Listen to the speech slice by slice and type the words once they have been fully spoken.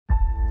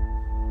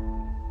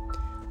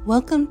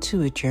Welcome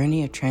to a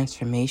journey of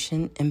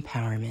transformation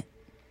empowerment.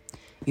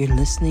 You're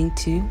listening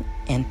to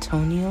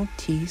Antonio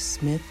T.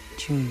 Smith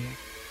Jr.,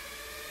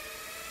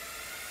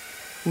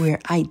 where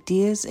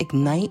ideas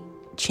ignite,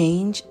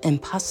 change,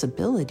 and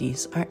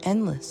possibilities are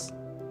endless.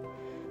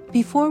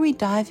 Before we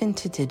dive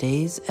into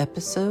today's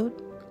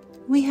episode,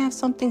 we have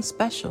something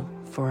special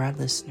for our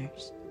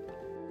listeners.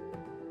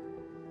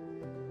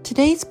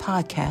 Today's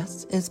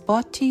podcast is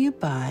brought to you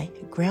by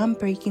a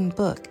groundbreaking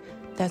book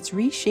that's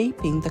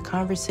reshaping the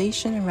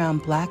conversation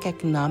around Black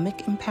economic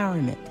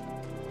empowerment.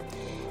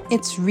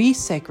 It's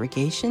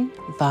Resegregation,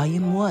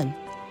 Volume 1,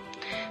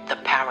 The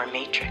Power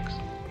Matrix,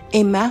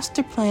 a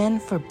master plan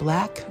for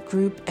Black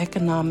group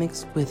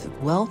economics with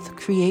wealth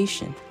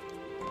creation,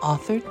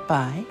 authored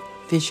by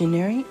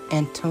visionary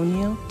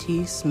Antonio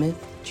T.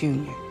 Smith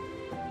Jr.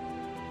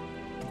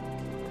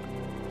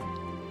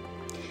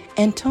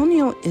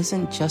 Antonio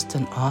isn't just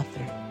an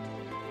author.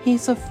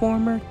 He's a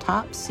former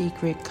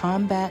top-secret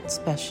Combat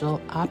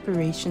Special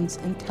Operations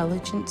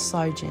Intelligence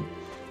Sergeant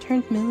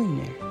turned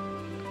millionaire.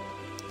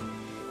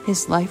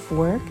 His life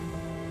work?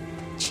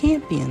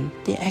 Championed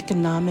the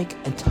economic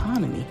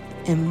autonomy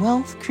and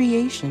wealth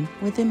creation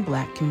within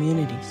Black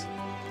communities.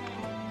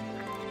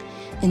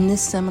 In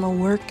this seminal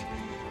work,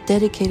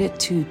 dedicated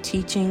to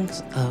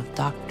teachings of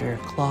Dr.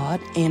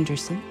 Claude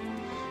Anderson,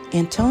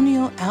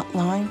 Antonio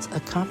outlines a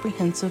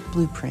comprehensive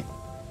blueprint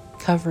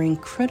covering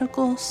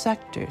critical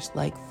sectors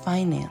like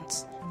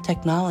finance,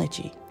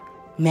 technology,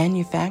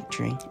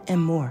 manufacturing,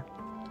 and more.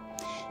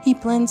 He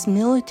blends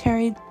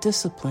military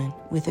discipline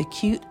with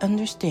acute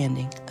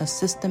understanding of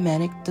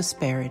systematic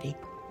disparity.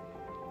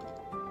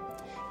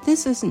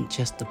 This isn't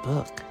just a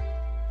book.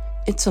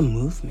 It's a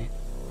movement,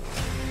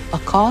 a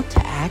call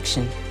to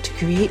action to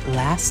create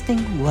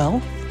lasting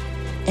wealth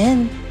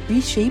and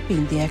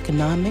reshaping the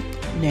economic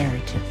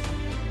narrative.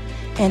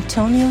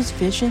 Antonio's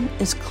vision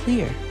is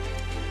clear.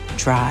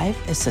 Drive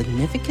a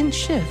significant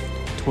shift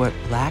toward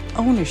Black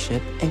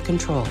ownership and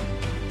control.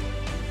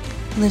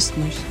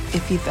 Listeners,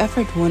 if you've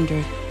ever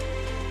wondered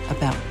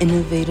about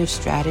innovative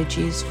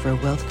strategies for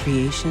wealth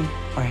creation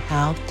or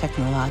how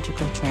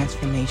technological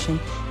transformation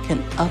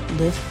can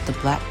uplift the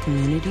Black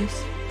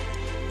communities,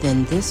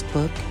 then this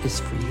book is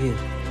for you.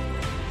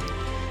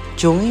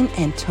 Join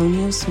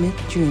Antonio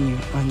Smith Jr.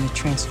 on the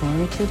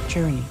transformative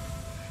journey.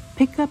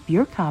 Pick up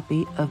your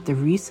copy of the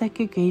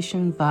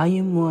Resegregation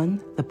Volume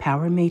 1, The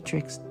Power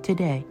Matrix,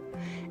 today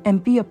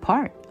and be a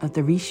part of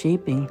the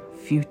reshaping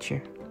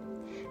future.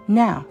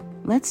 Now,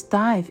 let's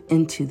dive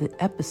into the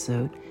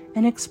episode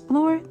and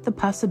explore the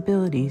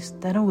possibilities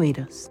that await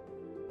us.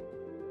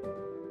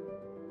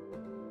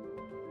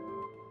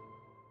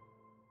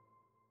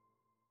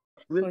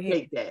 We'll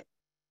take that.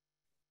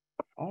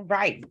 All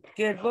right.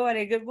 Good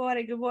morning,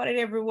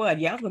 everyone.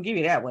 Yeah, I was gonna give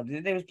you that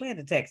one. They was playing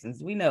the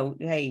Texans. We know.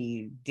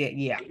 Hey,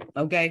 yeah.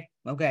 Okay.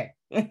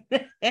 Good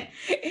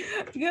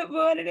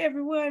morning,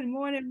 everyone.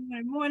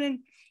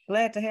 Morning.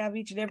 Glad to have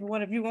each and every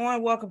one of you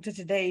on. Welcome to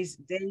today's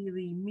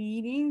daily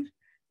meeting.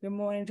 Good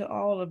morning to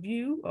all of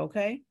you.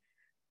 Okay.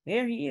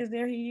 There he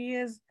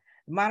is.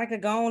 Monica,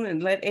 go on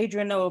and let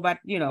Adrian know about,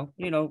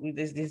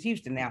 this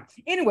Houston now.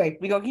 Anyway,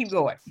 we're going to keep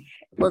going.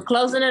 We're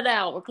closing it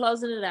out.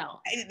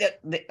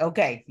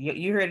 Okay,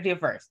 you heard it here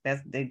first.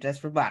 That's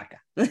for Monica.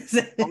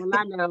 All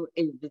I know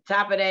is the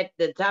top of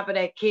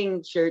that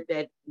king shirt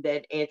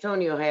that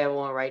Antonio have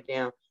on right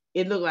now.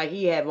 It looked like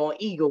he have on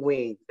eagle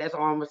wings. That's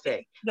all I'm gonna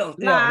say. No,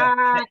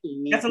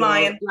 that's a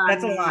lion.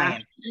 That's a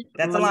lion.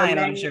 That's a lion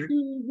on the shirt.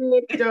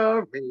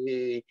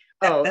 Victory.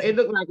 Oh, it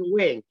looked like a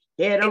wing.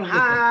 Hit them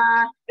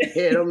high,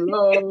 hit them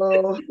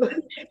low.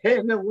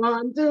 Hit the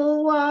 1,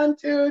 2, 1,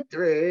 2,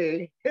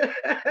 3.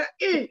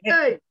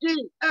 E-A-G-L-E-S,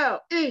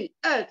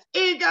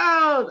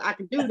 Eagles. I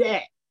can do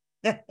that.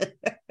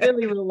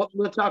 Really,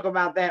 we'll talk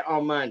about that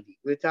on Monday.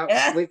 We'll talk.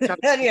 Yeah,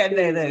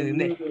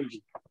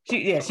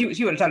 she would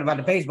have talked about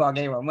the baseball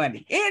game on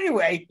Monday.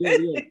 Anyway,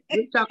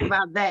 we'll talk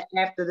about that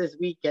after this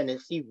weekend and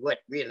see what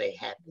really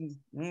happens.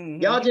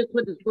 Mm-hmm. Y'all just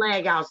put the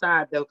flag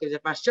outside though, because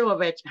if I show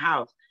up at your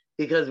house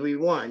because we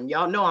won,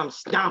 y'all know I'm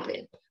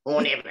stomping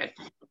on everything.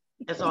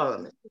 That's all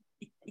I'm saying.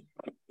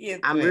 Yes,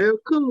 I'm real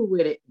cool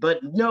with it,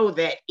 but know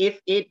that if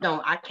it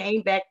don't, I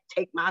came back to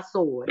take my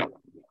sword.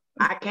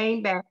 I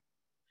came back,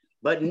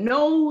 but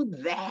know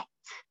that.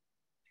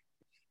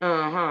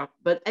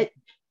 But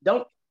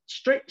don't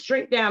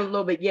shrink down a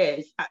little bit. Yeah,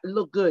 it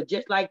look good,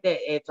 just like that,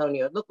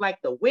 Antonio. It look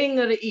like the wing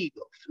of the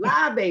eagle.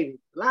 Fly, baby,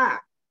 fly.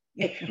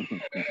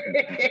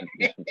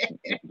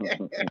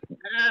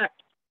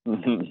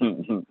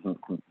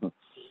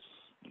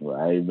 Well,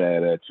 I ain't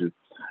mad at you.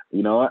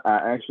 You know what?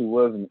 I actually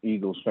was an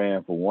Eagles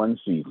fan for one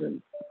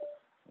season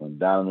when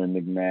Donovan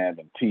McNabb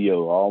and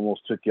T.O.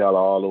 almost took y'all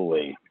all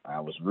away. I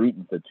was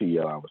rooting for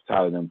T.O. I was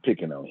tired of them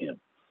picking on him.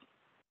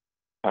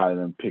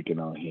 And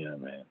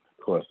of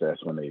course,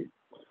 that's when they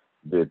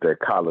did that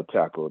collar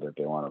tackle that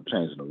they wound up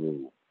changing the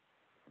rule.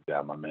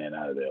 Got my man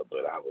out of there,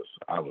 but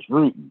I was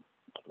rooting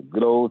for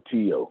good old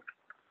T.O.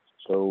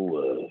 So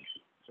was.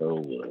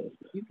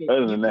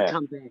 Other than that,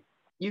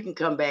 you can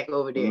come back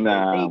over there.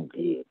 Nah, I'm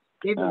good.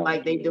 They look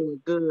like they doing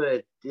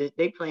good.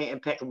 They playing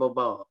impeccable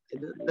ball.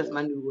 That's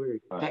my new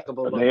word.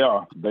 Impeccable ball. They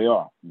are. They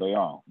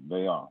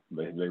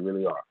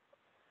really are.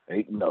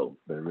 They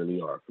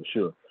really are for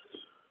sure.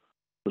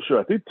 For sure.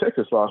 I think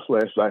Texas lost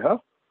last night, huh?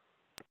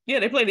 Yeah,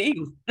 they played the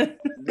Eagles.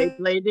 They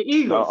played the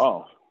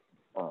Eagles.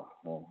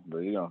 Well,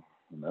 there you go.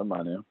 Never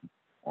mind then.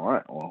 All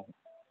right. Well,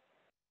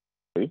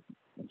 see,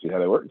 let's see how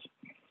that works.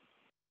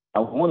 I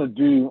want to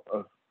do,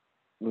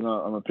 I'm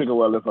gonna pick up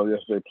what I left off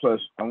yesterday.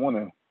 Plus, I want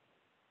to.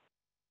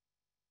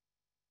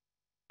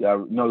 Yeah, I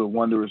know the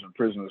Wanderers and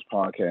Prisoners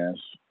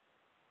podcast,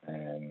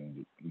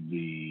 and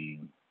the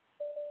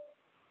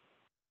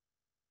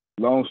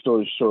long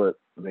story short,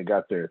 they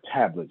got their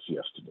tablets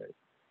yesterday.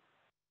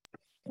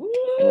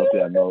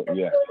 I know,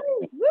 yeah.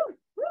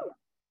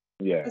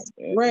 Yeah,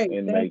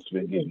 inmates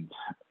been getting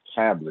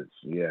tablets.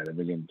 Yeah, they've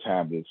been getting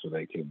tablets so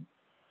they can,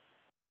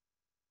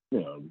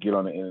 get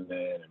on the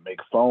internet and make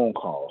phone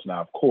calls. Now,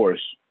 of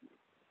course,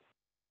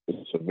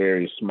 it's a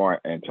very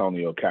smart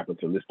Antonio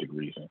capitalistic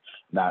reason.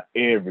 Not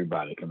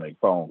everybody can make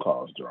phone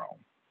calls, Jerome.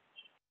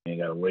 You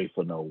ain't got to wait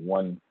for no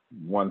one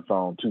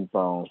phone, two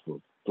phones for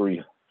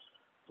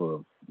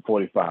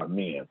 45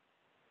 men.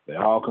 They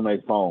all can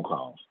make phone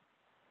calls,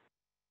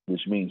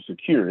 which means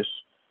securest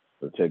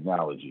for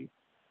technology.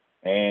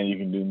 And you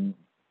can do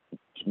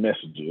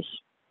messages,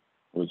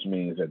 which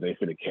means that they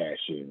finna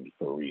cash in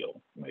for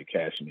real. They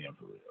cashing in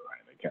for real,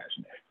 right? They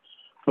cashing in.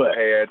 But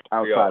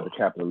outside the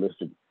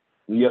capitalistic,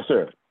 yes,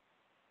 sir.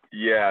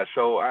 Yeah,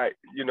 so I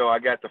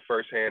got the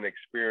firsthand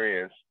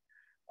experience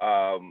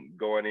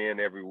going in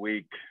every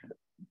week,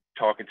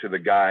 talking to the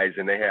guys,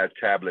 and they have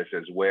tablets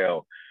as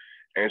well.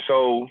 And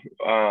so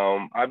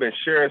I've been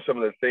sharing some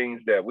of the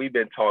things that we've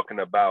been talking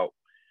about,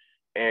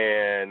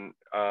 and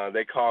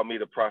they call me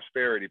the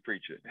prosperity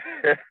preacher.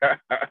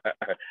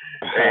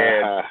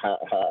 And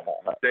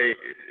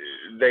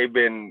they've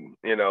been,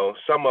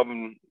 some of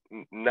them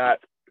not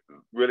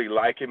really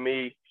liking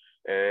me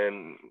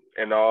and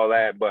all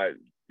that, but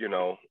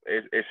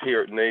it's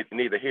here,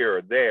 neither here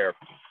or there.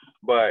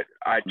 But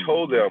I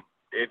told them,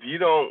 if you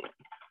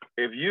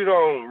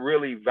don't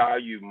really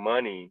value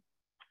money,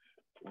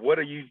 what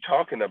are you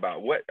talking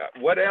about?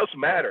 What else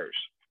matters,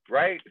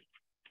 right?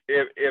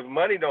 If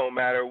money don't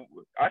matter,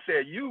 I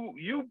said,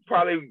 you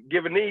probably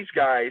giving these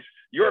guys,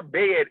 your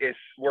bed is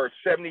worth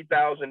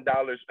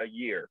 $70,000 a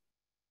year,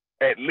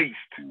 at least.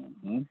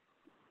 Mm-hmm.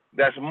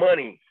 That's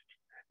money.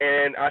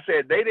 And I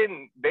said, they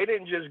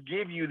didn't just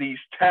give you these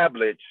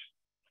tablets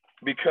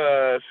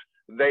because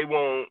they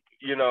want,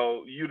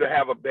 you to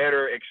have a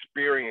better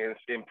experience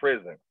in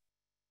prison.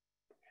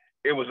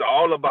 It was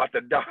all about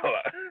the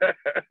dollar.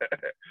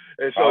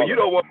 And so you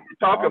don't want to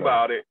talk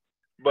about it,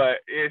 but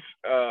it's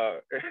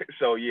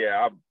so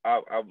yeah,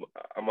 I'm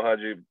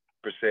 100%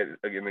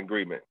 in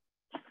agreement.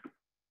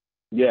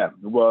 Yeah,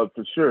 well,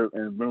 for sure.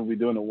 And remember, we're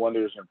doing the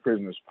Wanderers and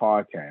Prisoners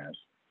podcast,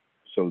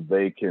 so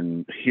they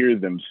can hear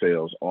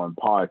themselves on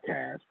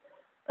podcasts.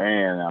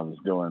 And I was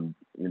doing,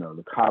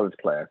 the college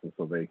classes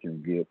so they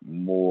can get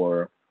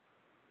more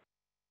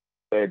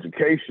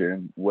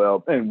education.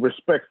 Well, and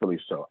respectfully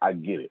so, I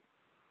get it.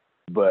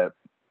 But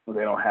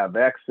they don't have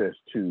access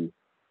to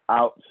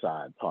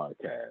outside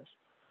podcasts.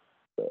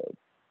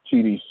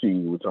 TDC,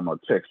 we're talking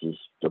about Texas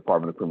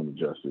Department of Criminal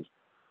Justice,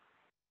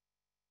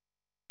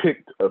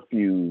 picked a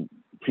few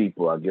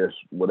people, I guess,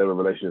 whatever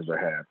relationships they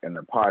have, and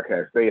the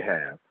podcasts they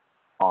have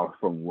are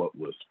from what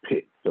was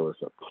picked. So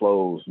it's a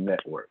closed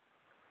network.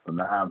 So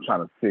now I'm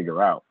trying to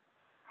figure out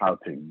how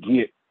to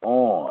get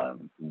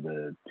on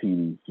the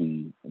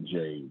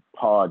TDCJ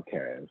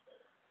podcast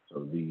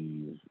so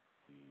these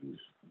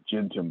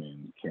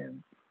gentlemen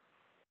can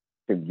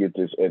get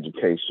this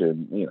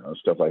education,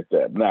 stuff like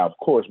that. Now, of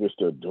course, we're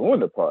still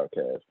doing the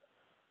podcast.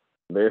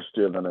 They're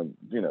still gonna,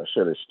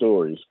 share their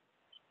stories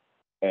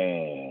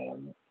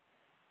and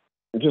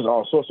just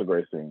all sorts of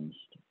great things.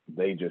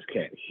 They just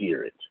can't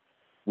hear it,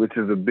 which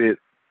is a bit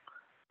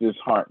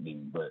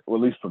disheartening, but at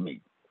least for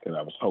me, because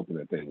I was hoping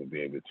that they would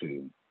be able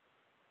to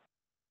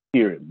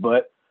hear it.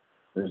 But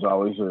there's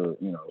always a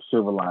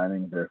silver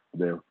lining.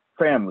 Their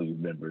family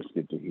members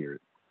get to hear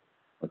it.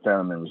 The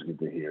family members get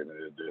to hear it.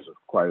 There's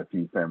quite a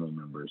few family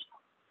members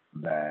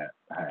that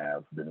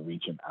have been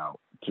reaching out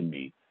to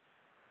me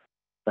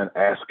and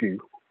asking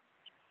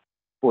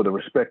for the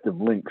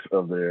respective links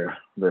of their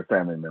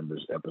family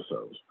members'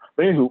 episodes.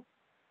 But anywho,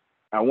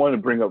 I want to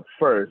bring up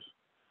first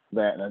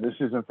that now this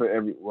isn't for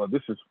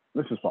this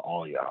is for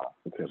all y'all,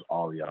 because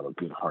all y'all are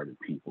good-hearted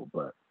people.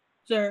 But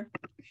sir,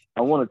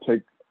 I want to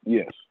take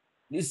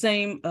the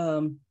same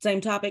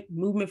topic: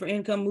 movement for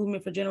income,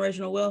 movement for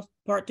generational wealth,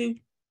 part 2.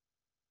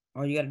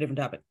 Or you got a different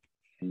topic?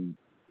 We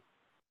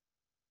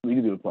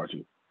can do part 2.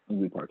 We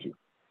can do part 2.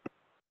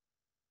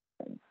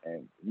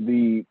 And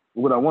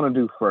what I want to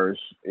do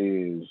first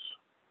is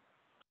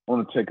I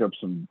want to take up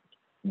some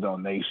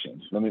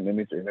donations. Let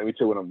me tell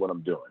you what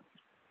I'm doing.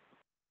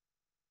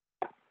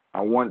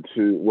 I want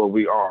to. Well,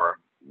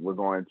 we're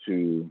going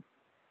to.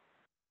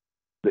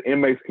 The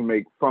inmates can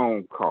make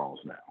phone calls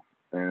now,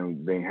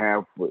 and they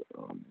have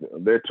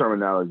their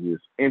terminology is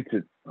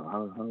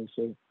how do you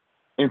say?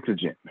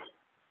 Indigent.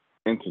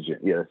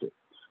 Yeah, that's it.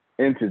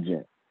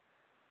 Indigent.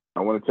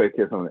 I want to take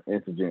care of some of the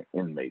indigent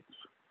inmates.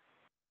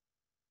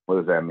 What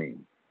does that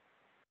mean?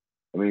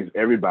 It means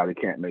everybody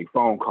can't make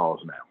phone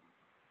calls now.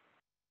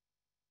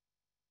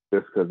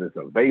 Just because it's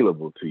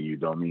available to you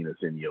don't mean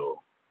it's in your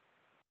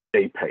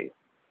day pay.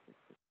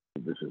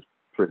 This is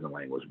prison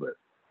language, but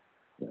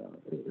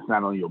it's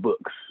not on your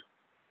books.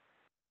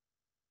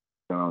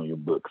 It's not on your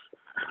books.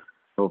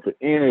 So for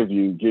any of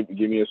you, give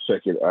me a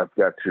second. I've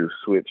got to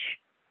switch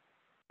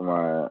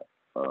my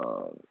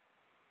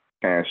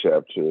Cash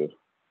App to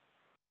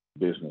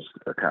business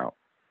account.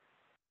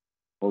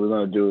 What we're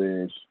going to do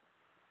is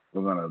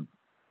we're going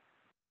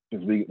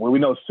to, we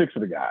know 6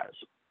 of the guys.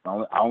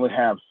 I only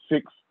have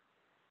 6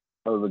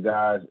 of the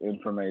guys'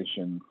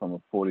 information from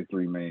a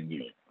 43-man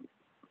unit.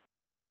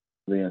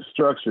 The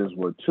instructions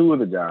were 2 of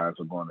the guys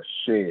are going to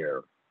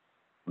share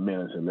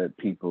minutes and let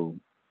people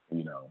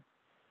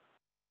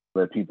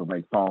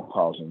make phone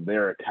calls on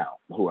their account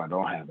who I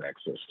don't have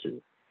access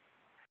to.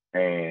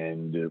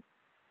 And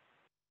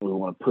we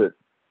want to put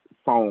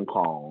phone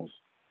calls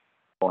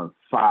on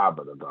 5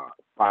 of the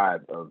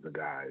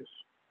guys'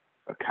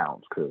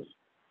 accounts because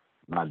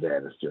my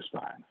dad is just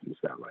fine. He's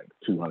got like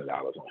 $200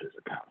 on his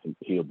account.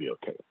 He'll be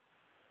okay.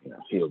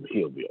 He'll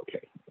be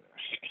okay.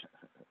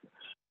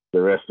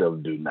 The rest of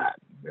them do not.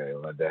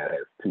 My dad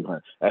has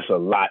 $200. That's a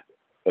lot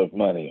of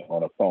money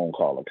on a phone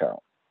call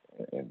account.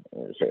 And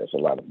it's a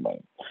lot of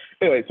money.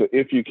 Anyway, so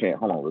if you can,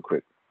 hold on real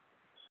quick.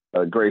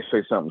 Grace,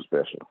 say something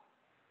special.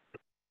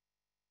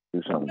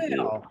 Do something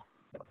good.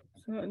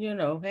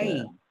 So,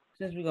 hey,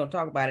 since we're going to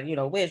talk about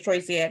it, where's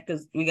Tracy at?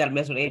 Because we got to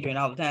mess with Adrian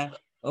all the time.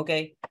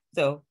 Okay,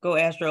 so go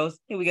Astros.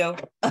 Here we go.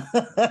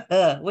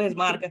 Where's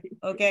Monica?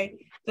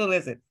 Okay, so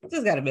listen,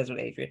 just got to mess with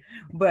Adrian.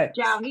 But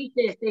Child, he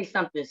said say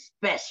something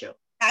special.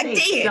 I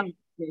did.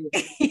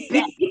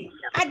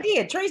 I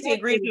did. Tracy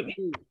agrees with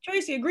me.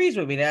 Tracy agrees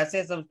with me that I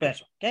said something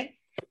special. Okay.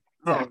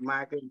 So. Oh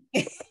my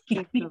goodness.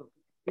 Keep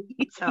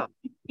talking.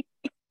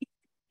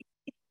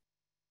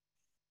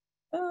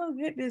 Oh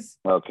goodness.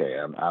 Okay,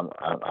 I'm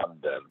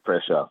done.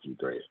 Fresh off you,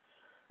 Grace.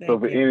 So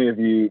for any of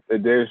you,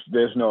 there's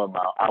no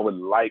amount. I would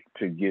like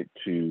to get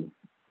to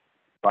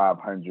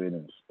 500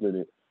 and split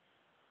it.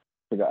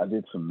 I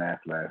did some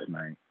math last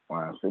night.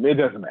 Honestly, it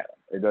doesn't matter.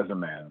 It doesn't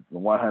matter.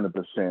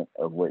 100%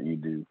 of what you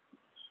do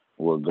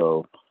will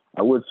go.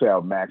 I would say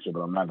I'll match it, but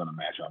I'm not going to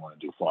match it. I'm going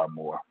to do far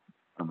more.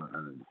 I'm going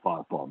to do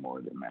far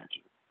more than match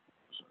it.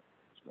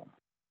 So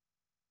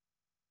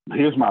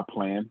here's my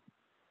plan.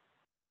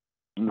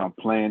 My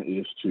plan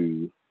is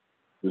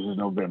this is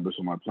November,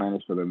 so my plan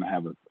is for them to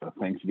have a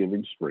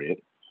Thanksgiving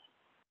spread.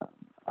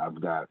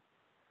 I've got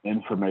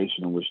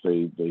information in which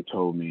they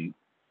told me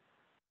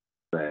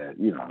that,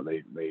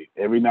 they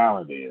every now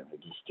and then,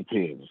 it just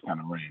depends, it's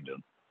kind of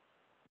random,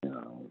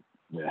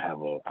 they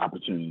have an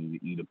opportunity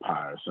to eat a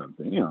pie or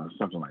something,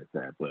 something like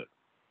that, but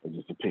it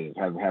just depends.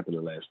 It hasn't happened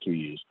the last 2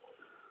 years.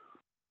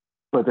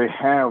 But they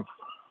have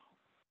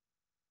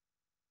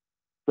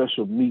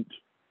special meat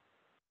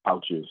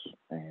pouches,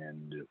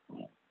 and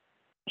I'll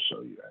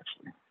show you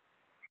actually.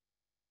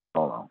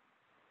 Hold on.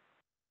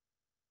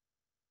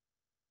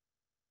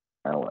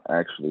 I will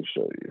actually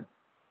show you.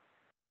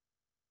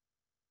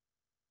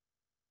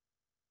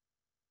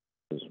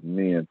 Because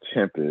me and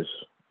Tempest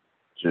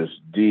just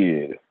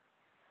did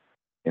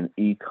an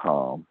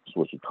e-com, is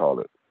what you call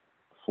it,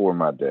 for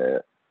my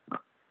dad.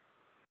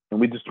 And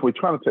we're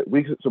trying to take,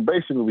 so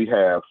basically we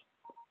have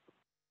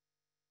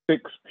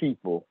 6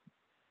 people,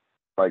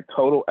 like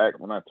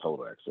not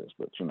total access,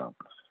 but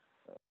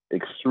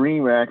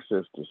extreme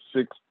access to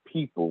 6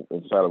 people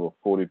inside of a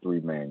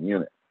 43-man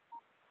unit.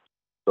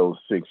 Those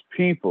 6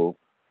 people,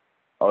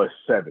 it's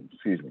 7,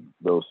 excuse me.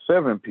 Those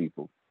 7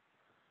 people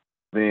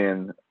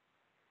then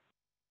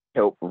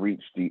help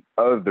reach the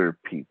other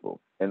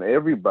people. And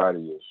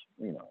everybody is,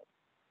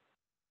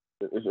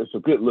 it's a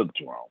good look,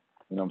 Jerome.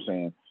 You know what I'm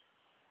saying?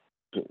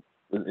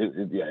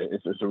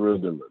 It's a real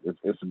good look.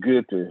 It's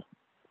good to,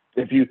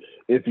 if you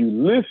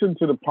listen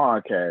to the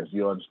podcast,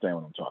 you understand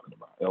what I'm talking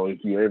about. Or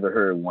if you ever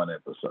heard one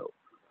episode,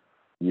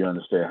 you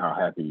understand how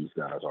happy these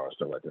guys are and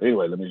stuff like that.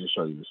 Anyway, let me just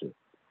show you this here.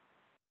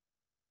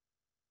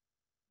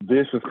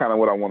 This is kind of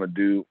what I want to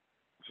do.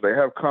 So they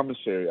have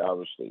commissary,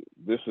 obviously.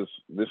 This is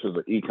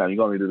an econ. You're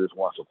going to do this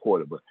once a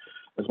quarter, but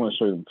I just want to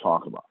show you what I'm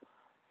talking about.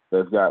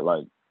 There's got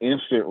like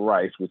instant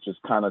rice, which is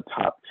kind of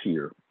top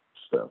tier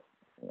stuff.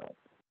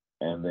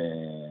 And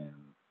then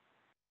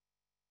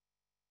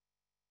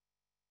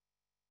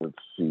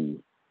let's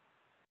see,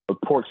 the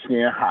pork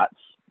skin hots.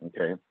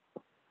 Okay,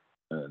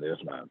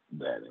 there's my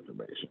dad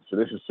information. So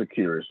this is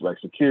secure. It's like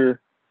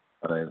secure.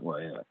 And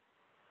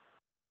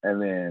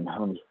then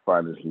let me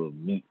find this little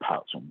meat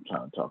pouch I'm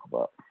trying to talk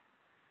about.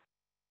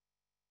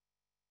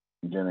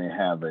 And then they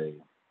have a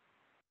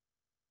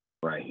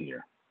right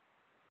here.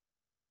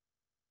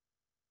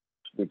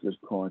 Stickers,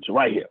 corn,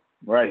 right here.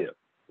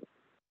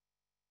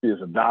 It's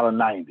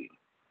 $1.90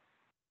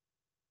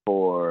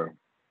 for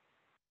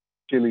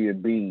chili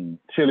and beans,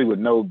 chili with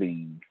no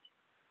beans.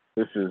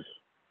 This is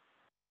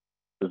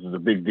a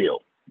big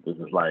deal. This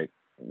is like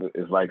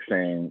it's like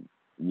saying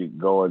you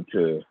going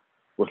to,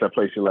 what's that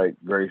place you like,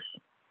 Grace?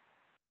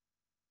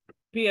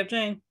 P.F.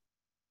 Chang.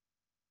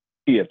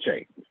 P.F.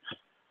 Chang.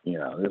 You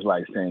know, it's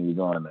like saying you're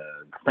going to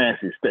a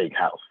fancy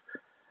steakhouse.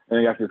 And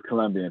they got this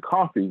Colombian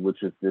coffee,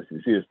 which is this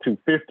is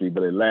 $2.50,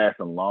 but it lasts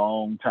a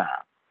long time.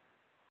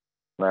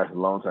 Lasts a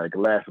long time. It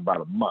can last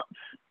about a month.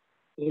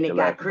 And it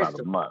got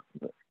crystals.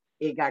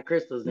 It got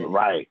crystals in it.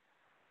 Right.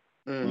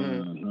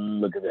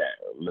 Mm-hmm. Look at that.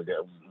 Look at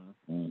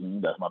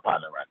that's my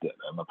partner right there.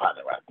 That's my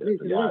partner right there.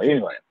 Listen, so, yeah,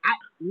 anyway.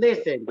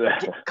 Listen,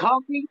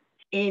 coffee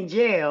in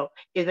jail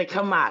is a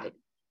commodity.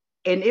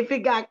 And if it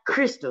got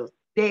crystals,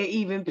 they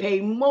even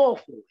pay more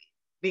for it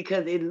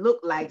because it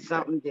looked like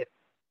something different.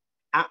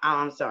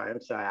 I'm sorry.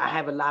 I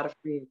have a lot of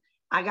friends.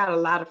 I got a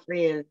lot of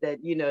friends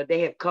that, you know,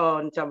 they have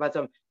called and talking about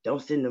something.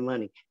 Don't send the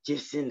money.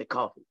 Just send the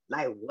coffee.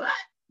 Like, what?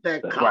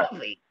 That's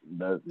coffee?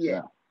 Right.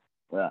 Yeah.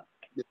 So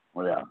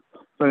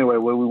anyway,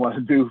 what we want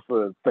to do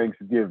for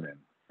Thanksgiving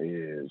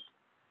is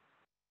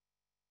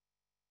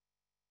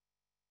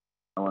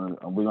I'm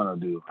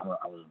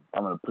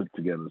gonna put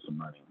together some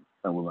money,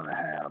 and we're gonna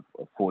have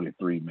a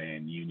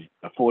 43-man unit,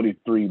 a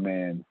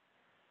 43-man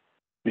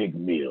big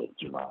meal,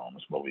 Jerome,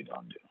 is what we're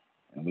gonna do.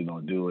 And we're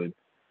gonna do it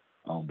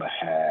on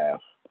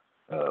behalf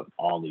of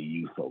all of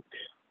you folks.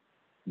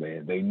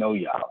 They know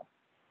y'all.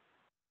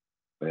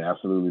 They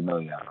absolutely know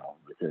y'all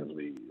because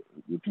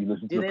if you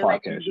listen to the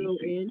podcast,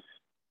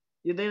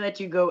 do they let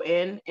you go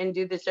in and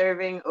do the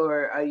serving,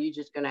 or are you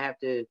just gonna have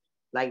to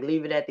like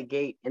leave it at the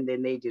gate and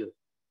then they do it?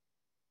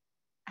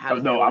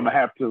 No, I'm gonna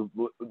have to.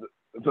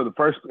 So the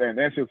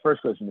answer to the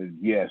first question is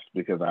yes,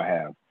 because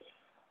I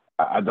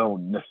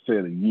don't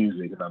necessarily use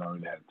it because I don't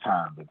really have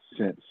time. But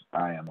since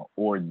I am an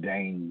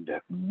ordained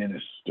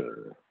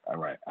minister, all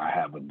right, I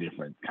have a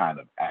different kind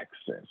of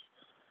access.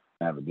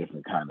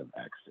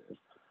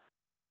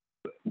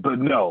 But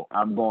no,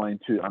 I'm doing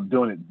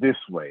it this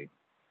way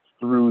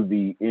through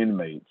the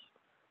inmates'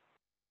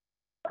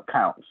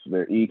 accounts,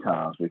 their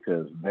e-coms,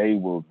 because they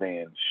will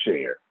then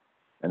share.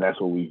 And that's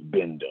what we've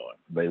been doing.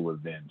 They will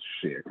then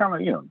share. Kind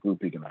of like,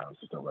 group economics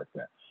and stuff like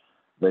that.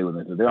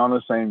 They're on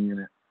the same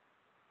unit.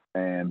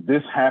 And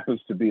this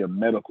happens to be a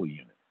medical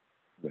unit.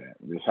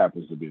 This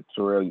happens to be a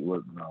Terrell,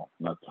 no,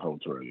 not the whole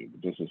Terrell unit,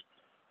 but this is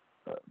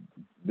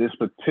this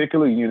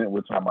particular unit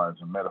we're talking about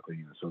is a medical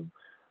unit. So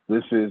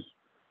this is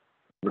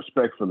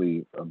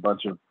respectfully a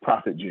bunch of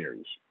Prophet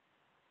Jerry's,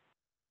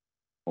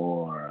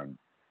 or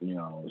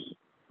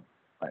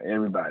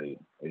everybody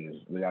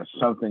they got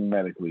something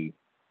medically,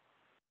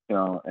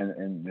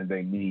 and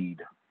they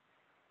need.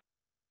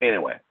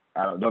 Anyway,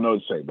 I don't know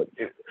what to say, but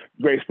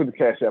Grace, put the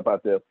Cash App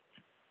out there.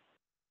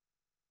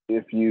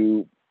 If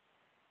you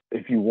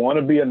want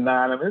to be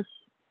anonymous,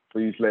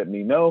 please let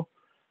me know,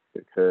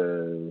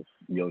 because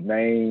your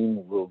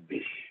name will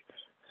be,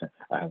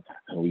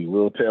 we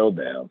will tell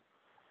them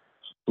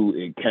who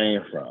it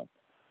came from,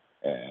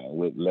 and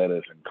with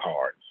letters and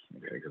cards,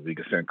 okay? Because we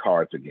can send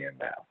cards again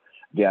now.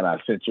 Again, I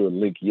sent you a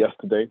link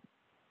yesterday.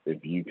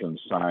 If you can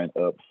sign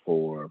up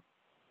for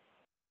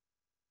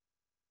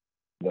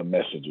the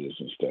messages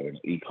instead of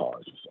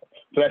e-cards and stuff.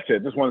 So that's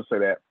it. Just want to say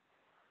that.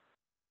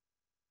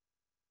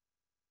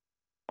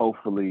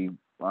 Hopefully,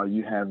 are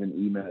you having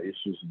email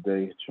issues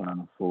today trying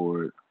to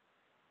forward?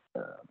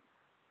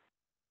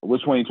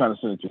 Which one are you trying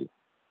to send it to?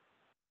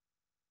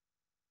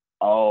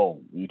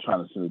 Oh, you're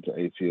trying to send it to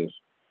ATS.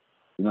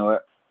 You know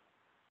what?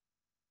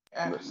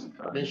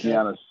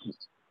 Deanna,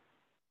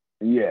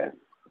 yes.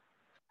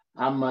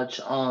 How much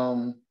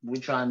we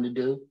trying to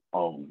do?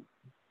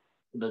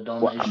 The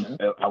donation.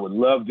 Well, I would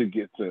love to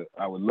get to 500.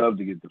 I would love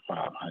to get to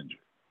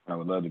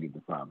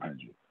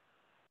 500.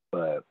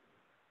 But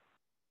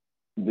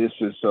this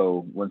is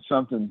so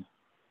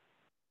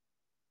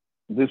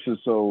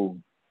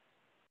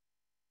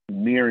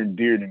near and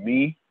dear to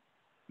me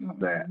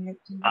that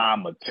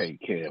I'm going to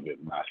take care of it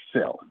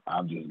myself.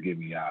 I'm just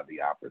giving y'all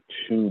the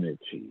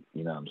opportunity.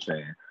 You know what I'm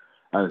saying?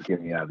 I'm just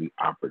giving y'all the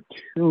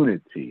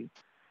opportunity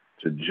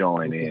to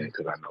join in,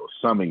 because I know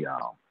some of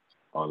y'all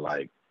are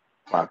like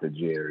Prophet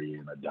Jerry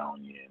and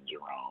Adonia and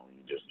Jerome.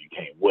 You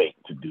can't wait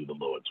to do the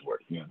Lord's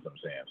work. You know what I'm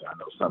saying? So I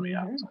know some of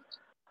y'all.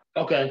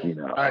 Okay.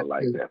 I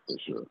like that for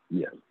sure.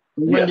 Yes.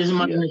 When does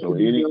money have to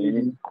be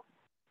due?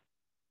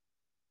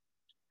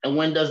 And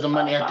when does the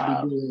money have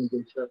to be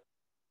due?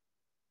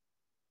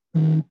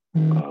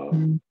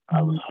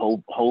 I was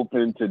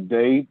hoping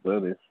today,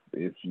 but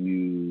if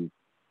you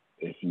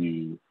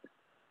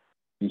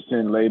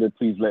send later,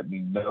 please let me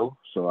know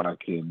so I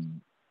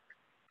can.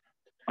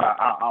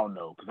 I don't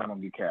know, because I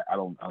don't get I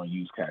don't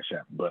use Cash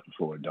App but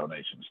for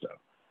donation stuff.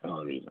 That's the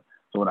only reason.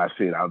 So when I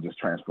see it, I'll just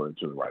transfer it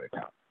to the right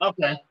account.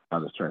 Okay.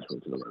 I'll just transfer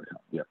it to the right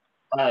account. Yeah.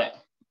 All right.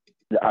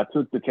 Yeah, I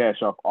took the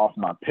cash off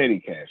my petty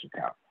cash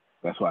account.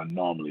 That's why I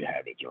normally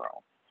have it,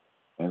 Jerome.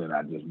 And then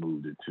I just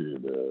moved it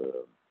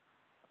to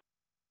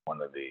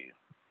one of the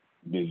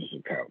business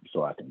accounts,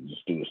 so I can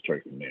just do it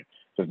straight from there.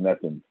 There's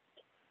nothing.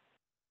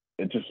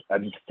 I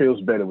just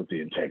feels better with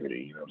the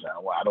integrity. You know what I'm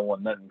saying? I don't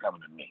want nothing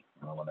coming to me.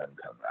 I don't want nothing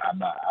coming.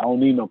 I don't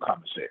need no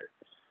commissary.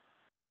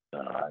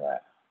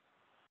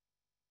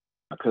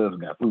 My cousin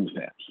got food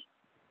stamps.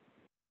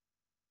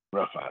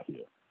 Rough out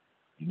here.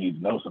 You need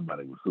to know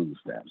somebody with food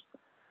stamps.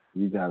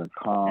 You gotta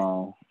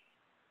call.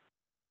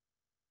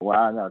 Well,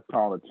 I gotta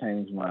call to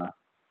change my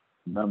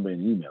number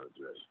and email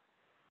address.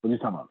 What are you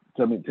talking about?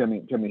 Tell me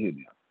here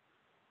now.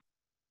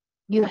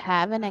 You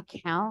have an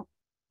account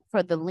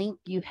for the link.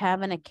 You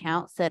have an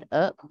account set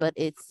up, but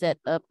it's set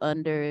up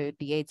under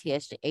the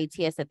ATS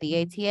at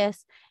the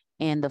ATS,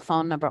 and the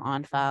phone number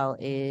on file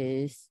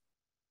is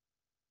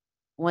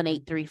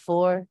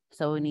 1834.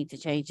 So we need to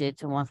change it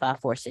to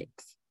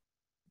 1546.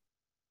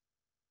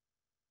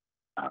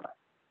 All right.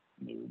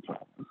 No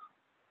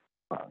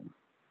problem.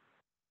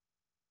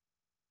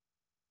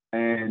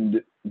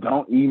 And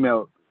don't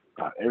email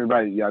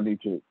everybody. Y'all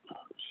need to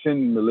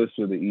send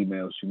Melissa the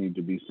emails she needs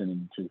to be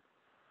sending to.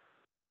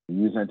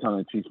 Use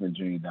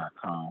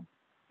AntonioTeachmanJr.com.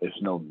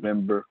 It's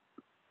November.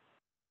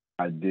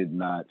 I'm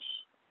not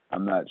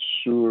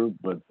sure,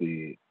 but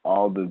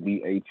all the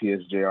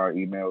VATSJR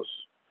emails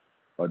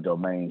or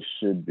domains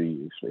should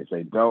be. If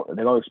they don't,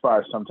 they're gonna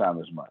expire sometime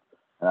this month,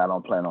 and I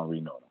don't plan on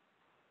renewing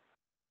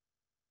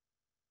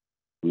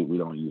them. We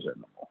don't use that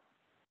no more.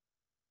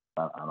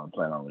 I don't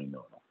plan on renewing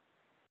them.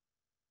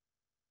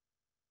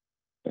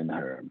 And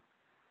her.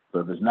 So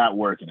if it's not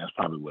working, that's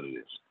probably what it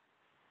is.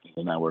 If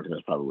it's not working,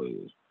 that's probably what it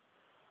is.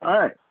 All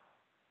right.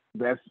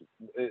 That's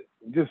it.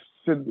 Just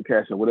send the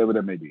cash or whatever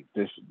that may be.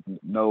 Just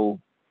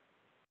no.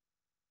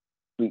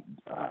 Two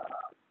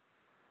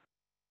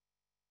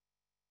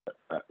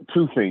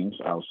things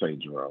I'll say,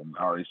 Jerome.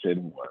 I already said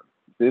one.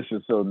 This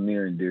is so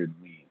near and dear to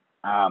me.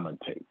 I'm going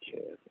to take care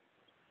of it.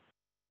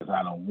 Because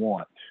I don't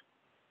want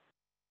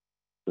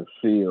to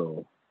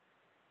feel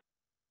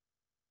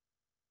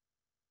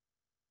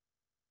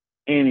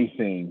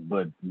anything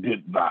but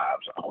good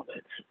vibes on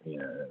it. You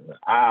know,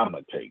 I'm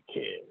going to take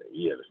care of it.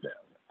 You understand?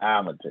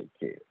 I'm going to take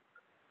care of it.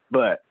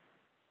 But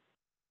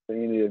for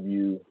any of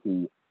you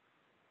who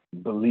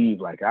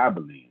believe like I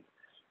believe,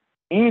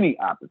 any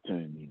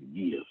opportunity to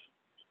give,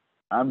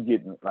 I'm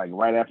getting, like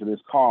right after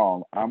this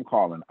call, I'm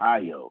calling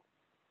Io.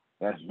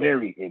 That's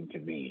very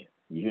inconvenient.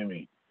 You hear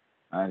me?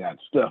 I got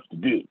stuff to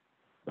do.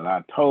 But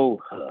I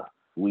told her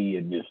we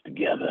in this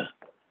together.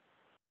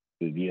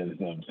 You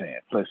understand what I'm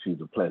saying? Plus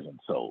she's a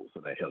pleasant soul, so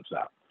that helps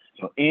out.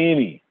 So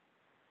any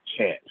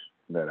chance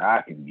that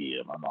I can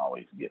give, I'm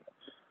always giving.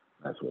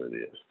 That's what it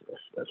is.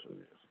 That's what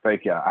it is.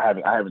 Thank you. I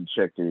haven't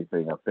checked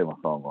anything. I feel my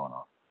phone going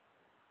on.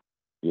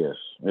 Yes.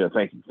 Yeah,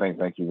 thank you.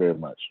 Thank you very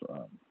much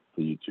for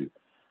you too.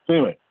 So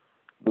anyway,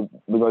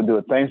 we're going to do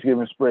a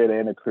Thanksgiving spread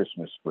and a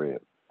Christmas spread.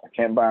 I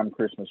can't buy them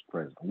Christmas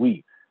presents.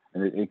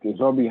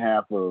 It's on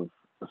behalf of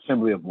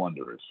Assembly of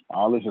Wanderers.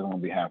 All this is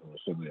on behalf of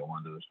Assembly of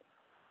Wanderers.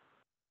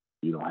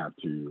 You don't have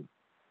to.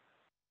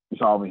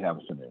 It's all we have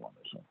Assembly of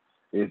Wanderers. So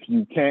if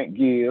you can't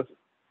give,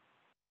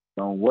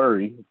 don't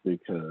worry,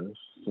 because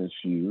since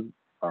you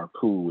are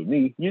cool with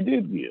me, you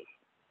did give.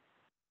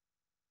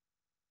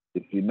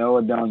 If you know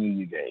Adonia,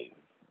 you gave.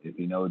 If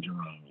you know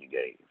Jerome, you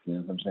gave. You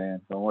know what I'm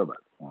saying? Don't worry about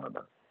it. Don't worry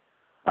about it.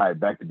 All right,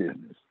 back to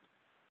business.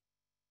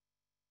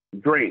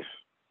 Grace,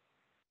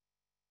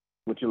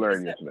 what you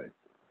learned yesterday?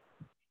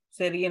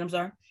 Say it again, I'm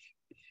sorry.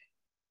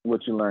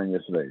 What you learned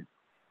yesterday?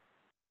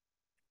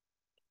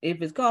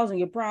 If it's causing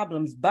you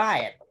problems,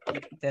 buy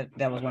it.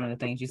 That was one of the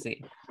things you said.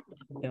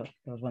 That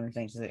was one of the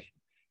things you said.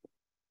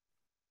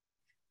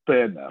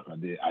 Fair enough. I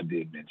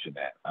did mention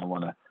that. I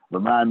want to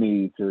remind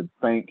me to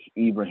thank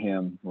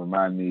Ibrahim.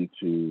 Remind me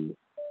to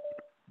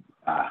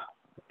I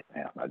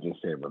just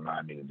said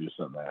remind me to do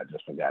something. I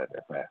just forgot it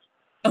that fast.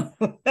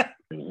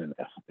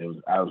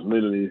 I was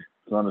literally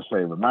going to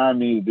say remind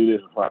me to do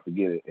this before I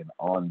forget it, and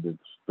on the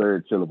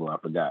third syllable I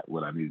forgot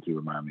what I needed to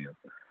remind me of.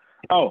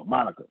 Oh,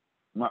 Monica.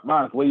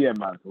 Monica, where you at,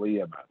 Monica? Where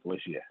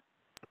she at?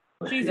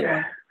 She's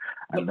on.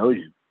 I know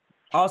you.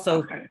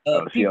 Also, okay.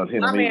 She was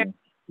in the meeting.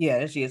 Yeah,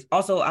 there she is.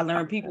 Also, I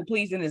learned people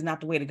pleasing is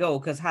not the way to go,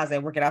 because how's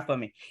that working out for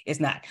me? It's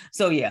not.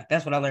 So yeah,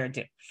 that's what I learned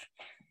too.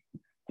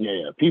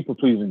 Yeah. People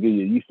pleasing give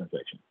you a yeast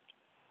infection.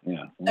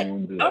 Yeah.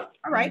 All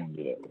right.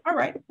 All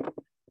right.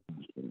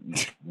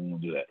 We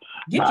won't do that.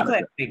 Get your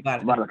class big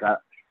body. Monica,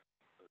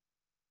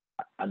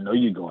 I know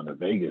you're going to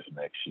Vegas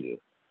next year.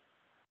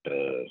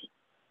 I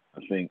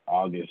think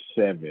August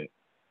 7th.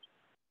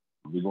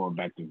 We're going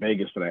back to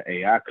Vegas for that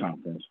AI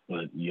conference,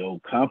 but your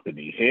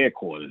company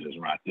headquarters is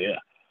right there.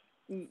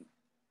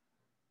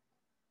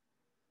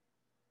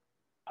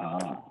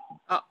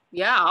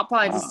 Yeah, I'll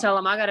probably just tell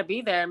them I got to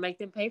be there and make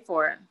them pay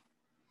for it.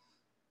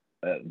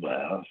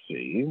 Well,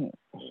 see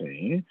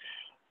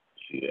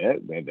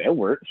that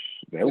works.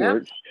 That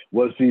works.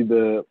 Well, see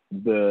the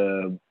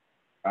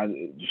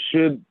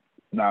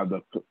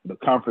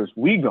conference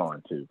we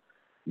going to,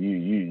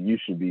 you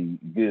should be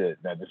good.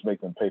 Now just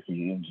make them pay for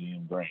your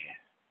MGM brand.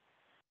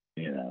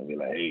 You know, be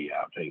like, hey,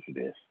 I'll pay for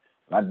this.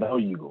 I know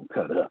you gonna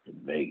cut up in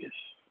Vegas.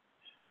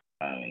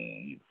 I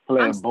mean,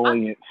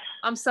 flamboyant.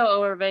 I'm so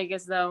over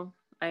Vegas, though.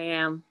 I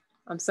am.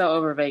 I'm so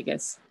over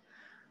Vegas.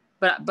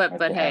 But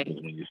hey,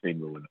 when you're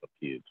single with no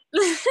kids,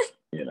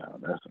 you know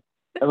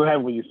That's what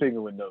happens when you're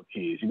single with no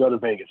kids. You go to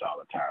Vegas all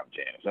the time,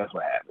 Janice. That's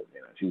what happens.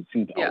 You know, she's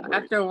Yeah, over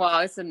after it. a while,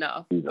 it's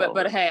enough. She's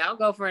But hey, I'll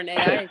go for an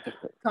AI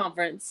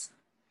conference.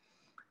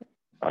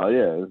 Oh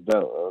yeah, it's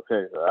dope.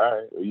 Okay, all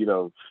right.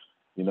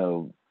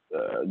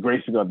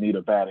 Grace is gonna need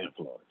a bad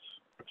influence.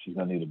 She's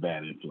gonna need a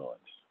bad influence.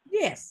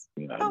 Yes.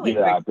 Get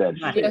out that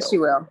shell. Yes, she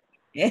will.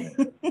 Yeah.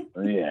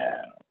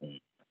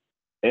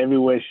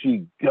 Everywhere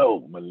she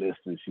go,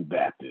 Melissa, she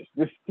Baptist.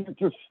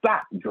 Just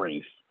stop,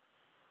 Grace.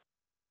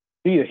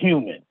 Be a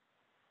human.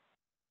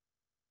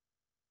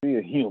 Be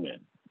a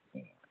human.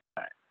 All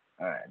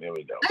right, there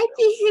we go. I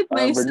behaved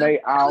myself Renee,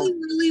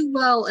 really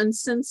well in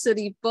Sin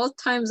City both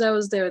times I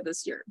was there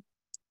this year.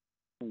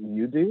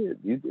 You did.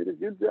 You did a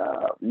good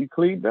job. You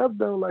cleaned up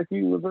though, like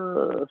you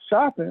was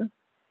shopping.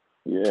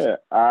 Yeah,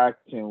 I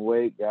can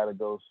wait. Gotta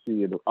go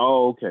see it.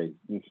 Oh, okay.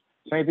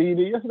 Same thing you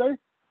did yesterday.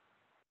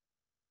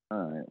 All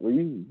right. Well,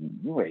 you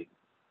wait.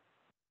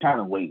 Kind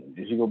of waiting.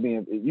 Is you gonna be?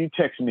 You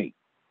text me.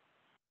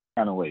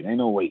 Kind of waiting. Ain't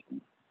no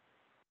waiting.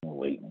 No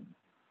waiting.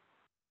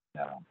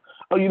 No.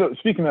 Oh,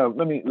 speaking of,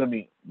 let me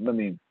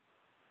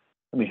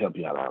help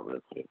you out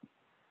real quick.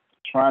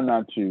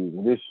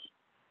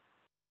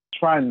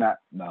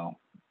 No,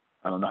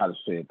 I don't know how to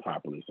say it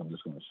properly, so I'm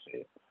just gonna say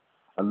it.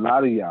 A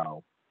lot of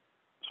y'all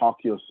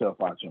talk yourself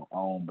out your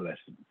own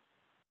blessings.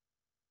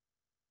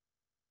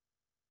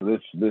 We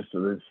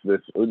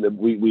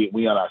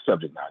on our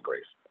subject now,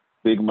 Grace.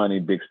 Big money,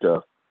 big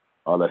stuff,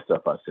 all that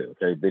stuff I said,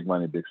 okay? Big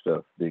money, big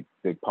stuff, big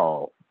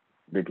Paul,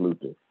 big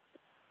Luther,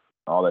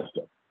 all that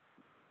stuff.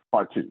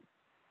 Part 2.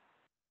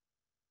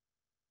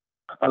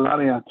 A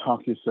lot of y'all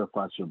talk yourself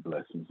out your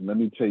blessings. Let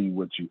me tell you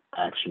what you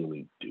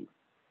actually do.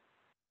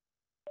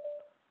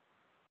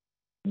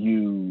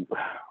 Man,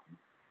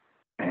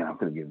 I'm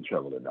gonna get in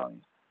trouble with that.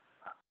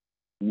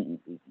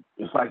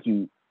 It's like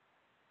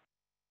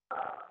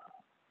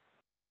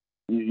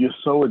you're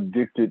so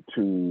addicted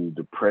to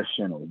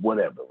depression or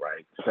whatever,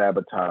 right?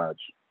 Sabotage.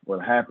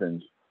 What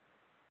happens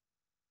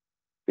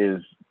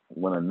is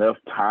when enough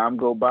time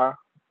go by, a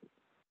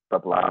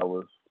couple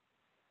hours,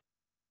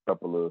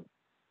 couple of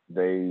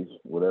days,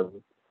 whatever,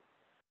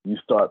 you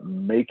start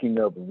making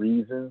up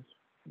reasons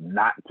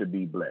not to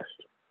be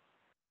blessed.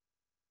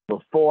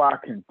 Before I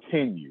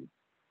continue,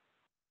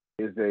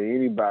 is there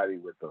anybody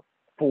with the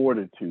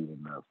fortitude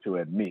enough to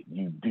admit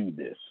you do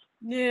this?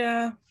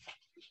 Yeah.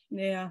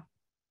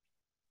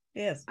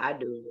 Yes. I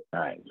do. All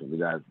right, so we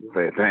got to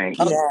say thank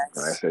you. Yes.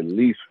 That's at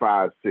least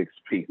 5-6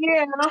 people.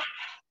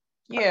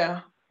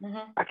 Yeah.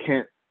 Mm-hmm.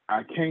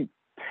 I can't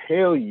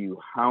tell you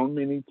how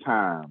many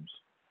times,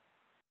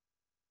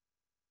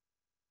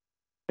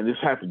 and this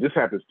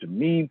happens to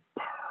me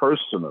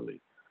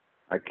personally.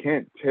 I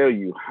can't tell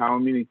you how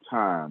many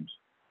times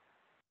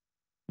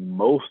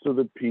most of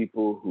the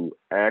people who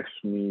ask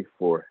me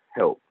for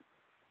help,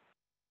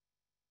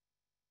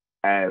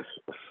 as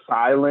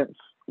silence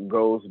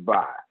goes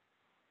by,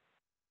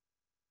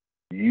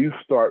 you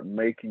start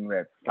making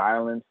that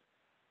silence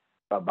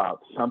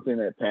about something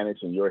that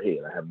panics in your head.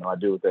 I have no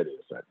idea what that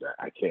is.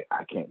 I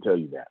can't tell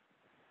you that.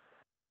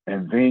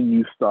 And then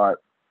you start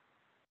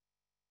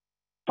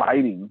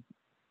fighting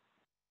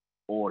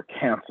or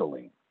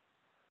canceling.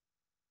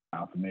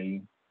 Sound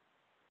familiar?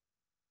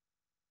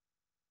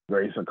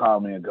 Grace will call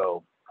me and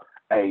go,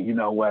 "Hey, you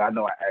know what? I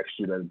know I asked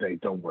you the other day.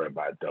 Don't worry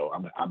about it, though.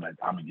 I'm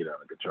gonna get it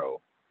under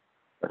control."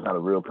 That's not a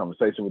real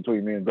conversation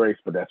between me and Grace,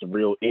 but that's a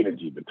real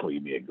energy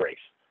between me and Grace.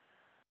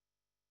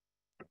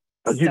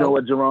 But you know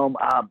what, Jerome?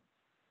 I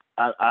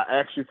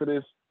asked you for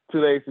this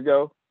 2 days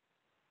ago,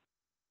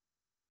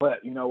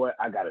 but you know what?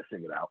 I got it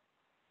figured out.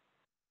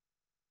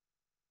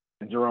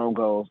 And Jerome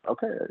goes,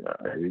 "Okay,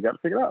 you got to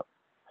figure it out."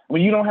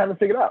 When you don't have it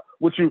figured out,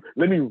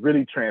 let me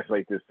really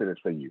translate this sentence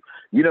for you.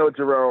 You know,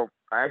 Jerome,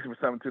 I asked you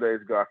for something 2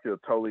 days ago. I feel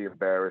totally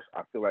embarrassed.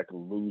 I feel like a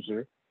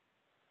loser.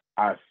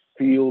 I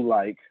feel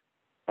like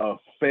a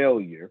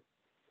failure,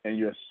 and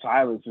your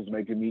silence is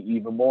making me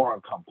even more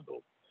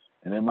uncomfortable.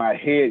 And in my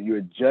head,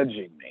 you're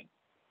judging me,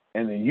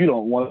 and then you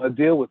don't want to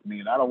deal with me,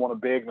 and I don't want to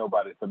beg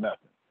nobody for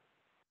nothing.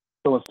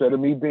 So instead of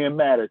me being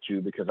mad at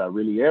you, because I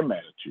really am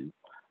mad at you,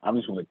 I'm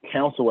just going to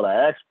cancel what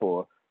I asked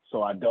for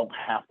so I don't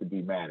have to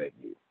be mad at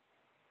you.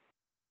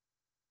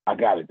 I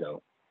got it,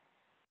 though.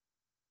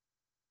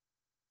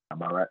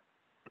 Am I right?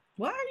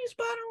 Why are you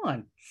spot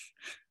on?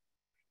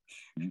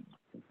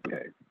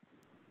 Okay.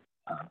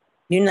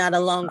 You're not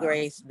alone,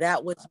 Grace.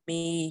 That was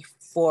me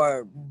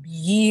for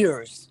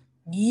years.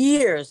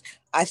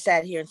 I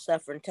sat here and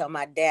suffered until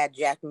my dad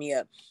jacked me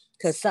up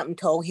because something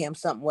told him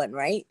something wasn't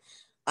right.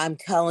 I'm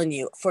telling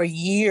you, for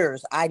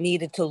years, I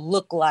needed to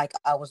look like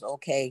I was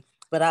okay,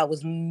 but I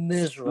was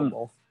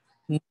miserable.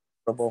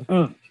 Miserable.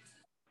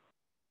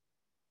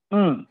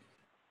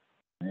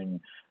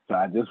 And so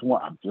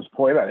I'm just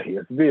pointing out,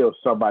 here's the deal.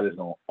 Somebody's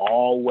going to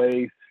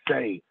always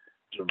say,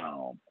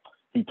 "Jerome,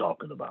 he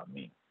talking about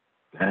me."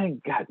 That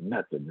ain't got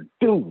nothing to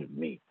do with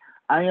me.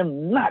 I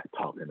am not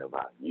talking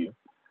about you.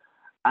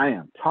 I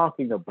am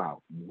talking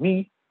about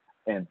me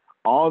and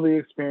all the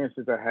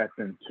experiences that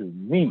happened to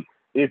me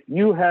If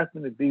you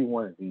happen to be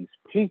one of these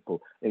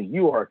people and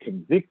you are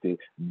convicted,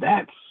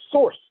 that's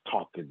source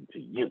talking to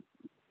you.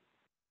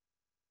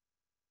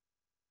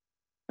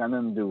 Got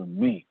nothing to do with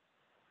me.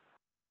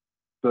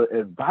 The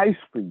advice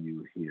for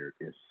you here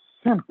is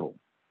simple.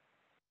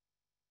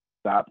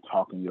 Stop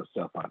talking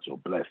yourself out your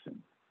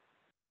blessing.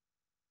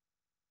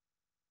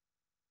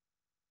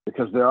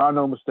 Because there are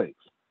no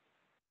mistakes.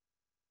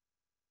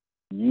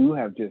 You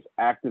have just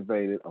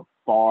activated a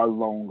far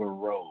longer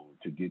road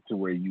to get to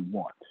where you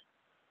want.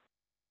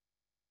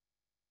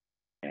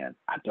 And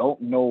I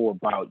don't know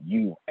about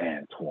you,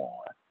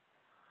 Antoine.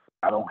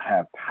 I don't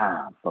have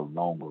time for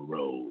longer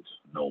roads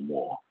no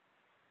more.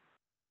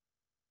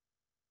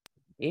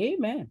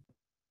 Amen.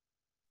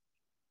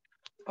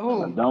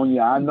 Oh,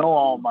 Adonia, I know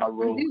all my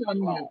roads are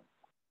long.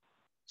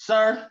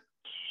 Sir,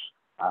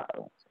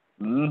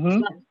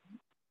 Mm-hmm.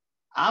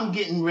 I'm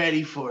getting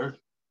ready for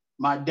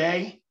my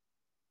day.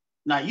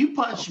 Now, you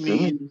punched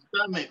me in the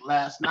stomach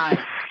last night.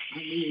 I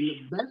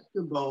mean, the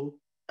vegetable,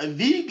 a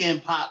vegan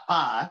pot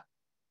pie.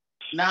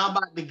 Now I'm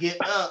about to get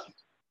up.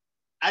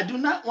 I do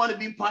not want to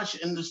be punched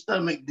in the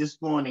stomach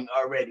this morning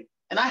already.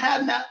 And I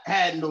have not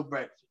had no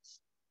breakfast.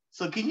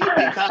 So can you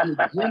be kind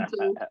of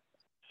gentle?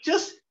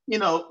 Just,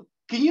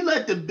 can you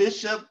let the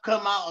bishop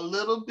come out a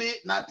little bit,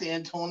 not the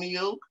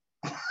Antonio?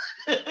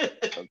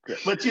 Okay.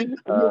 But you're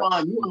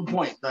on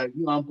point, though.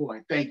 You're on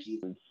point. Thank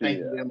you. Thank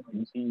you very much.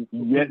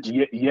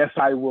 Yes,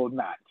 I will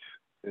not.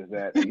 Is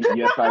that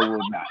yes, I will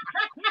not.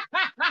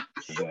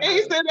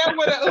 He said that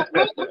with a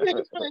look at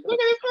his face.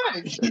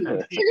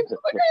 Look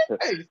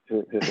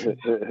at his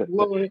face.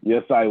 Lord.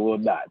 Yes, I will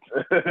not.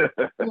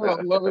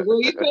 Lord. Well,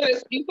 he said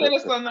it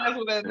so nice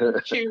with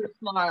that cheery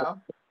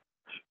smile.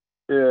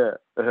 Yeah.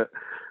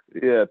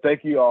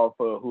 Thank you all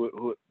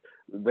for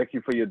thank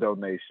you for your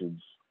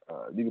donations.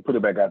 You can put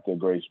it back out there,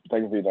 Grace.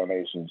 Thank you for your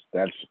donations.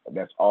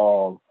 That's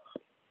all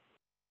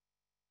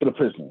to the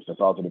prisoners. That's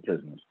all to the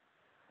prisoners.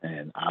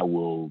 And I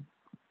will,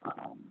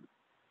 I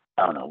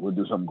don't know, we'll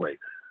do something great.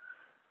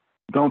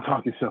 Don't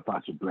talk yourself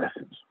out your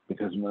blessings,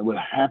 because what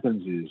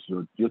happens is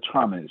your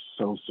trauma is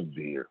so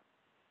severe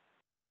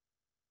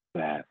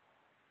that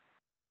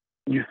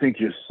you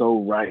think you're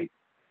so right,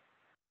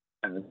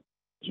 and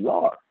you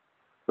are.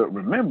 But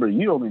remember,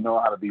 you only know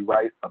how to be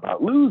right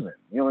about losing.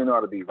 You only know how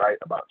to be right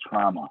about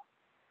trauma.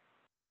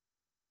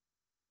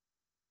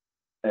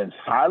 And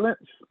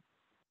silence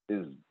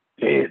is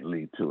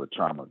deadly to a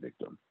trauma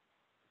victim.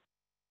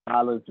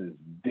 Silence is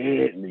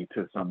deadly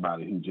to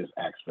somebody who just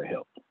asks for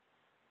help.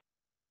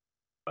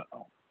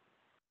 Uh-oh.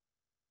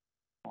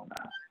 Oh, no.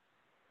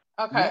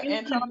 Okay,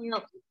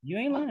 Antonio, you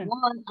ain't lying.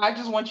 One, I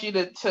just want you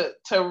to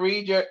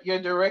read your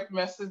direct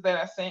message that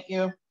I sent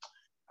you,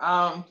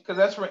 because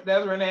that's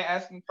Renee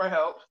asking for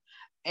help,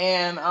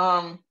 and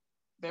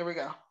there we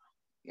go.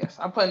 Yes,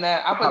 I'm putting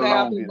that. I put that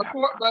out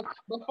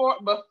before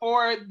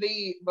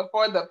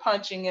the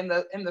punching in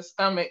the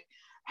stomach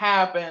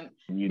happened,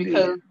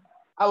 because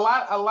a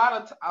lot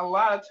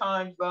of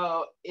times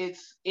though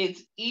it's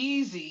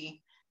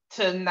easy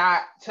to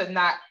not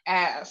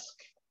ask,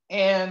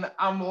 and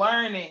I'm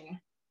learning.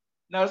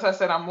 Notice I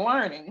said I'm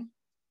learning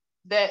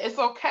that it's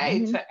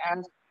okay to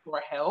ask for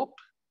help,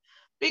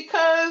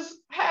 because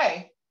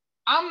hey,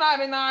 I'm not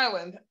an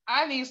island.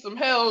 I need some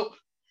help.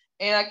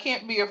 And I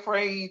can't be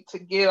afraid to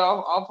get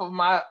off of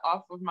my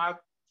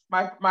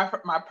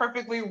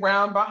perfectly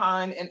round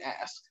behind and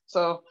ask.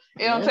 So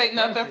it don't take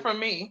nothing from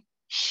me.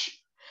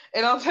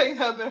 It don't take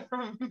nothing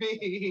from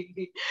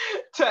me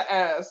to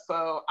ask.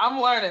 So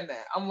I'm learning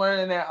that. I'm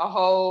learning that a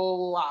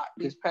whole lot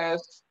these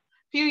past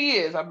few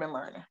years. I've been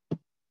learning.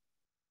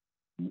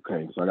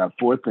 Okay, so I got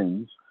 4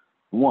 things.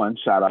 1,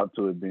 shout out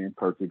to it being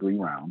perfectly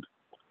round.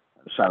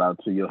 Shout out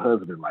to your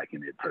husband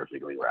liking it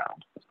perfectly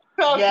round.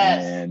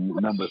 Yes. And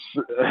number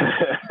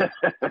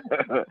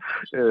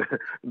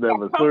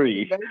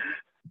 3,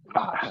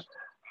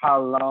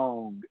 how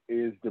long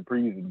is the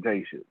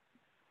presentation?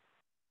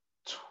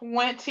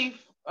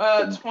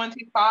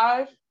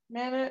 25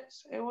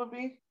 minutes. It would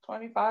be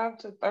 25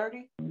 to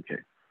 30.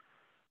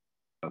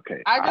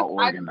 Okay. I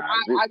wanted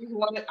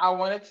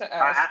to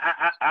ask.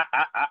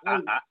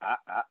 I'm not.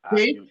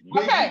 Excuse me.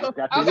 I'm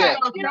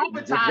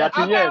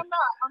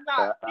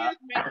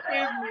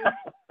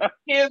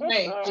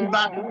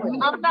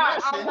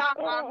not.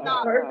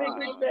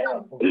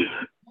 There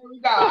we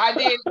go. I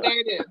did. There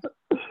it is.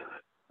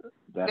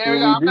 There we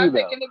go. I'm not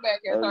taking it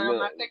back, Antonio. I'm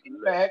not taking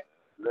it back.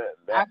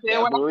 I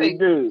said what I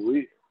think.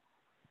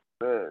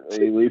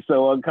 We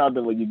so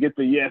uncomfortable when you get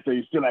the yes, and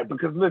you're still like,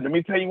 because listen, let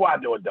me tell you why I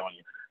do it, don't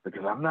you?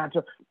 Because I'm not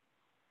just.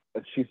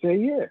 She said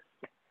yes.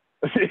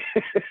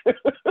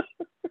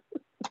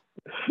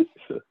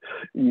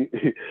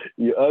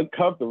 You're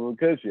uncomfortable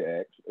because you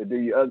asked, and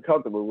then you're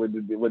uncomfortable when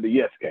the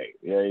yes came.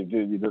 Yeah,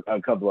 you're just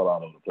uncomfortable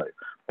all over the place.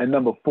 And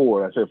number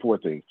 4, I said 4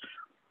 things.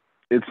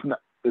 It's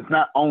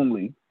not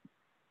only,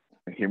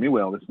 hear me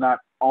well, it's not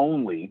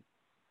only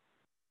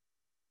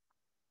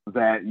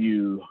that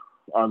you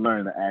are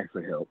learning to ask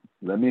for help.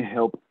 Let me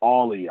help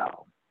all of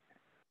y'all.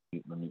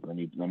 Let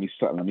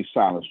me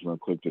silence real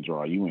quick to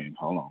draw you in.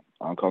 Hold on.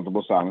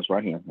 Uncomfortable silence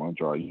right here. I want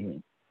to draw you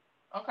in.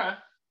 Okay.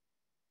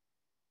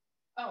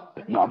 Oh.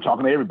 No, I'm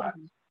talking to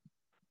everybody.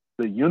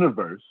 The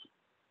universe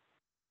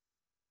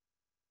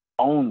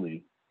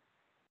only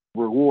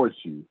rewards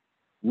you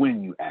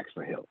when you ask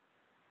for help.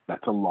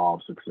 That's a law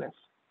of success.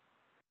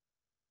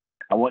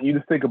 I want you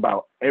to think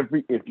about if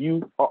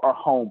you are a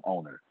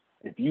homeowner,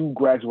 if you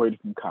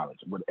graduated from college,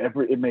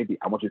 whatever it may be,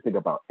 I want you to think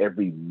about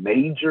every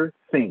major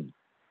thing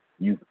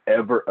you've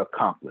ever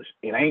accomplished.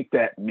 It ain't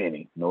that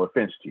many, no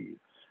offense to you.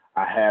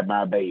 I had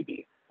my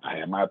baby. I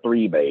had my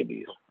 3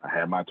 babies. I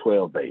had my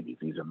 12 babies.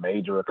 These are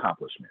major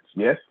accomplishments.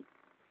 Yes?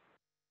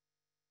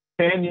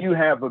 Can you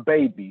have a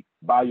baby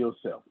by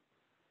yourself?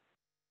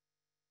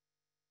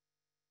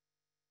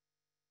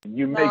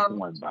 You make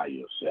one by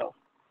yourself.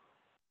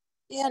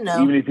 Yeah,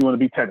 no. Even if you want to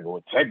be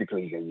technical,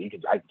 technically you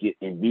can get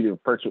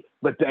immediate purchase,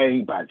 but they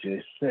ain't by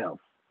yourself.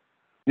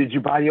 Did you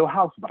buy your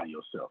house by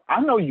yourself?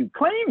 I know you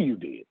claim you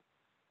did.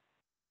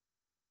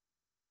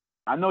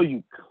 I know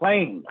you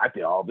claim I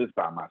did all this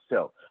by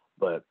myself,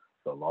 but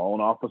the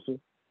loan officer,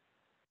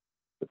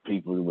 the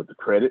people with the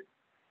credit,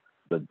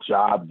 the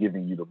job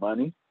giving you the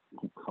money,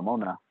 come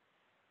on now.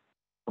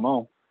 Come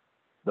on.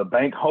 The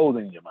bank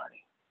holding your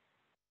money.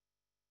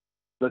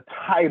 The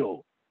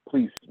title,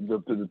 please,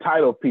 the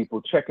title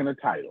people checking the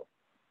title.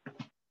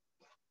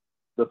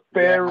 The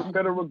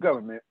federal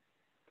government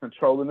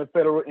controlling the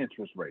federal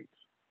interest rates.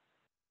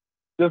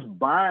 Just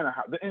buying a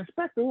house. The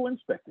inspector who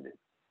inspected it.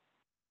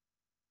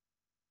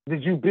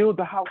 Did you build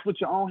the house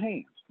with your own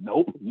hands?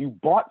 Nope. You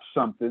bought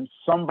something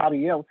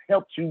somebody else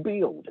helped you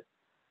build.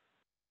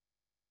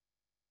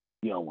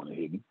 You don't want to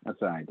hear me.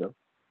 That's all right, though.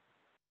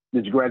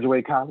 Did you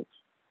graduate college?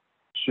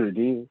 Sure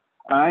did.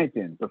 All right,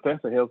 then.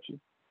 Professor helped you.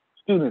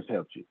 Students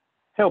helped you.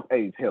 Help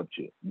aides helped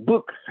you.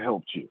 Books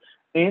helped you.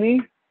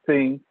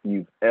 Anything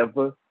you've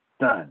ever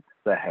done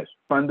that has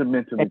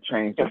fundamentally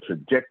changed the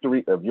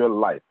trajectory of your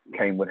life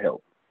came with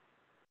help.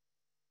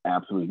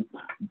 Absolutely.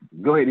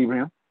 Go ahead,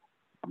 Ibrahim.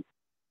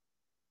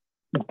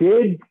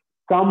 Did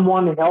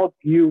someone help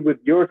you with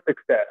your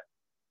success?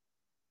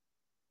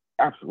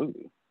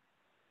 Absolutely.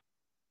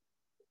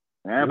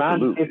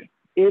 Absolutely.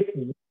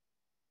 Man,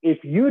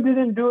 if you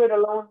didn't do it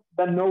alone,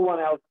 then no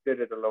one else did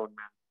it alone,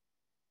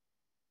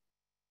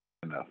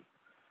 man.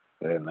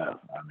 Enough.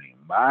 I mean,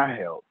 my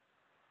help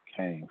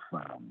came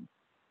from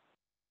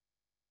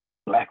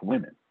Black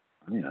women.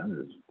 You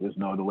know, there's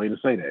no other way to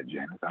say that,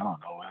 Janice. I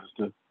don't know as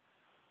to. If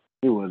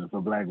it wasn't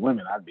for Black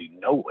women, I'd be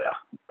nowhere.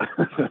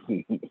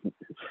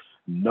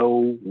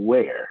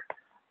 Nowhere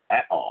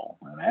at all.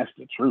 And that's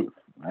the truth.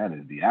 That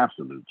is the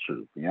absolute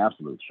truth. The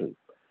absolute truth.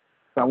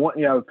 So I want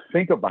you to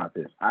think about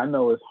this. I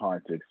know it's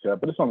hard to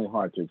accept, but it's only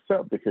hard to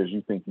accept because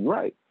you think you're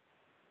right.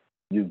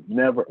 You've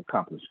never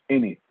accomplished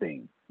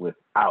anything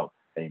without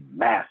a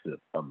massive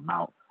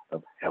amount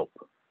of help.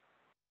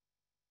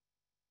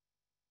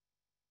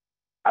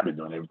 I've been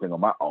doing everything on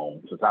my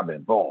own since I've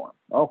been born.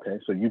 Okay,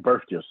 so you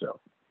birthed yourself.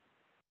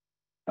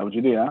 That's what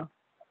you did, huh?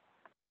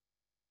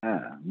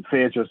 You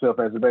fed yourself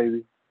as a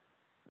baby.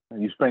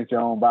 You spanked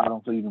your own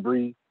bottom so you can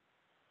breathe.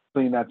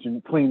 Cleaned out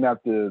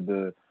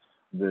the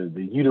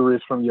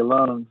uterus from your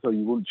lungs so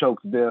you wouldn't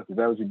choke to death. Is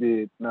that what you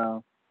did?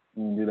 No,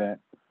 you didn't do that.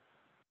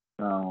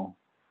 No.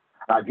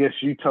 I guess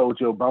you told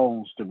your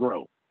bones to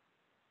grow.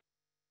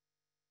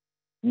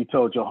 You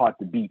told your heart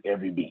to beat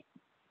every beat.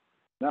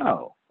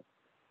 No.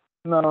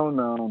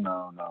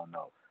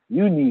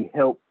 You need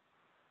help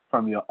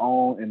from your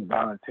own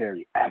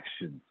involuntary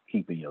actions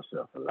keeping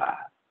yourself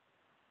alive.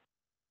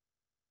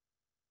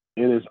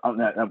 It is. I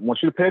want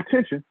you to pay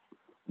attention.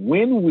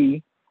 When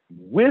we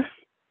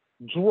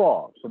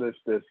withdraw, so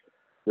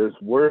there's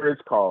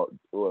words called.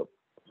 So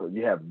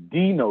you have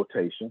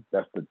denotation.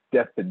 That's the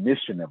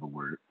definition of a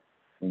word,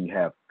 and you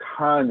have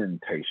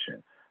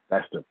connotation.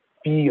 That's the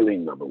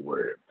feeling of a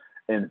word,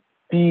 and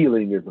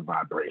feeling is a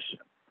vibration.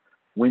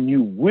 When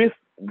you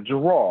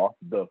withdraw,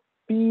 the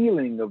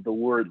feeling of the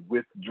word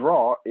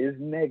withdraw is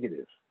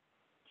negative.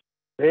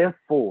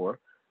 Therefore,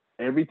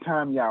 every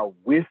time y'all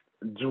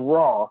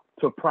withdraw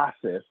to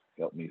process,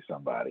 help me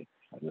somebody,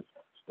 I just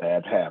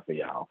stabbed half of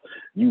y'all.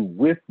 You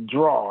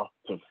withdraw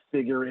to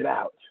figure it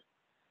out.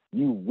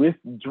 You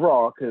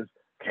withdraw because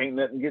can't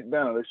nothing get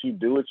done unless you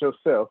do it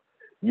yourself.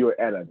 You're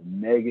at a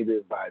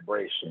negative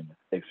vibration,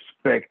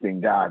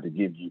 expecting God to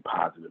give you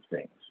positive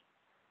things.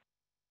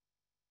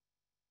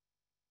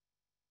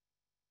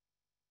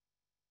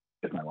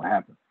 It's not going to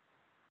happen.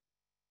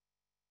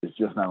 It's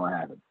just not going to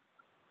happen.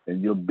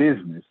 And your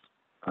business,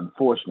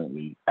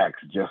 unfortunately,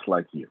 acts just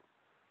like you.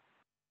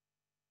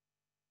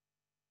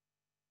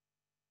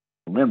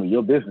 Remember,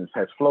 your business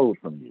has flowed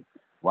from you.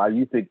 Why do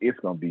you think it's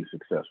going to be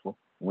successful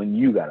when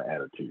you got an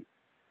attitude?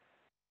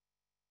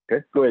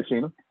 Okay, go ahead,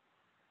 Sheena.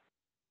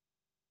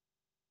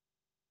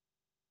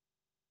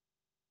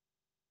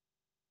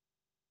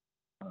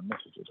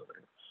 Messages over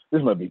here.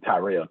 This might be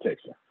Tyrell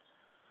texting.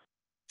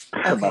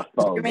 Okay. My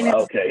phone.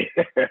 Okay.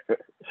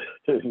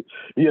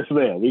 Yes,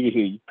 ma'am. We can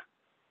hear you.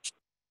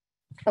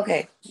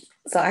 Okay.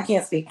 So I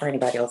can't speak for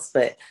anybody else,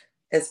 but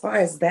as far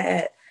as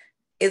that,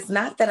 it's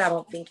not that I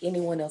don't think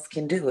anyone else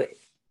can do it.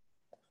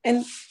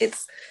 And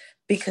it's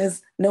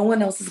because no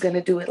one else is going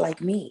to do it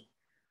like me.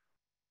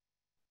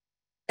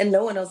 And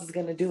no one else is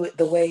going to do it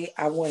the way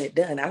I want it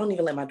done. I don't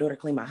even let my daughter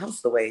clean my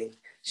house the way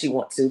she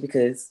wants to,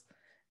 because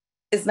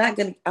it's not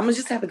going to, I'm going to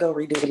just have to go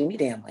redo it any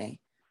damn way.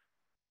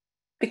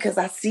 Because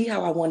I see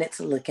how I want it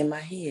to look in my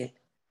head.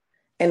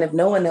 And if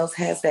no one else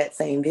has that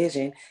same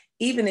vision,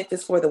 even if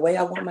it's for the way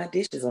I want my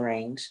dishes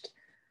arranged,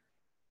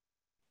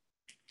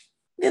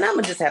 then I'm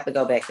going to just have to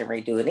go back and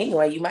redo it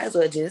anyway. You might as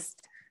well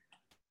just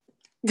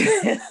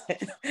tell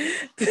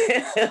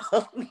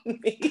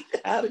me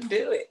how to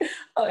do it.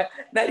 Or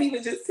not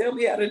even just tell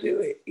me how to do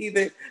it.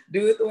 Either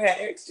do it the way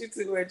I asked you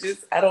to, or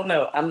just, I don't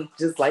know. I'm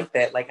just like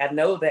that. Like, I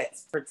know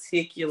that's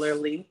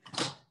particularly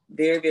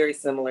very, very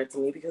similar to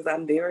me because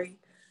I'm very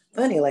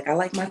funny. Like, I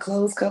like my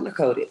clothes color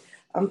coded.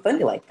 I'm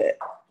funny like that.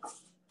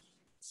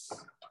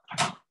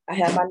 I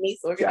have my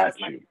niece organized.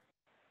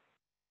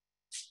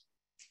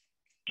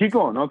 Keep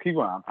going. No, keep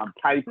going. I'm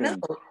typing. No.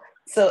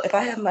 So if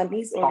I have my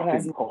niece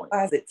organize my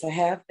closet to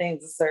have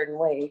things a certain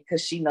way,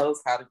 because she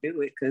knows how to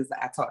do it, because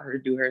I taught her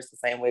to do hers the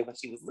same way when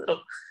she was little,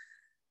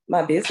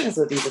 my business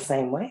would be the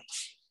same way.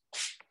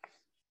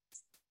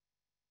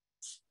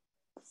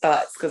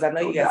 Thoughts? Because I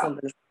know you got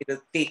something to say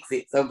to fix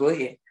it. So go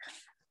ahead.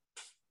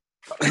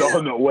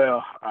 No.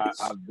 Well, I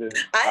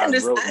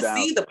understand. I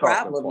see the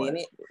problem in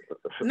it.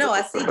 No,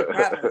 I see the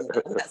problem in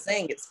it. I'm not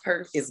saying it's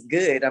perfect. It's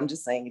good. I'm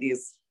just saying it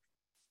is.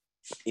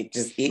 It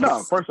just is.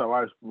 No, first of all,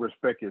 I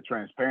respect your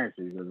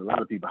transparency, because a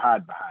lot of people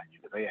hide behind you,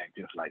 but they act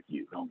just like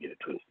you. Don't get it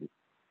twisted.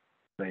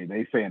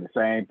 They saying the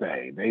same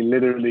thing. They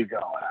literally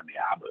going, I mean,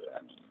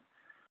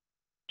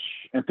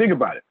 and think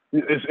about it.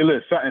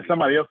 And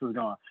somebody else is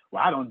going,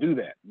 well, I don't do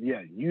that.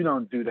 Yeah, you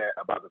don't do that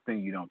about the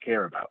thing you don't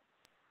care about.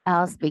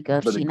 I'll speak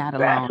up. She's not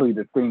alone. Exactly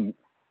the thing.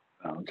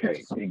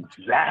 Okay,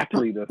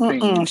 exactly the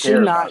thing you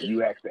care about.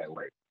 You act that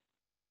way.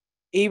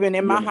 Even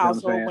in my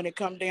household, when it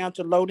comes down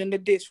to loading the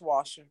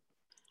dishwasher.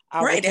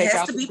 Right, it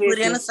has to be put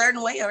in a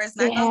certain way, or it's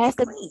not going to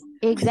be clean.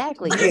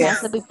 Exactly. It has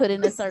to be put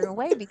in a certain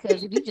way,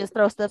 because if you just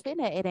throw stuff in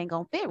there, it ain't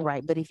gonna fit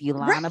right. But if you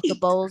line up the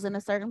bowls in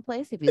a certain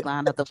place, if you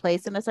line up the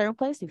plates in a certain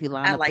place, if you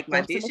line I up like the my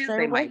dishes,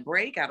 they might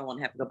break. I don't want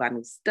to have to go buy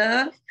new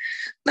stuff.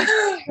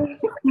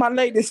 My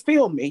ladies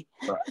feel me.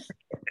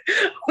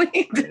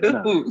 We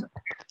do.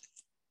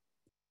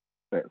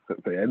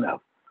 Fair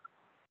enough.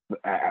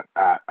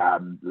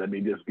 Let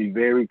me just be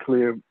very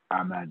clear.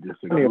 I'm not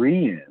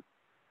disagreeing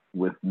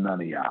with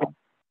none of y'all.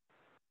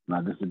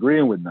 I'm not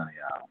disagreeing with none of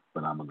y'all,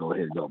 but I'm gonna go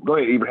ahead and go. Go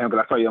ahead, Ibrahim,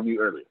 because I saw you on mute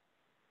earlier.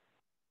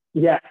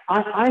 Yeah,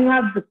 I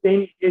have the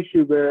same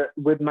issue where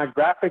with my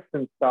graphics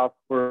and stuff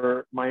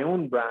for my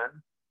own brand,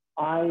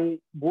 I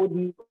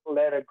wouldn't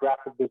let a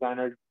graphic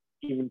designer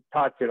even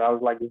touch it. I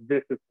was like,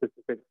 this is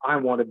specific. I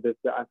wanted this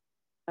done.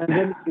 And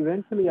then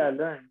eventually I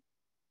learned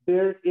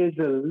there is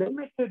a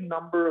limited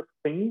number of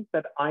things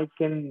that I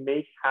can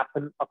make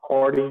happen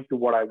according to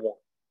what I want.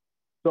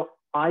 So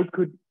I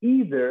could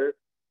either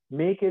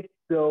make it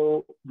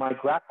so my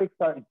graphics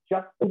are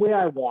just the way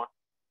I want,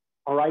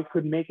 or I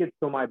could make it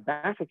so my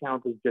bank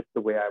account is just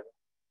the way I want.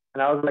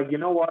 And I was like, you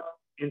know what?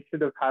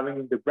 Instead of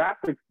having the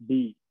graphics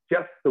be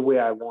just the way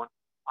I want,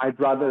 I'd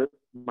rather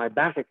my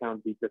bank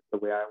account be just the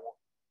way I want.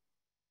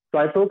 So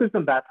I focused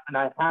on that, and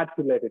I had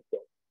to let it go.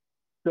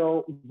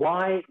 So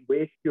why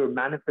waste your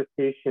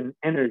manifestation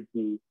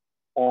energy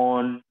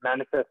on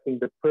manifesting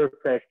the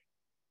perfect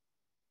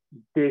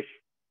dish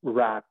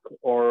rack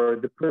or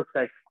the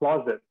perfect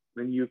closet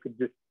when you could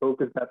just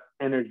focus that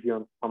energy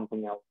on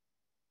something else?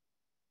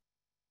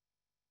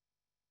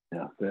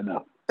 Yeah, fair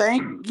enough.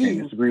 Thank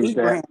you, disagree with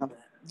Ibrahim. that.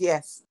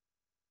 Yes.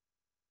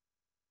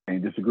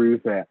 Can't disagree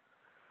with that.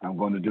 I'm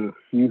going to do a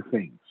few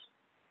things.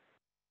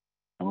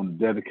 I'm going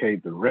to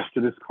dedicate the rest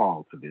of this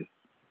call to this.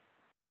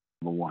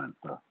 Number one,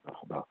 the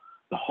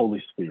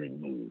Holy Spirit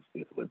moves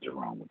is what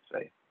Jerome would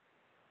say.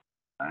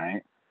 All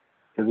right?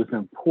 Because it's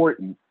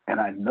important, and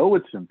I know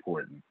it's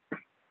important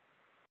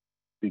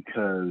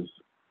because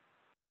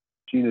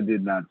Gina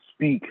did not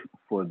speak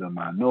for the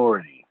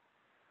minority.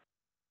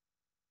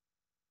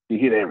 She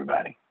hit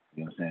everybody.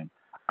 You know what I'm saying?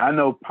 I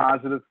know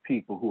positive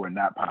people who are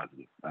not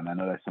positive, and I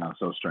know that sounds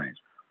so strange.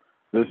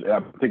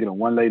 I'm thinking of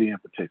one lady in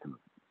particular.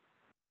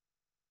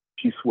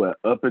 She swear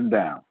up and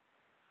down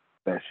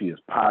that she is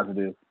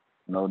positive,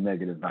 no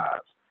negative vibes.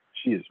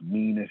 She is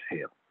mean as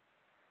hell.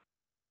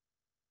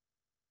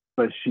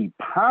 But she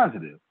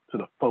positive to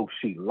the folks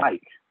she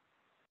likes.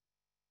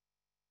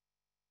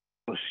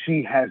 So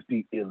she has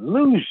the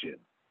illusion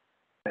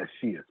that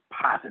she is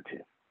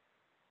positive.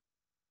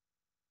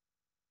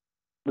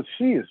 But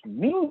she is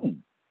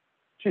mean.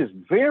 She is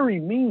very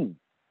mean.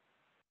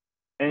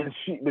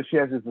 But she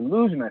has this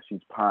illusion that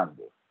she's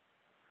positive.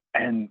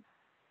 And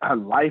her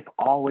life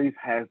always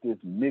has this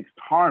mixed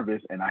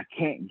harvest, and I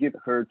can't get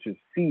her to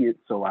see it,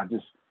 so I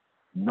just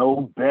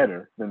know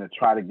better than to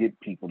try to get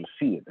people to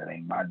see it. That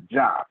ain't my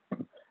job.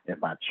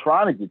 If I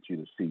try to get you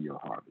to see your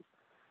harvest,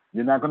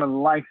 you're not going to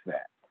like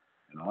that.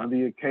 And on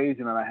the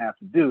occasion that I have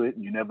to do it,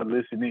 you never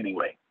listen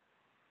anyway.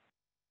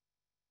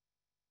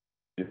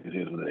 It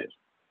is what it is.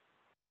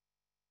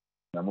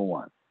 Number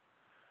one.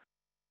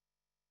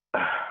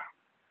 I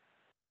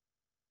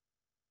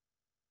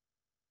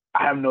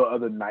have no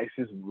other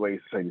nicest ways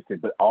to say this thing,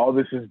 but all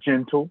this is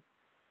gentle.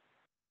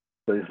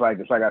 So it's like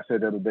I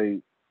said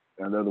the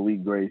other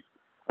week, Grace.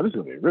 Oh, this is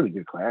gonna be a really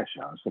good class,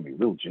 y'all. It's gonna be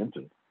real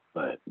gentle,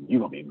 but you're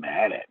gonna be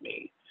mad at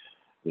me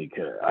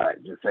because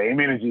the same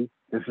energy.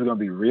 This is gonna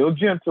be real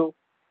gentle,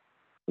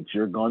 but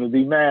you're gonna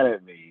be mad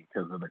at me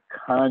because of the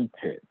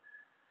content.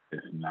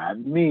 It's not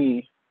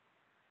me,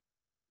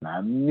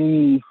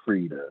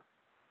 Frida.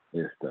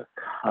 It's the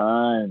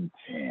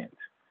content.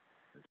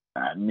 It's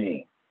not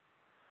me.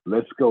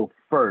 Let's go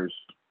first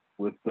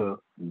with the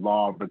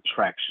law of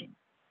attraction.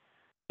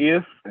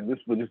 If, and this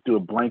will just do a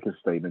blanket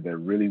statement that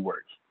really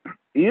works.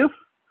 If,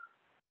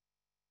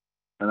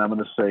 and I'm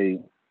going to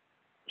say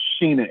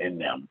Sheena and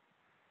them,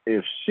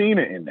 if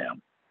Sheena and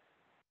them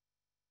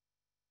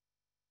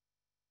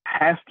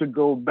has to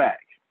go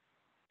back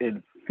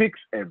and fix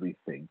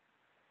everything,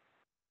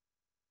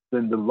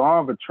 then the law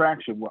of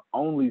attraction will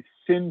only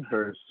send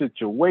her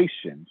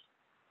situations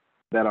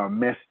that are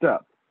messed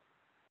up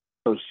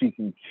so she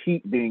can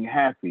keep being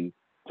happy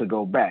to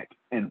go back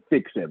and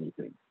fix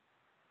everything.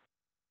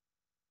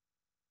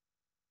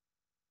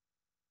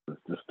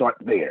 Let's start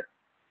there.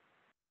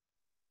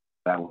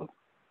 That was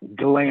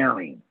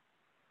glaring.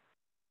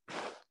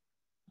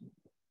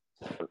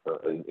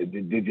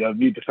 Did you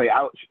need to say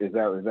ouch? Is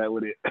that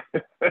what it?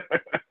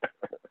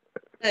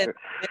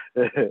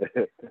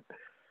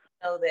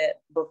 Know that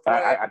before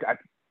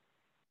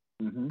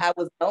mm-hmm. I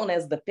was known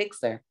as the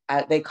fixer.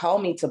 They call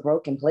me to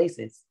broken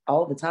places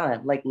all the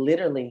time. Like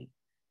literally,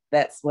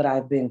 that's what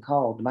I've been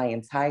called my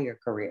entire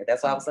career.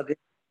 That's why I was so good.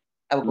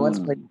 I would go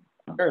into places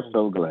I'm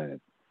so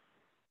glad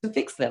to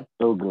fix them.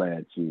 So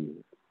glad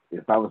you.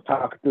 If I was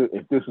talking to,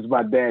 if this was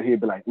my dad,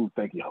 he'd be like, "Ooh,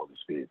 thank you, Holy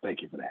Spirit,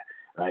 thank you for that."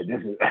 Right?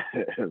 This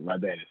is my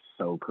dad is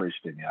so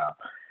Christian, y'all.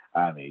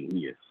 I mean,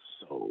 he is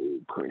so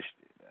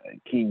Christian,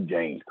 King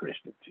James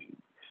Christian too.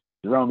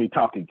 Jerome be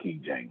talking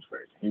King James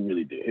version. He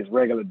really did. His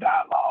regular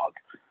dialogue.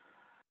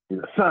 His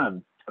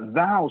son,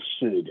 thou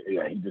should.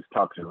 Yeah, he just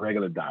talks in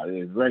regular dialogue.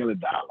 His regular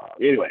dialogue.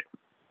 Anyway,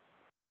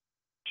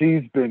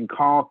 she's been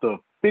called the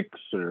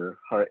fixer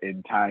her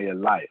entire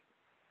life.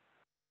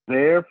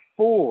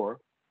 Therefore,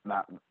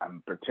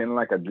 I'm pretending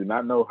like I do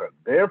not know her.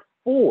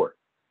 Therefore,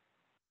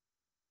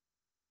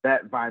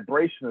 that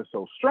vibration is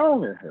so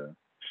strong in her,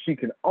 she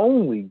can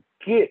only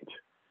get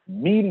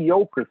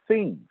mediocre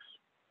things.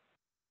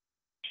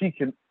 She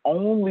can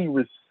only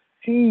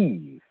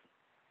receive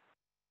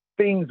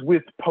things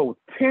with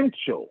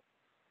potential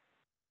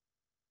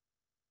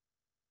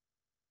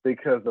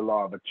because the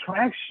law of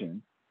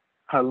attraction,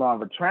 her law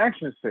of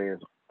attraction says,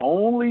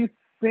 only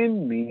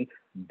send me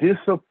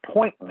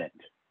disappointment.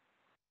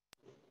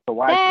 So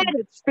that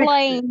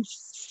explains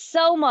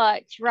so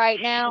much right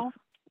now.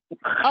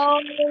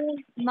 Oh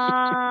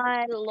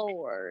my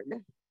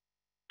Lord.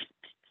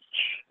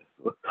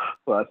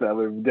 Well, I said I'm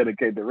going to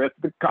dedicate the rest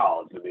of the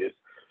call to this.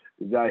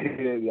 Y'all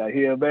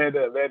hear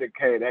Amanda? Amanda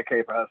that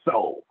came from her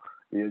soul.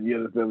 You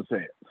understand what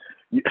I'm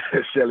saying?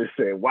 Shelley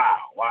said, wow.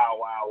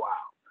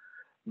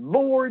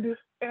 Lord,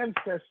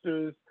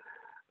 ancestors,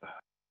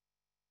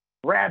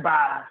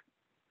 rabbi,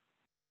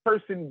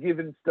 person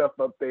giving stuff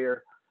up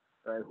there,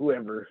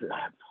 whoever.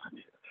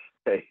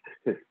 Hey,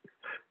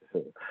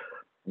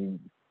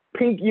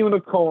 pink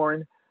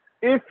unicorn,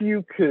 if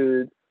you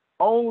could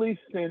only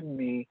send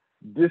me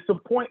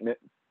disappointment.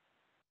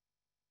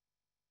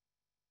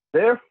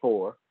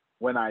 Therefore,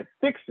 when I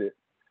fix it,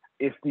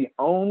 it's the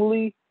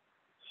only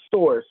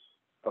source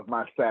of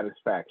my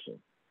satisfaction.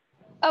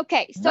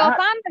 Okay, so if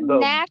I'm the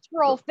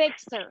natural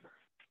fixer,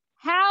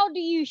 how do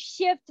you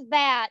shift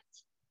that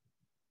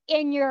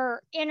in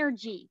your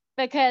energy?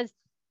 Because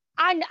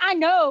I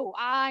know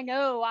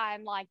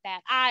I'm like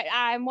that.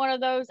 I'm one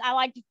of those, I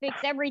like to fix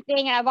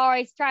everything, and I've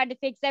always tried to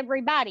fix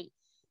everybody.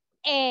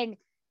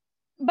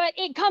 But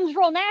it comes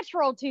real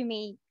natural to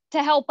me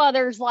to help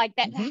others like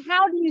that. Mm-hmm.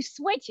 How do you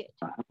switch it?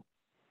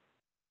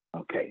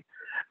 Okay.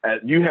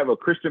 You have a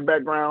Christian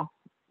background?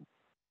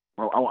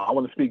 I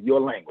want to speak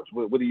your language.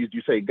 What do you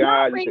say?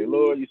 God? You say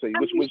Lord? You say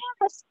which? You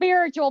have a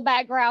spiritual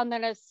background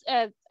than a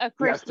Christian.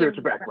 You got a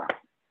spiritual background.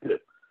 Good.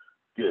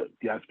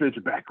 You got a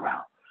spiritual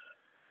background.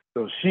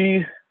 So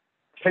she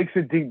takes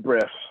a deep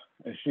breath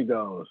and she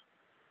goes,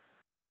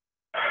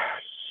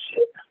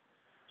 shit,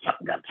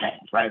 something got to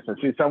change, right? So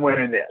she's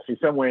somewhere in there. She's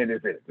somewhere in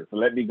this energy. So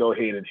let me go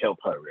ahead and help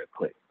her real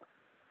quick.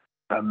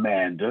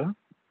 Amanda,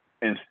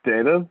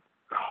 instead of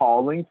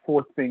calling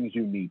for things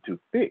you need to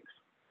fix,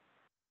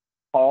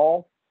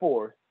 call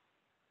for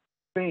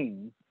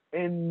things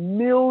in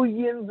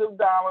millions of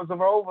dollars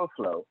of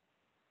overflow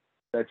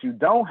that you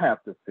don't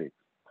have to fix.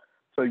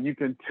 So you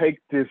can take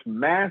this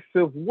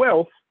massive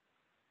wealth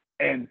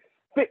and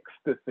fix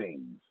the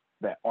things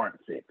that aren't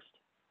fixed.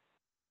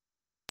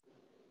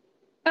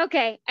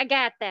 Okay, I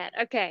got that.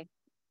 Okay.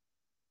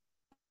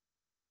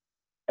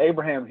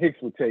 Abraham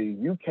Hicks would tell you,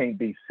 you can't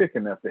be sick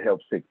enough to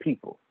help sick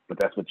people, but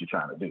that's what you're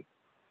trying to do.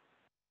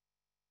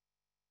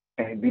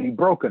 And be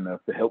broke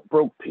enough to help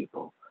broke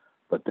people,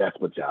 But that's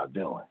what y'all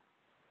doing.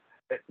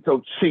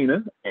 So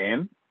Sheena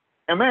and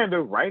Amanda,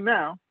 right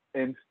now,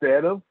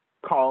 instead of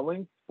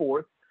calling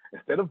forth,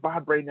 instead of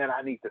vibrating that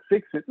I need to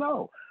fix it,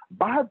 no,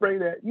 vibrate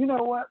that, you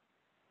know what?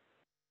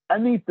 I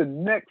need the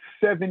next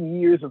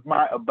 7 years of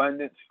my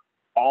abundance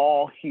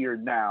all here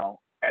now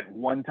at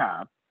one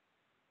time.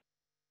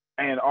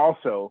 And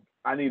also,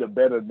 I need a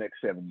better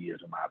next 7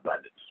 years of my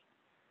abundance.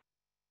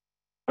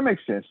 That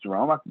makes sense,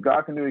 Jerome.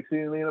 God can do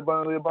exceedingly and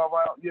abundantly above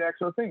all you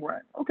actually think,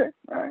 right? Okay,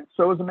 all right.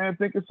 So is a man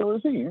thinking, so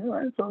is he. All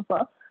right. So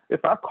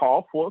if I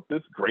call forth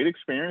this great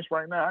experience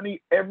right now, I need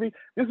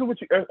this is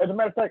what you, as a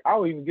matter of fact,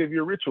 I'll even give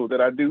you a ritual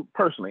that I do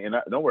personally, and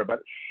don't worry about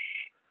it.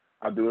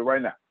 I'll do it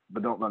right now.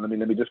 But let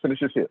me just finish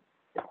this here.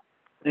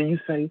 And you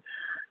say,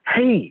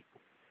 hey,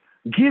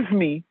 give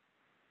me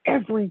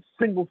every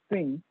single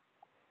thing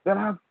that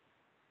I've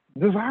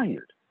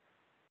desired.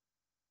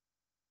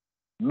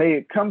 May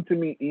it come to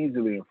me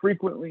easily and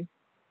frequently.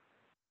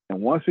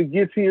 And once it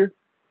gets here,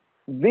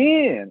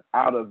 then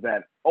out of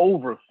that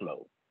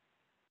overflow,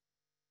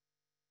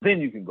 then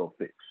you can go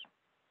fix.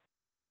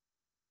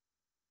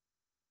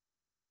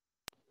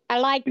 I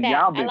like that.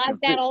 I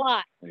like that a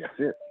lot. That's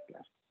it.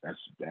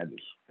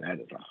 That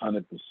is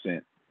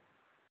 100%.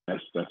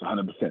 That's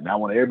 100%. Now I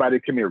want everybody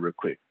to come here real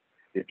quick.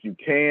 If you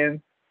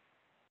can,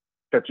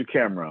 cut your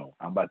camera on.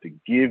 I'm about to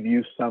give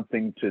you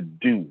something to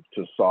do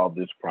to solve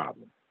this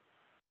problem.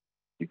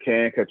 You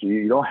can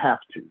you don't have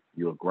to.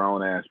 You're a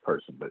grown ass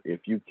person, but if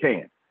you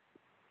can,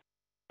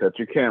 cut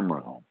your camera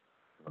on.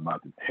 I'm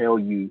about to tell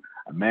you,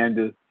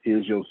 Amanda,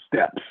 here's your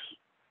steps.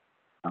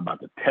 I'm about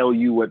to tell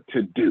you what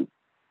to do.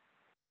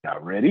 Y'all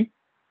ready?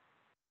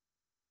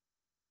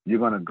 You're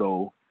gonna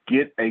go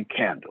get a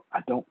candle.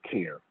 I don't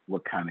care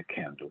what kind of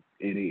candle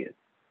it is.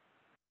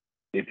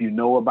 If you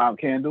know about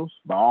candles,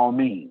 by all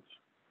means,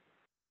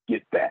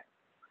 get that.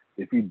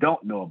 If you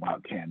don't know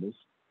about candles,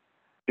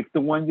 pick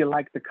the one you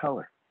like the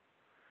color.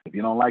 If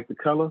you don't like the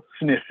color,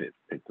 sniff it.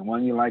 Pick the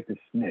one you like to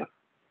sniff.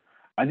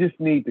 I just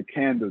need the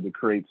candle to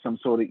create some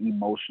sort of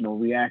emotional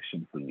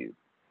reaction for you.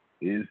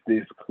 Is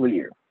this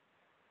clear?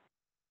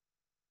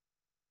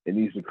 It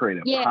needs to create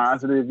a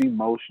positive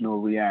emotional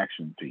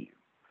reaction to you.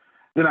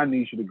 Then I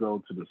need you to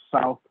go to the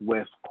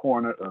southwest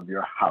corner of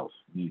your house.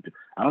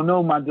 I don't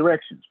know my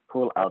directions.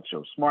 Pull out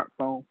your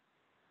smartphone.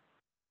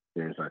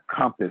 There's a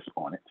compass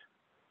on it.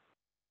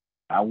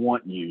 I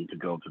want you to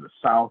go to the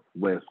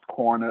southwest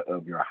corner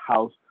of your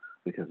house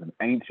because in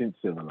ancient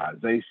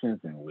civilizations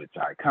in which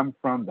I come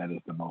from, that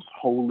is the most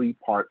holy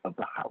part of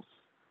the house.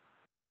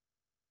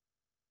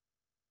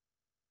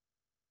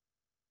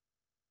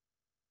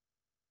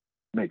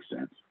 Makes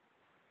sense.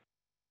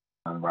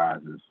 Sun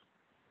rises,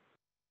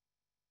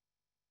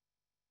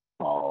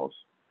 falls,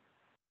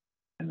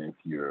 and if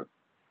you're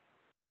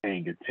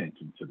paying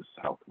attention to the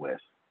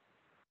southwest,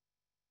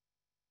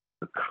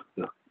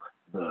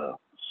 the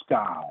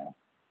sky,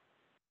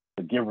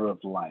 the giver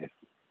of life,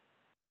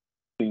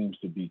 seems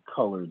to be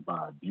colored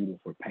by a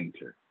beautiful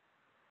painter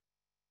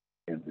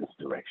in this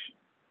direction.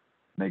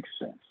 Makes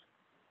sense.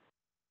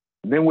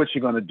 And then what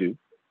you're gonna do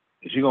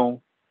is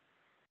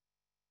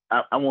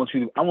I want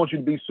you to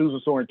be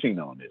Susan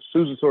Sorrentino on this.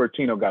 Susan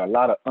Sorrentino got a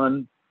lot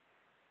of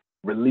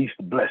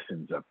unreleased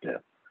blessings up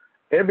there.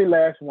 Every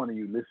last one of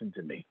you, listen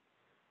to me.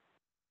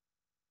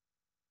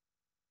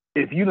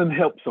 If you didn't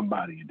help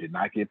somebody and did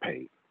not get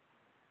paid,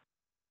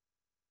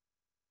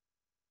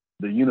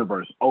 the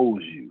universe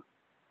owes you,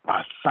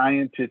 by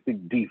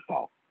scientific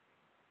default,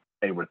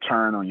 a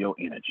return on your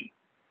energy.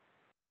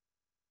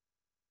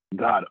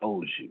 God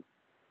owes you.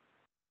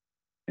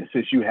 And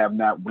since you have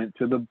not went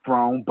to the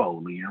throne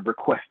boldly and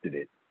requested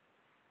it,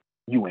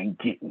 you ain't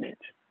getting it.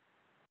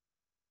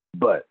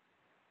 But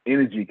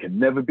energy can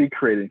never be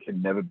created,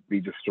 can never be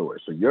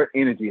destroyed. So your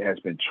energy has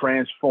been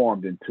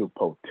transformed into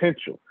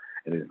potential,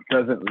 and it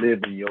doesn't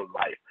live in your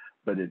life.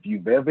 But if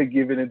you've ever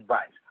given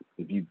advice,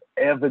 if you've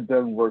ever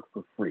done work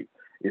for free,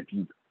 if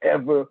you've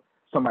ever,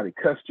 somebody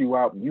cussed you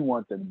out and you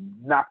want to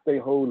knock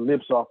their whole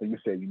lips off and you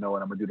said, you know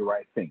what, I'm going to do the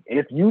right thing.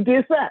 If you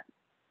did that,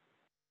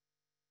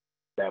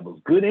 that was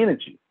good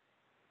energy.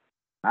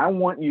 I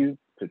want you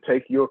to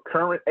take your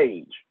current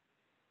age.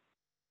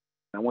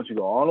 I want you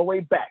to go all the way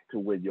back to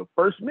where your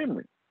first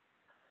memory.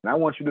 And I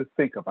want you to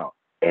think about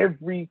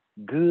every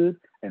good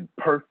and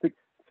perfect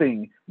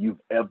thing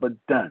you've ever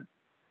done.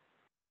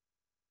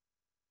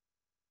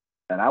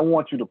 And I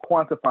want you to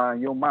quantify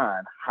in your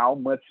mind how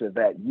much of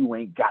that you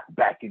ain't got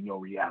back in your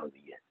reality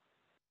yet.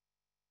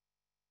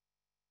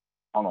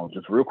 Hold on,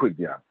 just real quick,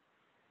 Dion.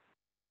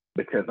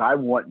 Because I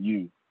want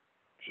you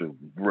to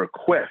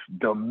request,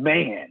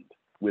 demand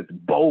with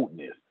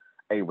boldness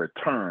a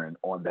return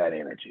on that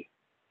energy.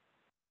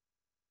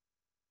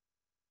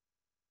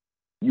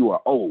 You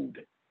are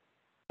owed.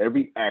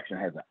 Every action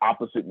has an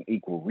opposite and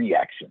equal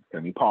reaction.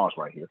 Let me pause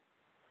right here.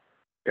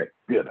 Okay,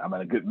 good. I'm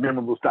at a good,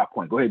 memorable stop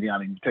point. Go ahead,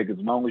 Deanna. You take as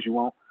long as you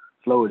want,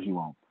 slow as you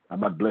want. I'm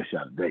about to bless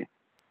y'all today.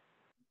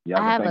 Y'all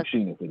can thank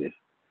Sheena for this.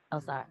 Oh,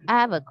 sorry. I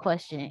have a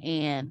question,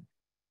 and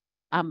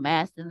I'm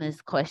asking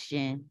this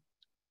question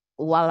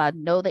while I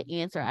know the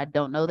answer, I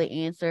don't know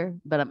the answer,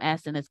 but I'm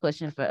asking this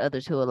question for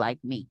others who are like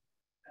me.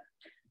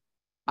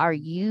 Are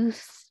you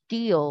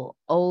still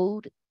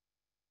owed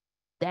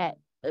that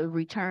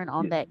return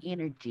on that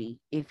energy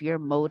if your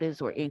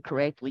motives were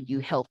incorrect when you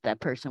helped that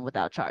person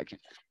without charging?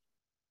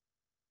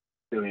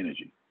 Still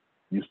energy.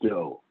 You still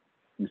owe.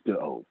 You still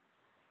owe.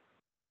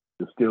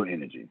 It's still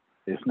energy.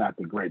 It's not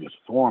the greatest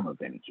form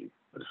of energy,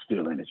 but it's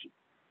still energy.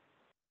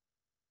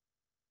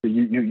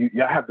 You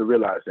have to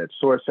realize that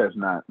source has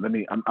not. I'm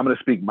going to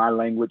speak my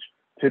language.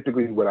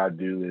 Typically, what I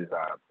do is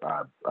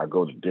I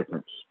go to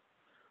difference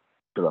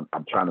because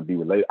I'm trying to be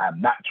related. I'm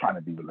not trying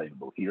to be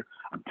relatable here.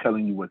 I'm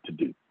telling you what to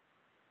do.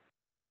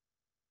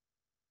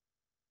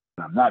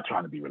 I'm not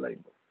trying to be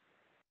relatable.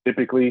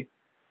 Typically,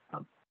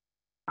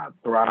 I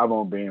thrive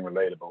on being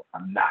relatable.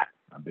 I'm not.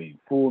 I'm being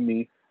full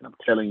me, and I'm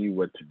telling you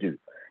what to do.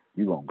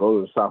 You're going to go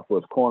to the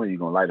southwest corner. You're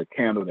going to light a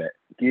candle that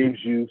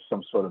gives you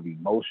some sort of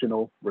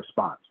emotional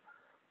response.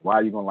 Why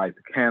are you going to light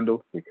the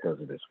candle? Because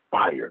it is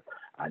fire.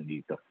 I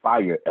need the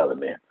fire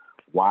element.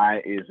 Why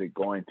is it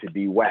going to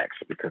be wax?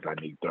 Because I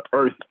need the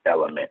earth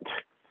element.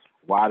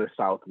 Why the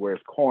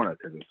southwest corner?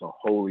 Because it's a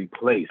holy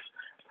place.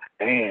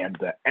 And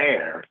the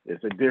air is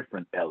a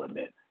different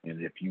element.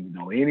 And if you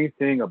know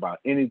anything about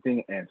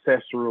anything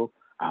ancestral,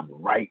 I'm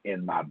right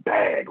in my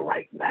bag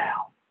right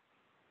now.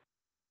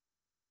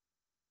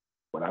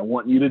 What I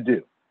want you to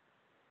do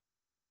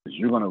is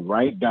you're going to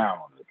write down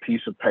on a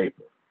piece of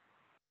paper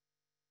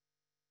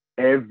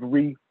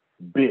every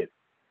bit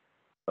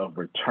of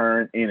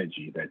return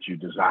energy that you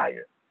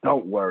desire.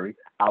 Don't worry,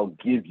 I'll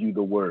give you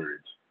the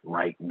words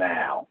right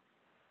now.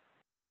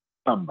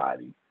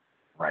 Somebody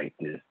write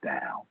this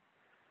down.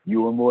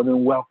 You are more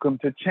than welcome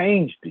to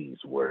change these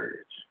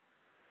words,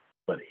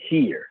 but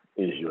here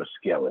is your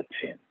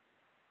skeleton.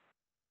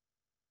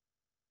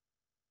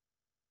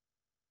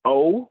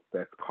 O,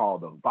 that's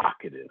called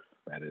evocative.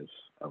 That is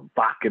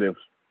evocative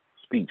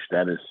speech.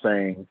 That is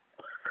saying,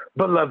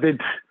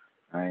 beloved,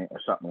 right? Or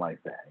something like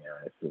that.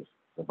 It's just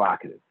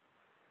evocative.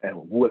 And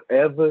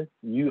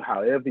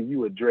however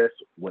you address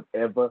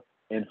whatever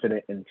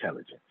infinite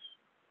intelligence.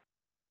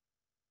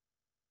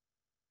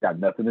 Got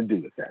nothing to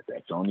do with that.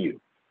 That's on you.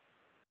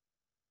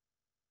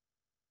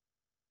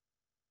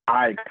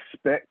 I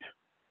expect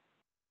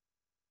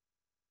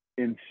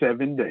in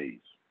 7 days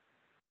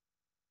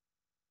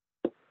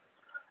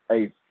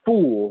a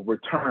full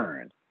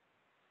return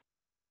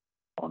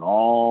on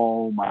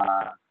all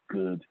my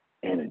good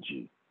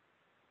energy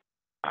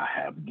I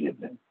have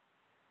given.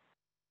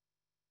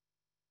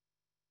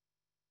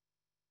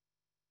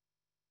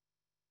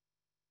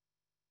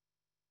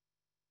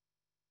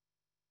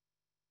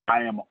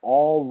 I am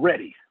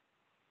already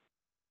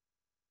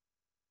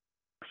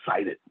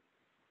excited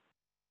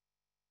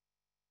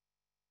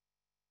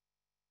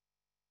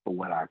for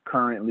what I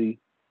currently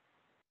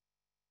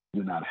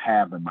do not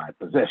have in my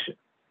possession.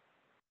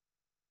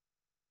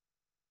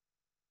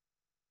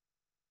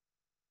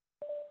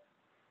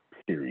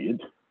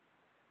 Period.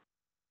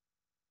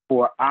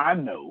 For I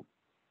know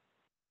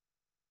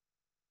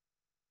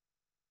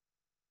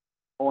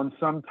on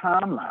some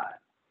timeline,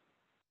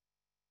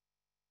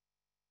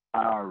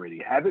 I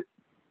already have it.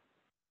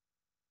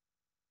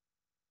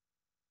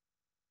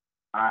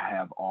 I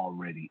have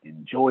already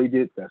enjoyed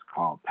it. That's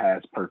called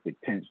past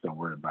perfect tense. Don't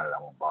worry about it.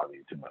 I won't bother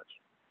you too much.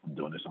 I'm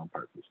doing this on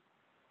purpose.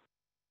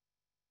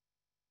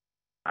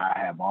 I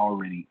have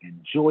already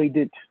enjoyed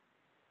it.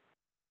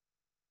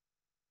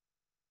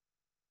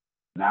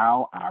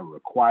 Now I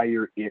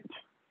require it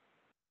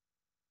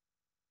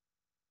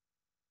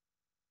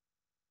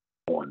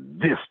on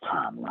this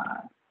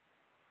timeline.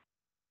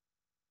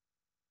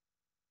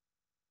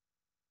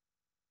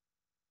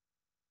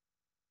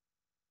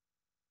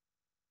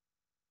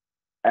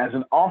 As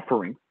an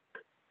offering,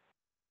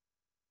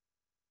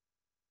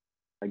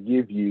 I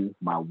give you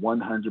my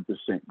 100%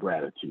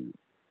 gratitude.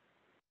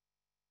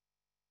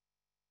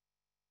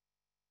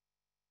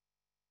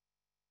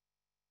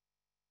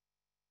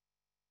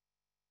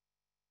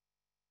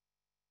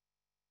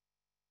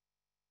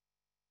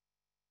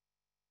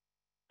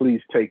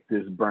 Please take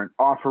this burnt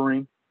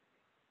offering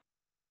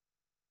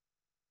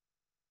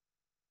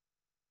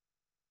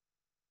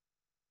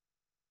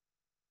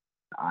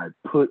I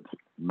put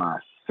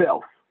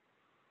myself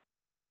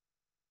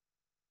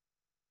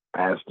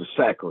as the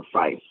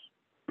sacrifice.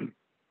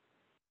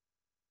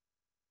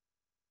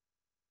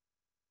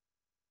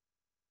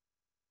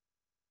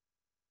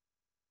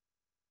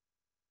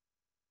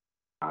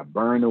 I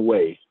burn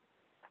away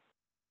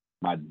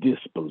my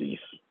disbelief.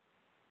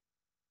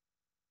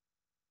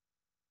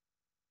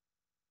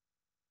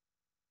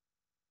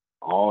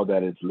 All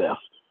that is left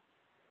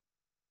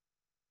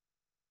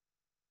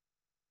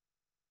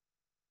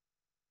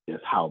is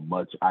how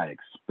much I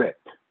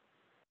expect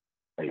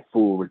a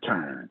full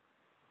return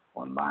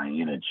on my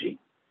energy.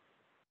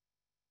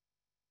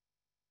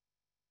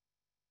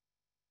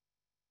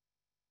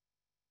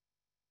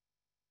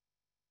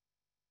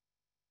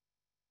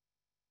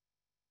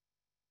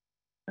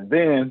 And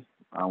then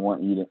I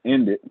want you to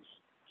end it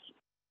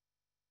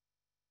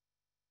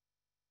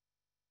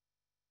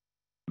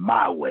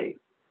my way.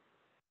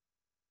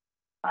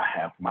 I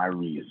have my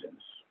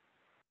reasons.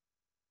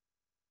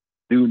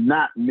 Do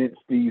not mince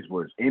these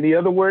words. Any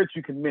other words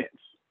you can mince.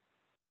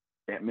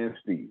 Can't mince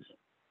these.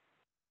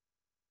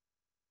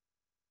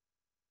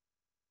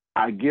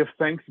 I give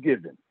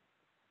thanksgiving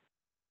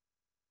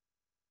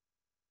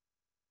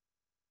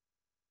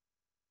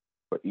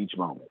for each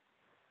moment.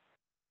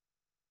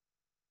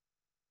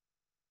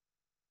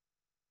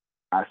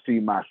 I see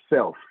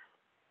myself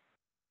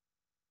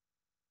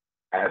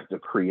as the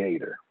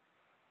creator.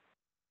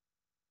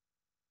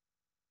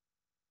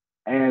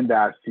 And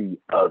I see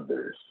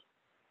others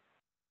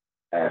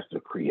as the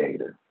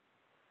creator.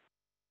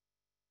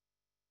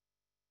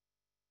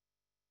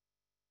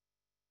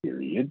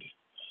 Period.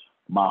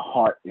 My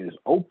heart is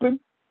open.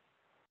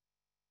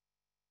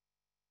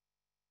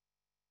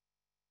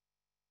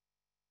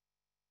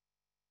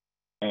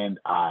 And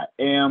I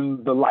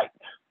am the light.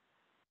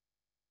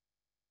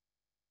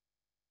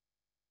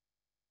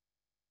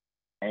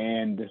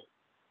 And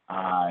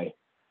I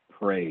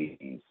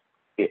praise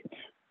it.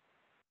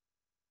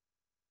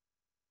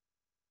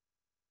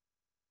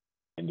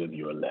 End of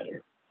your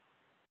letter.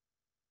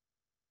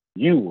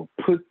 You will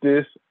put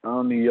this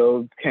on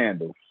your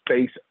candle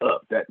face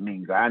up. That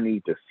means I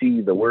need to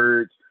see the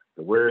words.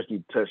 The words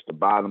need to touch the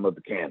bottom of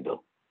the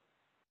candle.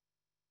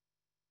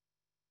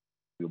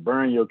 You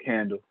burn your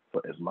candle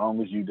for as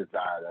long as you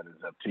desire. That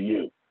is up to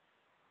you.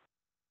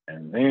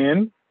 And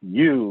then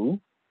you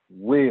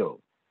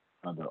will,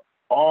 under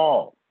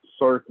all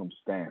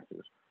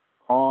circumstances,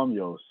 calm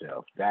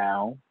yourself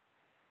down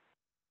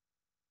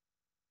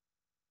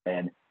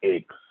and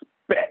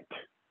expect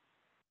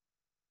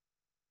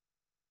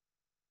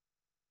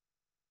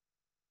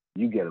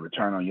you get a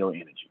return on your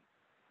energy.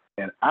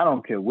 And I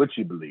don't care what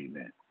you believe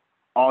in.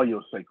 All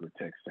your sacred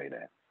texts say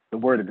that. The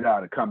word of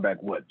God will come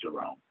back what,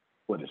 Jerome?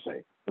 What it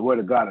say? The word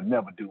of God will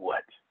never do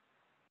what?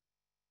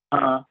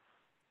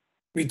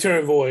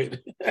 Return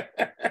void.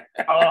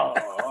 Oh.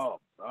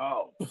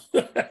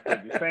 So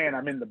you're saying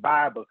I'm in the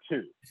Bible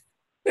too.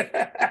 This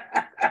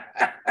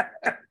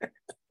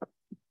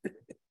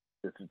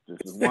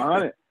is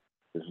 100.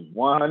 This is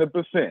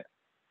 100%.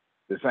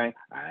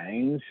 I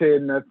ain't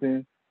said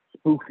nothing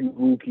spooky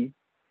wooky.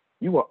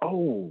 You are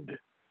old.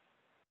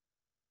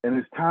 And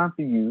it's time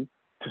for you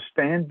to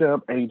stand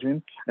up,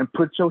 Adrian, and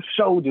put your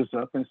shoulders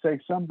up and say,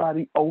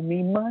 somebody owe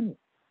me money.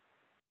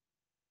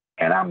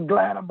 And I'm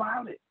glad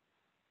about it.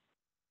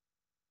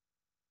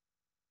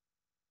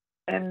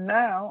 And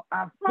now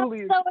I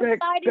fully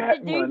expect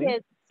that money.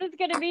 This is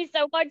going to be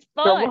so much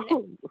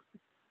fun.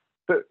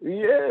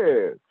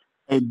 Yes.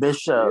 Hey,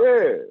 Bishop.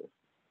 Yes.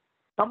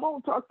 Come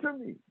on, talk to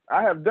me.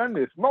 I have done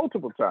this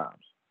multiple times.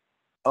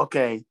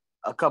 Okay,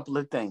 a couple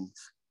of things.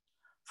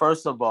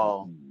 First of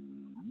all,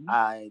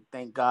 I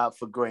thank God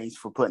for Grace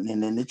for putting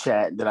it in the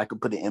chat that I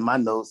could put it in my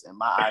notes and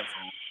my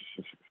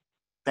iPhone.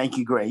 Thank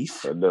you,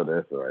 Grace. I know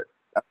that's right.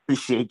 I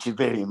appreciate you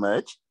very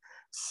much.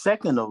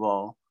 Second of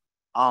all,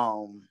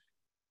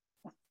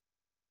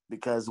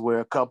 because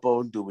we're a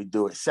couple, do we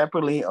do it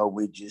separately or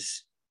we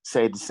just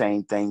say the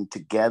same thing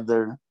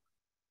together?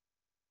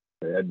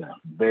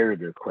 Very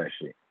good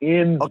question.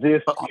 In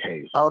this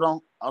case.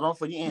 Hold on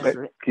for you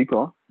answer it. Keep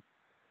going.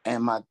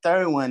 And my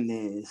third one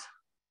is,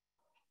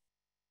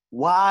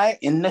 why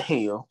in the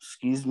hell,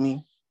 excuse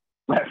me,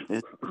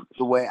 is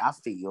the way I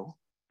feel.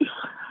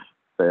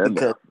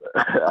 Because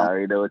I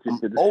already know what you're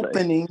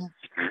saying.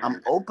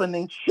 I'm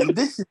opening, and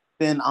this has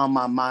been on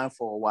my mind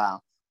for a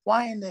while.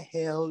 Why in the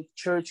hell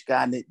church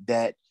got it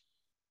that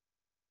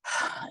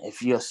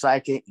if you're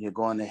psychic, you're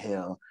going to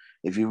hell.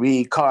 If you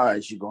read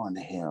cards, you're going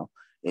to hell.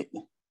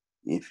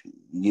 If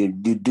you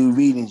do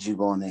readings, you're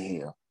going to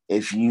hell.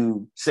 If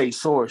you say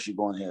source, you're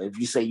going to hell. If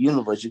you say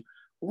universe,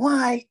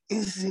 why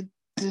is it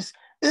this?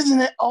 Isn't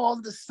it all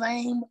the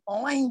same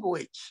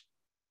language?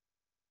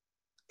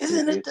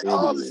 Isn't it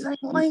all the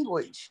same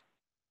language?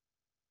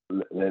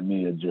 Let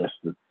me address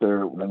the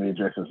third. Let me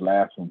address this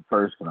last one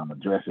first, and I'm gonna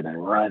address it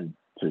and run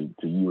to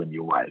you and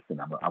your wife, and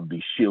I'll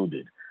be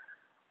shielded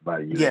by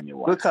you and your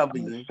wife. We'll cover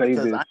you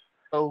because I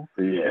know.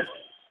 Yes.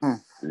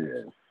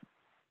 Yes.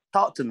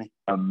 Talk to me.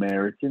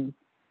 American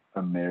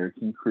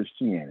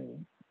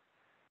Christianity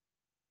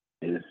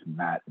is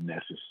not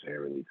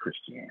necessarily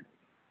Christianity.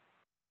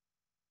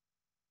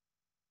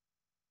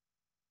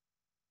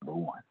 Number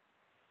one.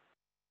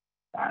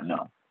 I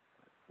know.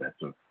 That's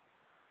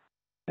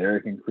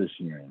American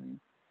Christianity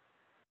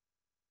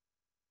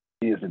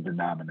is a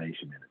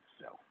denomination in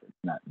itself.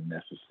 It's not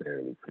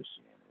necessarily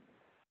Christianity.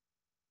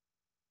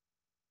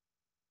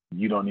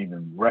 You don't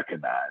even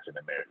recognize an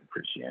American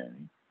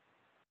Christianity.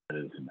 It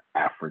is an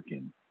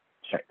African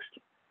text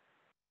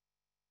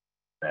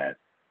that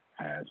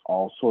has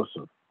all sorts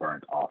of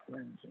burnt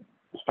offerings. And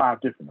there's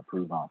 5 different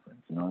approved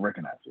offerings. You don't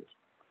recognize this.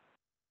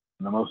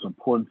 And the most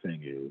important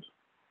thing is,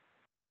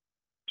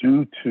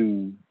 due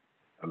to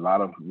a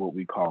lot of what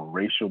we call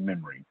racial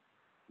memory,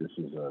 this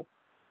is a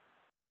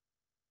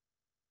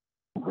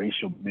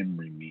racial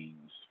memory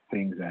means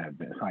things that have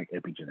been, it's like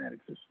epigenetics,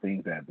 it's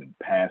things that have been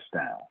passed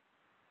down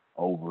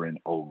over and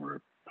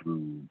over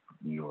through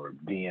your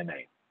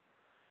DNA.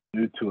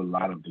 due to a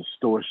lot of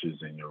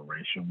distortions in your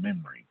racial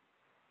memory,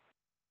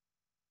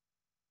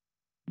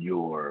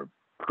 your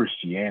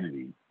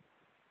Christianity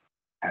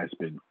has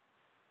been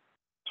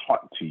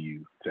taught to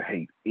you to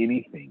hate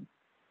anything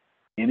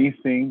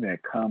that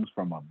comes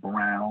from a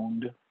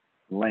brown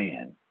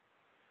land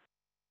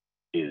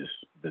is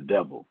the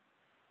devil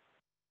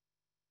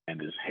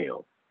and is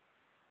hell.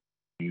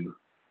 You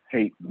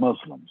hate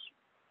Muslims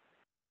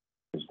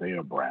because they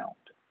are brown.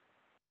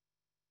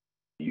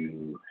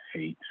 You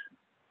hate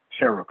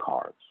tarot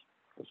cards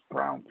because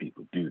brown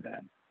people do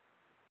that.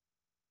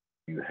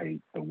 You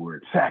hate the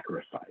word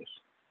sacrifice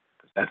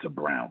because that's a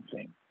brown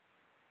thing.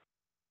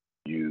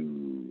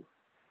 You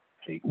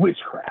hate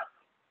witchcraft.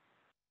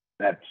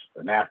 That's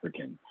an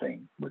African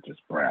thing, which is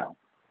brown.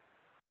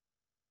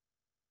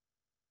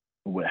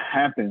 What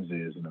happens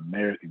is in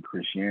American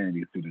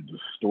Christianity, through the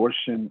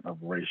distortion of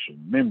racial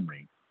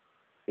memory,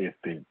 if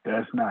it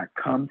does not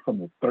come from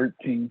the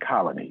 13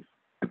 colonies,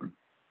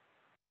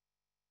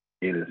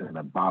 it is an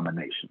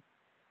abomination.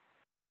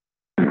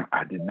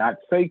 I did not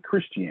say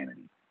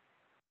Christianity.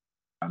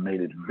 I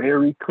made it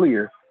very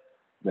clear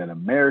that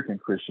American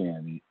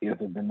Christianity is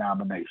a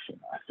denomination.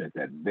 I said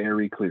that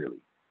very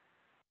clearly.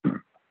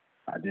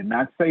 I did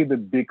not say the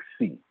big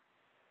C.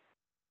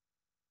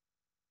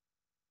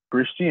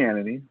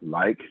 Christianity,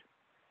 like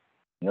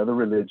any other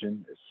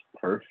religion, is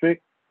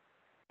perfect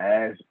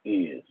as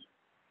is.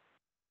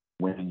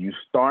 When you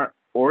start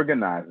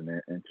organizing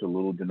it into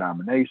little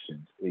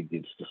denominations, it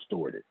gets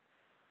distorted.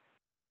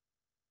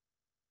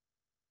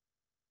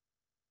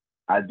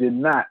 I did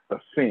not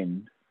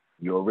offend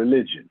your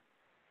religion.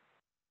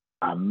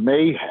 I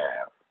may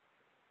have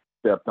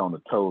stepped on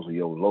the toes of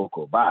your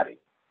local body.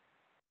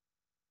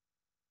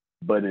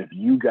 But if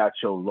you got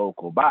your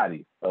local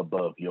body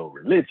above your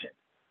religion,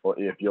 or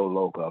if your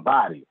local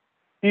body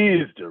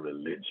is the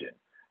religion,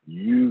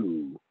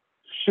 you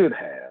should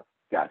have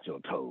got your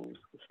toes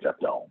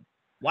stepped on.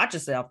 Watch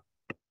yourself.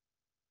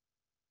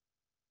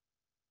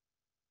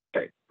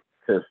 Okay,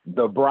 because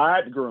the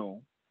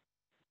bridegroom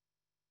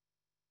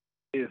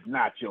is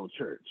not your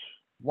church.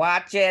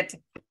 Watch it.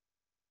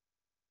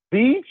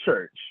 The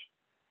church,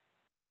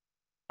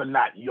 but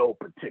not your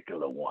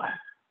particular one.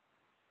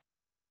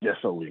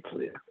 Just so we're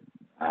clear.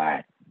 All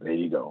right, there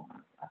you go.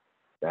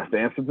 That's the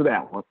answer to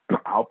that one.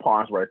 I'll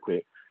pause right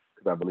quick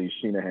because I believe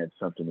Sheena had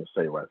something to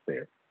say right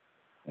there.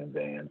 And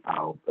then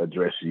I'll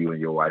address you and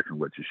your wife and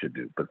what you should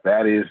do. But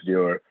that is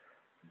your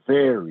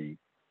very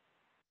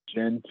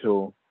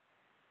gentle,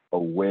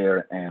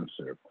 aware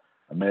answer.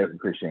 American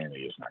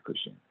Christianity is not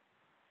Christianity.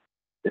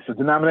 It's a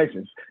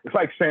denomination. It's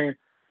like saying,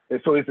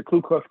 so is the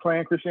Ku Klux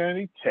Klan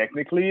Christianity?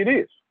 Technically it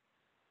is.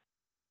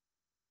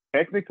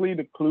 Technically,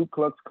 the Ku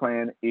Klux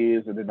Klan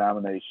is a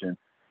denomination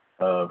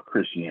of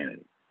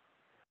Christianity.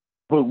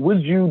 But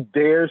would you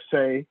dare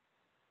say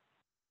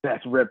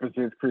that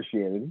represents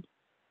Christianity?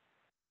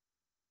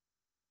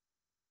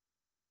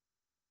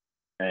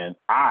 And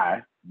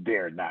I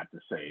dare not to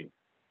say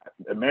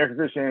American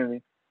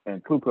Christianity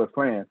and Ku Klux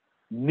Klan,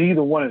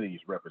 neither one of these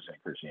represent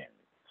Christianity.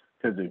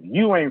 Because if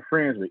you ain't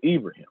friends with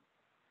Ibrahim,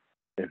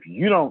 if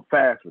you don't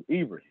fast with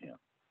Ibrahim,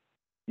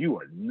 you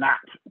are not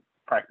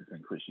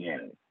practicing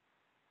Christianity.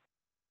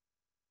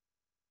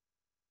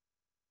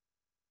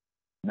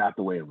 Not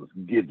the way it was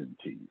given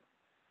to you.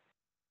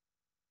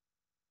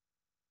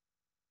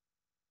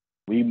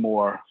 We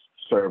more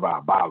serve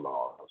our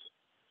bylaws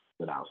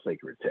than our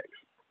sacred text.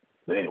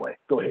 But anyway,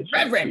 go ahead.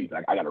 Reverend.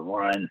 I got to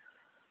run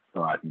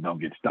so I don't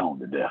get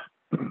stoned to death.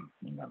 I don't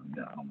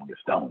want to get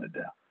stoned to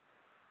death.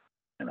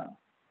 You know.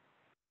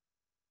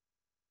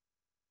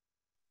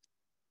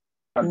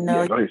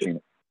 No, yeah, go ahead,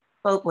 Sheena.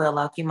 spoke well.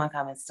 I'll keep my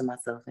comments to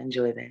myself.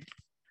 Enjoy that.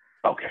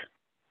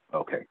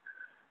 Okay.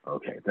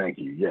 Thank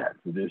you. Yeah.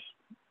 So this.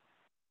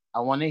 I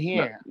want to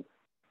hear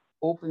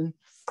open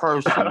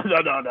person. No.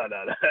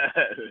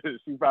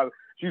 She's probably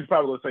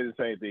gonna say the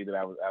same thing that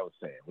I was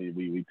saying.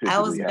 We I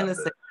was gonna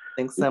say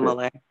something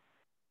similar.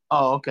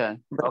 Oh, okay.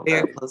 But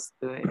very close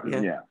to it.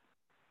 Yeah.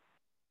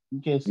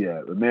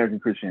 Yeah. American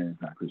Christianity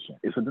is not Christian.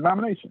 It's a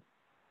denomination.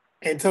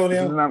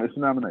 Antonio, it's a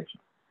denomination.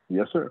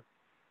 Yes, sir.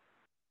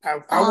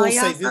 I will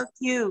say this. So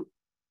cute.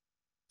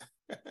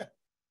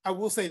 I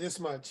will say this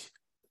much.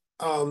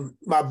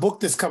 My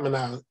book that's coming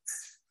out,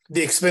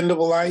 The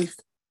Expendable Life.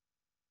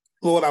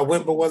 Lord, I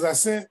went, but was I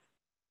sent?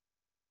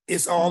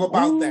 It's all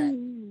about that.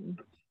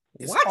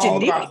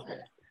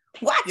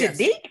 Watch it,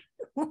 Dick.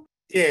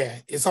 Yeah,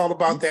 it's all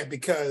about that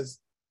because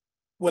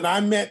when I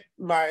met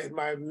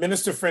my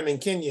minister friend in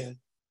Kenya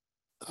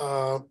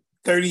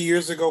 30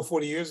 years ago,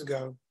 40 years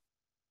ago,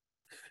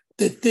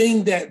 the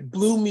thing that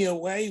blew me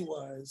away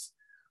was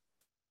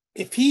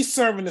if he's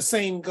serving the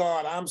same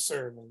God I'm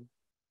serving,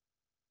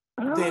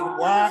 then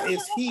why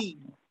is he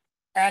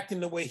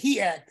acting the way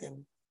he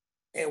acting?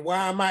 And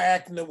why am I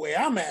acting the way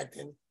I'm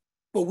acting?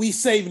 But we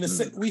serving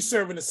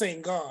the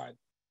same God,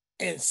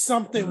 and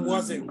something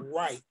wasn't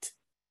right.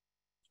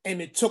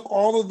 And it took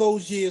all of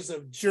those years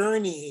of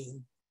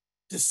journeying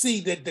to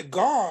see that the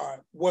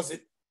God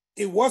wasn't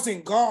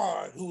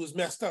God who was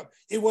messed up.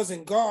 It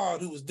wasn't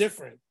God who was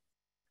different.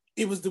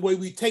 It was the way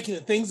we taking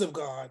the things of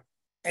God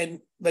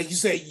and, like you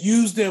say,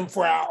 use them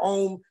for our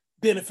own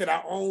benefit,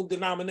 our own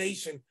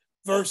denomination,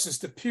 versus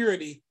the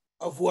purity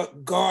of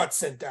what God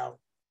sent out.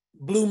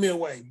 Blew me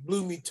away,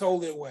 blew me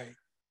totally away.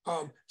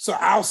 So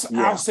I'll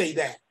say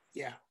that.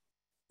 Yeah.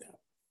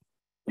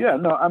 Yeah,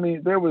 no, I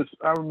mean,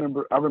 I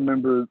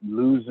remember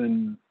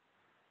losing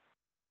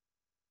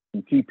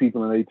some key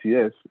people in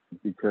ATS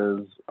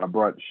because I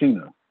brought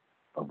Sheena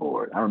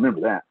aboard. I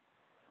remember that.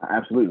 I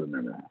absolutely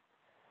remember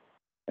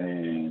that.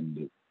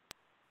 And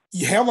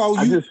you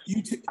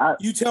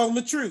tell them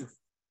the truth.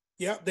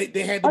 Yeah,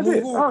 they had to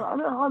move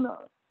on.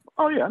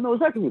 Oh yeah, I know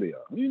exactly who they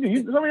are.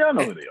 Some of y'all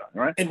know who they are,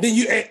 right? And then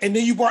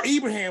you brought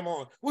Abraham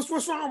on. What's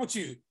wrong with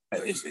you?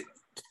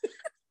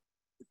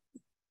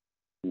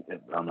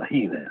 I'm a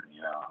heathen,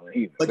 you know. I'm a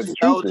heathen. But the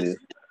truth is,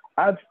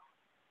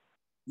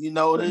 you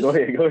notice. Go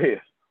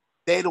ahead.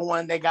 They the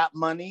one that got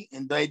money,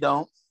 and they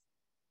don't.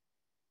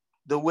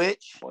 The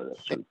witch,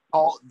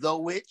 the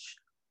witch,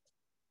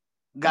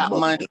 got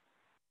money,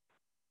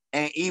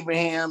 and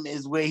Abraham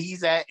is where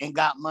he's at and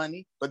got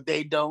money, but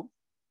they don't.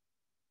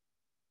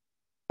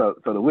 So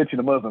the witch and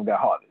the Muslim got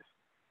harvest.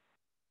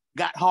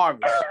 Got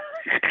harvest.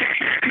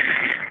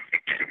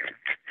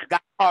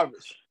 Got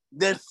harvest.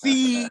 The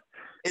seed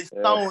is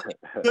sown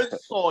in good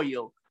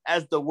soil,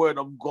 as the word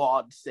of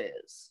God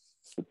says.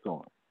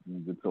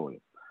 Good soil.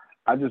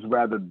 I just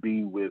rather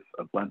be with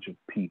a bunch of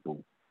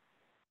people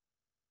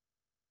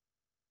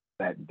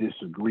that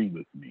disagree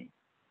with me,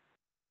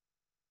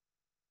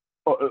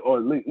 or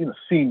at least,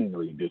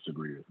 seemingly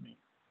disagree with me,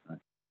 right?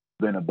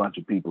 Than a bunch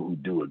of people who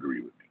do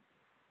agree with me.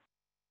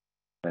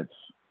 It's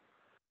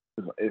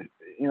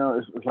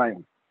like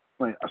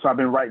so I've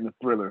been writing a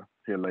thriller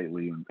here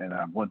lately, and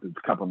I wanted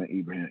to compliment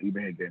Ibrahim.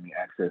 Ibrahim gave me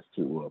access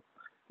to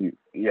he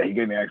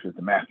gave me access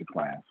to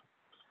masterclass,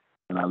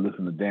 and I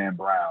listened to Dan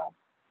Brown,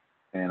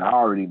 and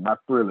my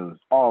thriller is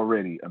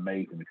already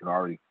amazing because I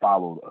already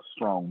followed a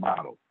strong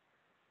model.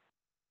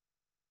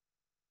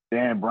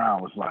 Dan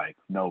Brown was like,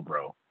 "No,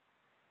 bro,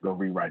 go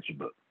rewrite your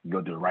book.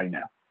 Go do it right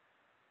now.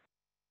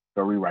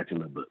 Go rewrite your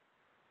little book.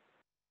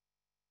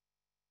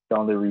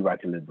 Don't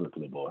rewrite your little book,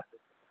 little boy.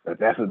 That's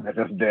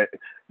that.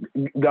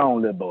 Go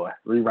on, little boy.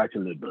 Rewrite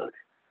your little book.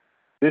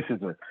 This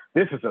is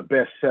a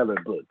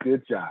bestseller book.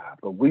 Good job.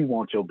 But we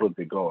want your book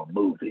to go a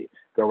movie.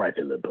 Go write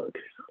your little book.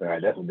 All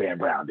right, that's what Dan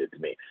Brown did to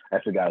me.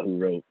 That's the guy who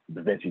wrote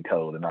Da Vinci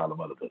Code and all them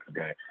other books.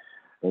 Okay,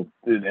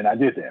 and I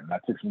did that, and I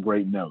took some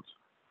great notes.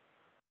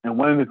 And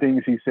one of the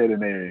things he said in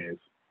there is,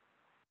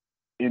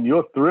 in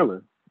your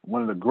thriller,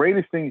 one of the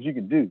greatest things you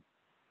can do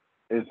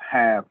is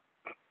have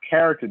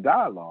character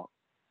dialogue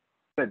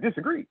that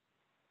disagree.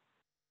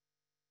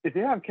 If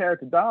you have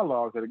character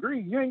dialogues that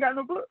agree, you ain't got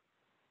no book.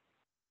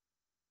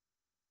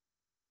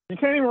 You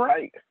can't even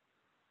write.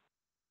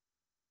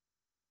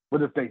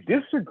 But if they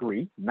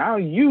disagree, now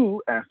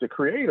you, as the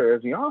creator,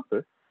 as the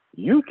author,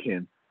 you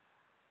can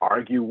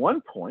argue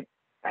one point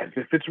as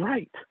if it's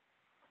right,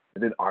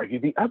 and then argue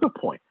the other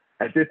point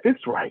as if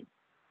it's right.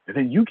 And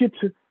then you get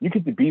to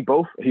be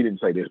both. He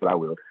didn't say this, but I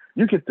will.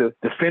 You get to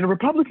defend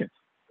Republicans.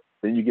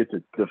 Then you get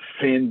to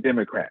defend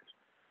Democrats.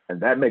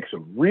 And that makes a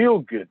real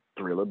good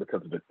thriller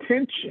because of the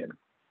tension.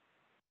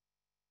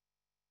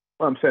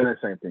 Well, I'm saying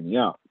that same thing.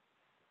 Yeah.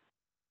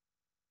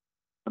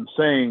 I'm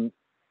saying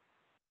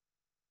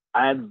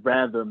I'd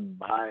rather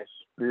my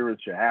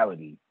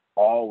spirituality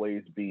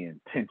always be in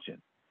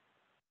tension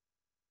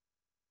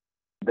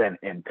than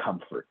in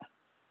comfort.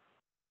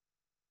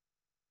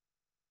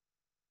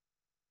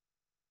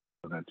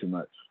 Not too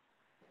much.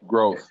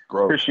 Growth.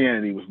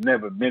 Christianity was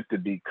never meant to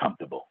be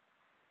comfortable.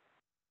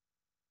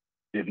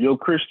 If your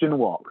Christian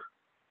walk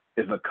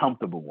is a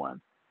comfortable one,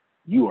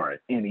 you are an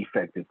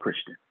ineffective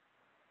Christian.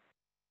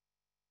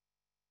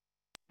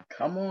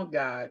 Come on,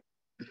 God.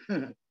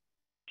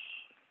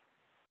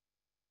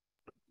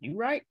 You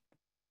right.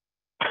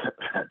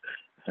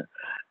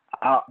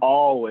 I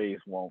always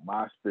want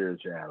my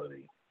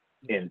spirituality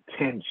in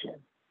tension.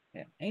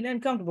 Yeah. Ain't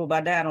nothing comfortable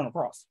about dying on a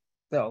cross.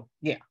 So,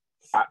 yeah.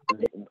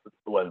 It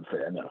wasn't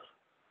fair enough.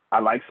 I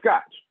like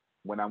scotch.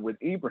 When I'm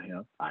with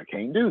Ibrahim, I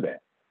can't do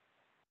that.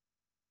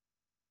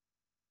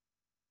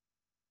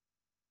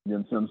 You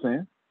understand what I'm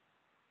saying?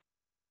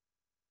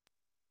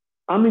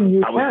 I mean,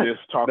 you I can. was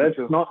just talking that's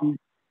to. not.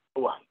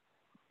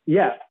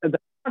 Yeah,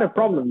 that's not a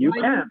problem. You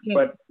can,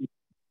 but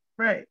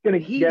right. You're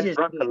gonna get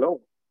drunk alone.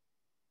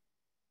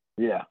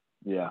 Yeah,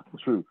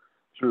 true.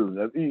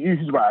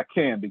 He's right. I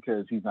can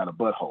because he's not a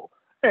butthole,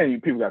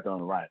 and people got their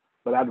own right.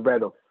 But I'd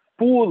rather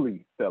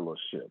fully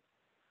fellowship.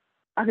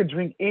 I could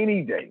drink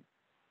any day.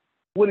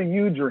 What are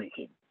you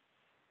drinking?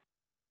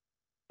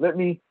 Let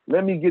me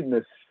get in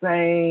the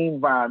same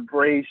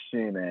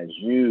vibration as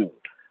you.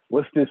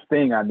 What's this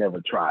thing I never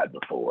tried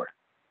before?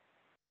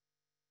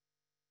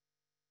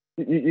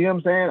 You know what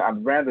I'm saying?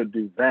 I'd rather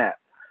do that.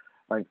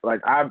 Like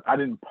I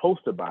didn't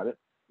post about it,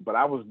 but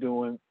I was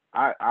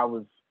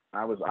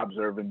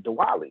observing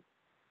Diwali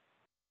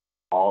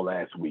all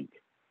last week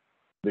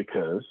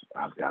because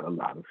I've got a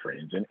lot of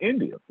friends in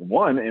India.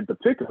 One in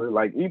particular,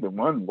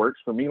 one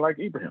works for me like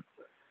Ibrahim.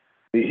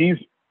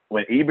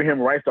 when Ibrahim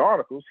writes the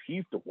articles,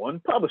 he's the one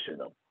publishing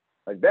them.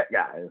 Like that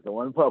guy is the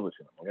one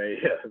publishing them. Okay,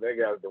 yeah, that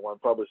guy is the one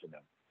publishing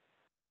them.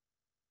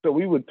 So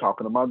we were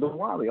talking about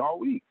Diwali all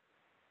week.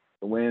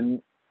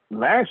 When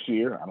last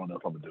year, I don't know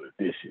if I'm gonna do it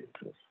this year,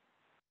 because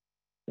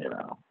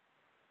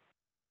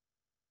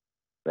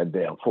that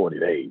damn 40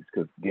 days.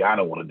 Because I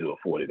don't want to do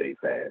a 40-day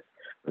fast.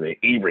 But then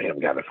Ibrahim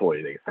got a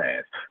 40-day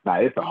fast.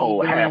 Now it's a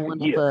whole half a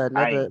year.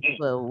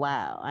 For a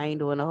while. I ain't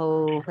doing a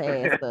whole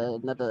fast for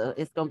another.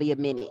 It's gonna be a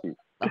minute,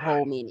 a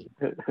whole minute,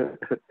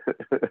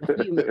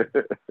 a few minutes.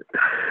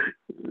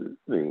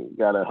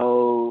 Got a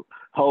whole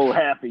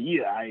half a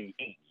year. I ain't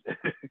eating.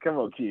 Come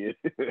on, kid.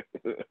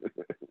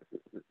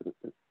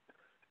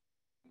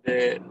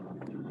 Dad,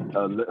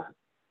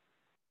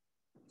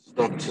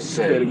 stuff to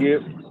say. Say it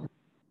again.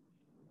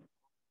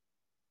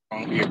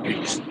 On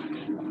earpiece.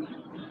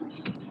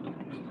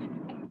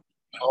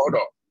 Hold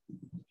on.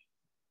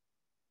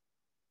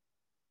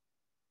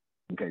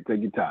 Okay,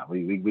 take your time.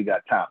 We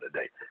got time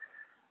today.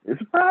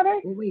 It's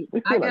Friday. Wait,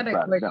 I got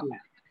a question.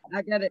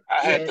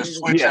 I had to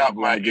switch out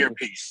my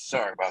earpiece.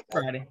 Sorry about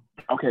that. Friday.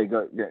 Okay,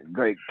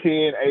 great.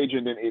 Ken,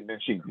 Adrian, and then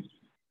she.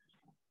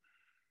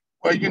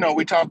 Well,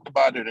 we talked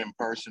about it in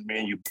person, me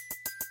and you.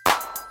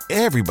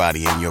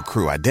 Everybody in your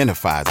crew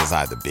identifies as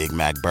either Big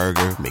Mac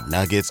Burger,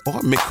 McNuggets,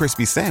 or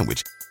McCrispy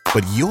Sandwich.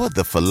 But you're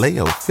the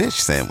Filet-O-Fish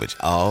Sandwich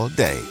all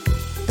day.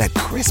 That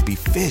crispy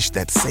fish,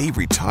 that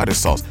savory tartar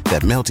sauce,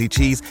 that melty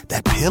cheese,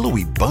 that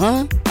pillowy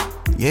bun.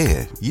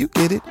 Yeah, you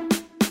get it.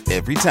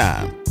 Every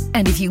time.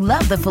 And if you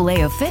love the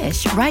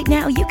Filet-O-Fish, right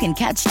now you can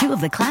catch 2 of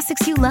the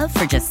classics you love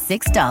for just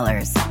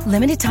 $6.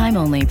 Limited time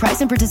only.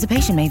 Price and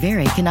participation may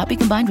vary. Cannot be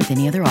combined with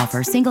any other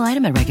offer. Single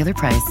item at regular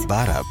price.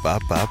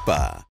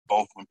 Ba-da-ba-ba-ba.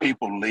 Both when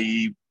people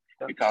leave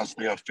because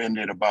they're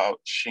offended about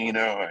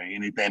Sheena or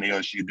anything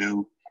else you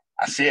do,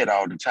 I say it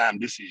all the time.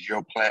 This is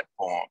your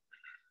platform.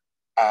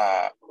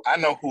 I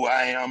know who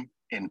I am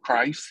in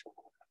Christ,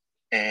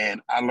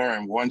 and I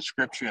learned one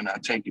scripture and I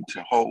take it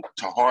to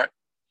heart.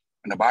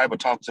 And the Bible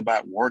talks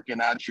about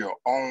working out your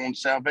own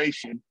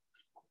salvation.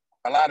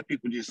 A lot of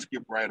people just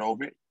skip right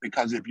over it,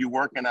 because if you're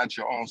working out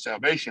your own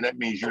salvation, that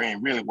means you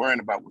ain't really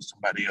worrying about what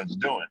somebody else is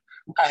doing.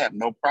 I have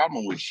no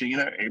problem with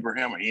Sheena,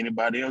 Abraham, or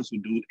anybody else who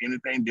do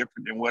anything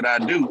different than what I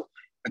do,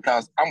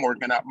 because I'm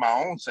working out my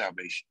own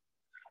salvation.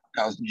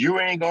 Because you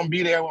ain't going to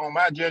be there on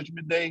my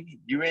judgment day.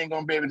 You ain't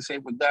going to be able to say,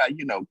 well, God,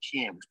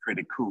 Ken was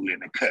pretty cool in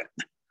the cut.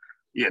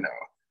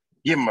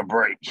 Give him a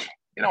break.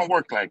 It don't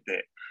work like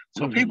that.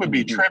 So people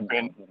be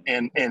tripping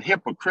and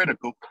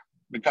hypocritical,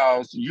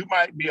 because you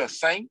might be a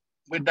saint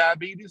with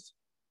diabetes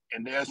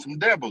and there's some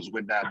devils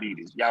with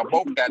diabetes. Y'all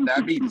both got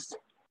diabetes.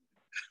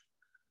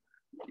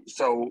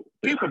 So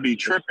people be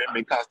tripping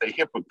because they're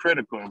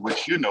hypocritical, in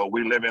which,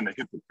 we live in a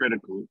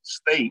hypocritical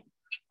state.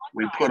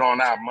 We put on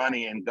our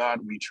money in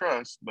God we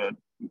trust, but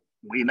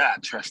we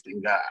not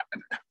trusting God.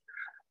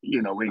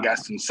 We got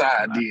some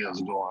side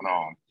deals going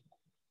on.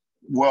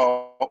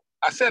 Well,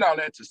 I said all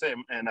that to say,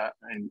 and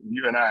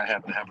you and I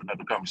have to have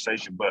another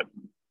conversation, but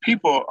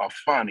people are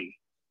funny,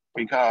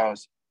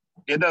 because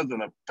it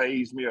doesn't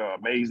faze me or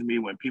amaze me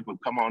when people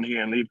come on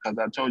here and leave, because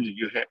I told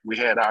you we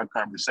had our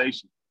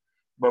conversation.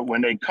 But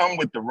when they come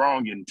with the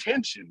wrong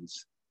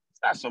intentions,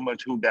 it's not so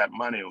much who got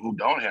money or who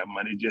don't have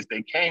money, just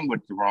they came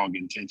with the wrong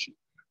intention.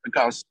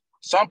 Because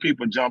some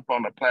people jump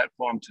on the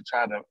platform to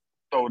try to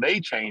throw their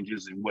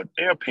changes and what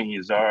their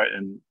opinions are.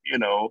 And,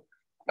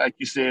 like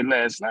you said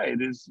last night,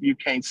 you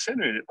can't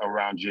center it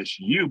around just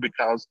you,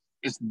 because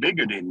it's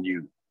bigger than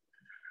you.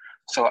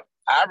 So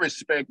I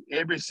respect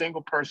every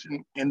single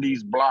person in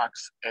these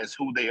blocks as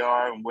who they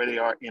are and where they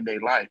are in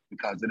their life,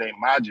 because it ain't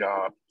my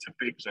job to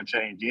fix or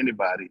change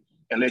anybody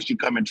unless you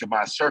come into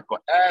my circle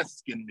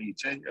asking me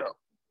to help.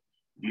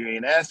 You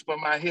ain't asked for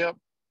my help,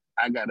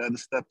 I got other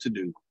stuff to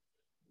do.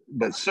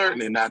 But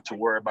certainly not to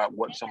worry about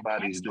what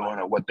somebody's doing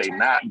or what they're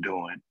not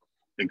doing,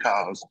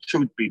 because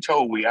truth be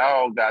told, we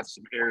all got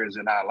some areas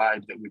in our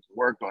lives that we can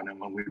work on. And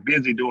when we're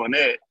busy doing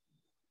that,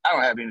 I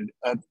don't have any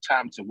other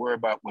time to worry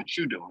about what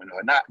you're doing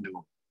or not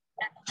doing.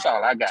 That's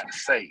all I got to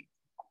say.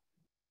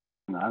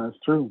 No, that's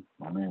true.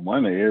 I mean,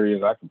 one of the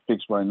areas I can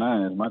fix right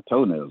now is my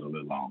toenails a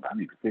little long. I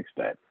need to fix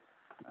that.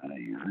 I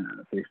need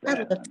to fix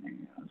that. That's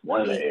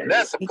one of the areas.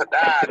 That's a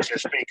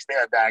podiatrist fix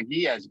there, dog.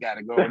 You guys got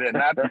to go there.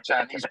 Not the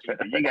Chinese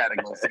people. You got to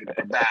go see the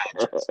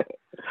podiatrist.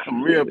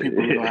 Some real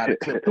people who know how to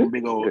clip them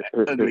big old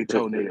ugly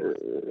toenails.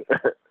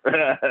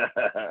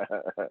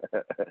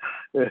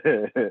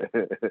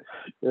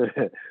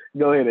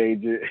 Go ahead,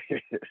 Adrian.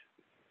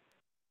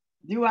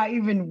 Do I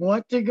even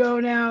want to go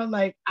now?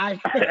 Like I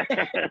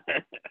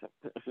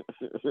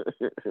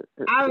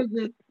was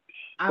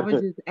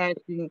just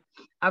asking.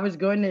 I was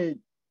going to.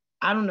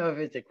 I don't know if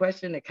it's a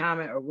question, a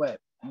comment, or what.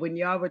 When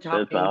y'all were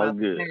talking about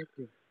the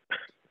fasting,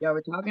 y'all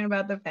were talking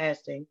about the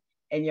fasting,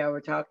 and y'all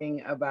were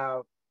talking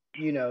about,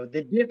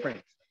 the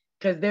difference.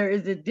 Because there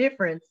is a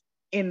difference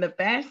in the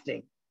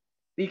fasting.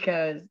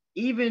 Because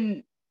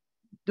even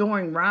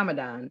during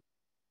Ramadan,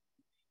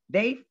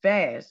 they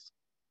fast,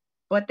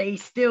 but they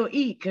still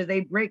eat, because they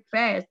break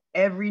fast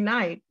every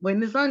night when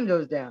the sun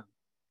goes down.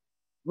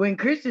 when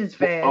Christians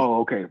fast,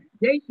 okay.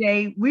 They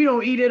say we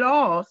don't eat at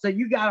all. So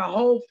you got a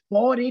whole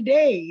 40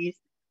 days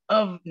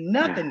of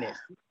nothingness.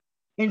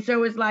 And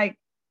so it's like,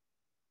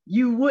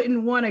 you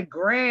wouldn't want to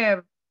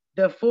grab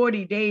the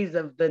 40 days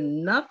of the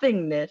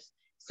nothingness.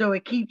 So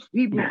it keeps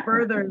people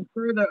further and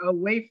further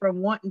away from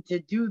wanting to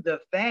do the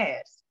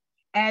fast,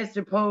 as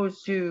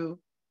opposed to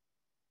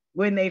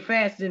when they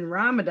fast in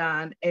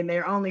Ramadan and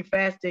they're only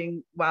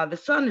fasting while the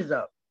sun is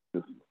up.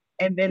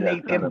 And then they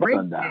can break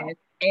fast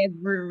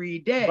every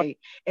day.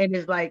 And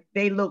it's like,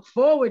 they look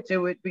forward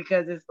to it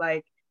because it's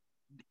like,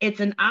 it's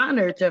an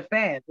honor to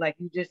fast, like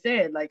you just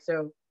said. Like,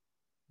 so,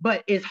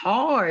 but it's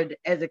hard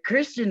as a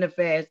Christian to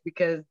fast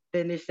because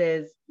then it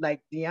says,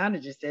 like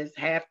Deanna just says,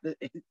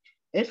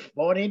 it's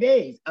 40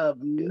 days of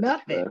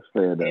nothing.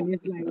 And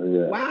it's like,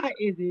 why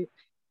is it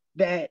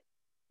that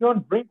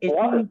it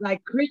seems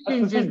like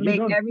Christians just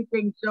make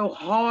everything so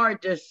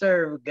hard to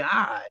serve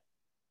God?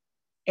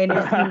 And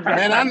it seems like,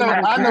 man,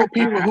 I know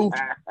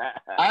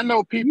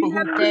people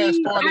who fast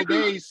 40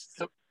 days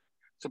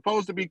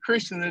supposed to be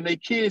Christian, and their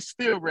kids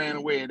still ran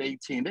away at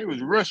 18. They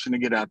was rushing to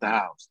get out the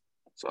house.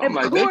 So I'm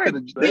like, they should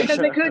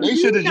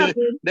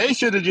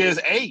have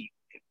just ate,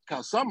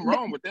 because something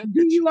wrong with that.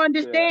 Do you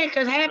understand?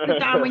 Because half the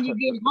time when you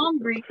get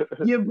hungry,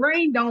 your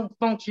brain don't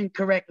function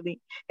correctly,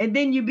 and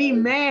then you be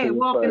mad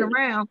walking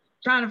around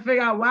trying to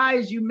figure out why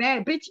is you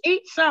mad. Bitch,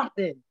 eat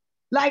something.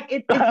 Like,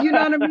 if you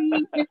know what I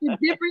mean? It's the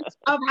difference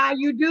of how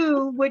you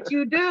do what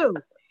you do.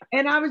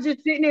 And I was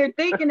just sitting there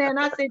thinking that, and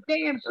I said,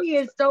 damn, she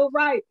is so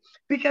right.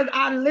 Because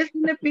I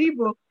listen to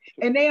people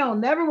and they don't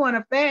never want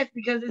to fast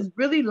because it's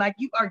really like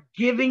you are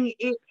giving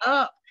it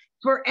up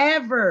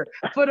forever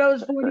for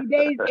those 40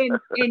 days.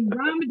 And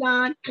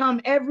Ramadan come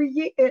every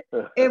year.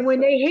 And when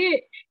they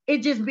hit,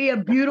 it just be a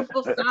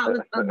beautiful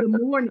solace of the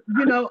morning,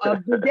 you know,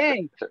 of the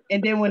day.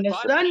 And then when the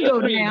sun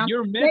goes down,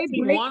 you're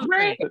missing one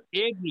thing,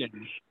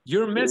 Adrian.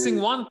 You're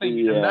missing one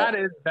thing, and that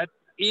is that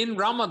in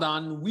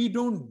Ramadan, we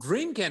don't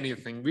drink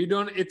anything.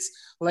 It's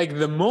like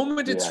the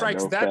moment it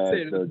strikes, that's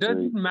it. It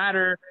doesn't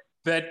matter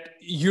that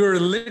you're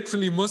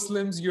literally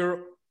Muslims,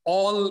 you're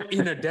all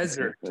in a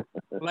desert.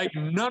 Like,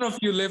 none of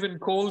you live in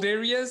cold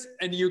areas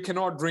and you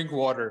cannot drink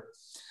water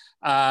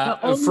from dawn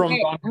to dusk.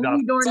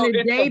 Only during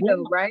the day,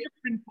 though, right?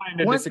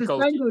 Once the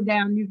sun goes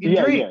down, you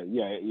can drink.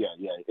 Yeah.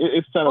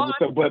 It's sun up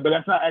to sun, but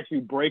that's not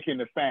actually breaking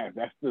the fast.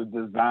 That's the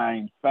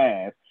designed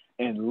fast.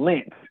 And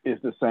Lent is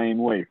the same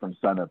way from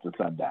sun up to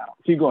sundown.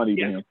 Keep going,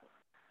 Ethan.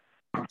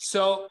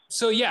 So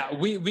yeah,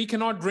 we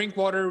cannot drink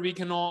water, we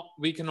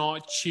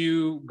cannot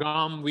chew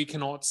gum, we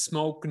cannot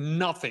smoke,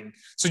 nothing.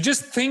 So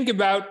just think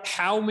about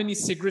how many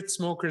cigarette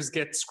smokers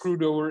get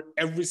screwed over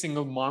every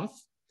single month.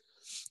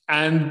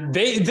 And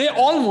they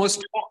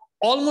almost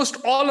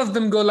all of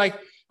them go like,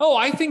 oh,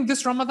 I think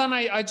this Ramadan,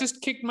 I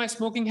just kicked my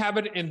smoking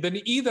habit, and then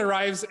Eid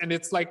arrives and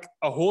it's like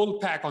a whole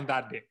pack on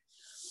that day.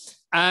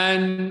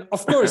 And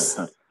of course,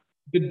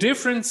 the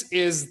difference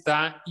is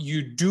that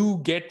you do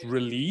get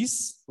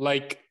release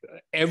like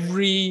at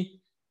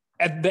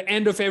the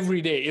end of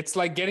every day. It's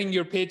like getting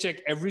your paycheck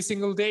every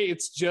single day.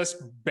 It's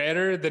just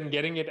better than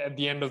getting it at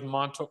the end of the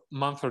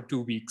month or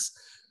 2 weeks.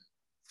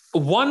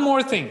 One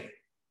more thing,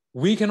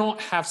 we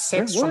cannot have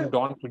sex from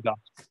dawn to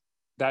dusk.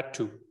 That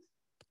too.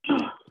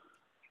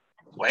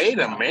 Wait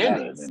a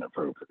minute.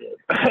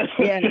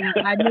 Yeah,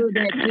 I knew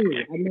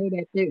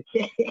that too.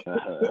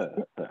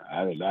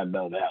 I did not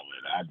know that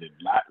one. I did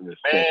not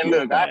respect. Man,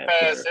 look, I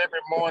fast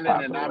every morning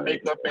and I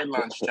make up at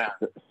lunchtime.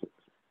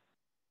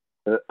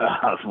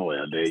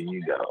 Well, there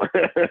you go.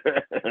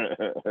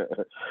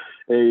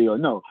 There you go.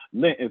 No,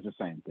 Lent is the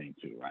same thing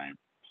too, right?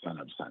 Sun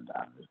up,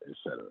 sundown,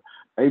 etc.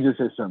 They just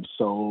said something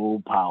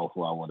so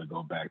powerful. I want to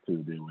go back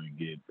to. Then we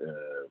get,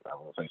 I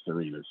want to say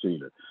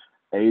Sarita.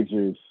 They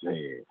just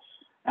said,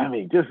 I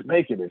mean, just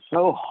making it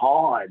so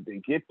hard to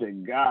get to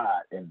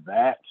God, and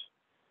that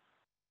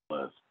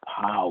was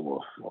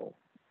powerful.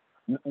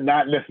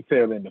 Not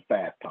necessarily in the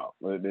fast talk.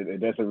 It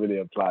doesn't really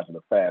apply to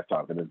the fast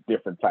talk, and there's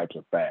different types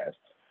of fast.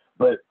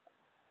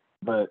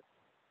 But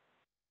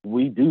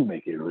we do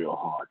make it real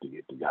hard to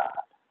get to God.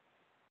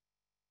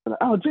 Like,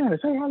 oh,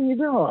 Janice, hey, how you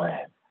doing?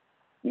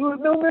 You a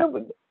new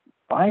member?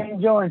 I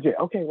ain't joined yet.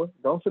 Okay, well,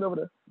 don't sit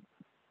over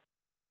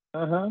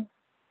there.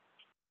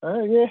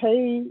 Yeah,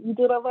 hey, you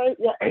did all right?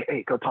 Yeah,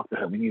 hey, go talk to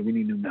her. We need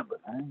new members.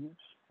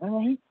 All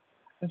right.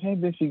 Okay,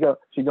 then she go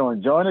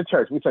and join the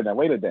church. We said, now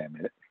wait a damn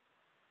minute.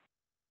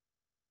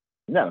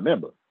 You're not a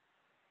member.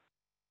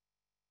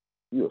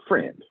 You're a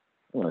friend.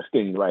 I want to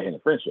stay in the right hand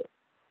of friendship.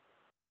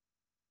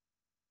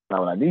 Now,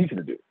 what I need you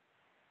to do,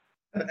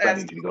 I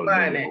need you to go to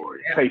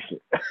the face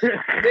it.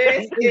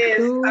 This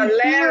is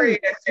hilarious,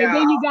 y'all. And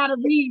then you got to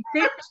read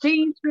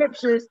 16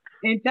 scriptures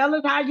and tell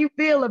us how you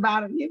feel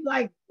about it. You're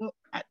like, well,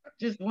 I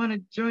just want to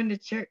join the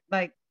church.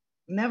 Like,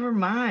 never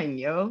mind,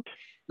 yo.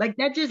 Like,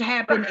 that just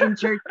happened in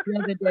church the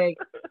other day.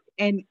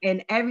 And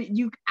I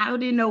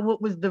didn't know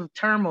what was the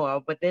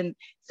turmoil, but then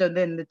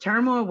the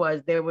turmoil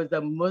was there was a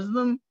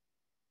Muslim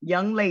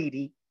young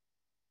lady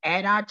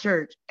at our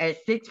church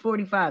at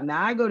 6:45.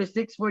 Now I go to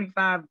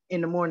 6:45 in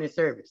the morning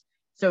service.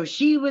 So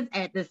she was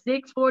at the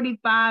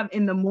 6:45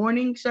 in the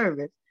morning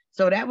service.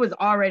 So that was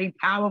already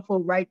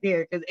powerful right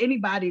there. Because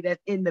anybody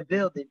that's in the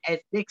building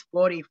at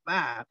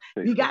 6:45,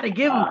 you got to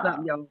give them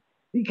something, yo,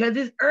 because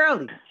it's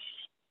early.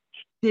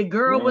 The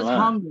girl was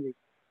hungry.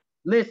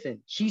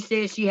 Listen, she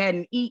said she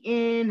hadn't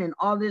eaten and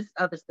all this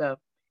other stuff.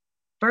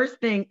 First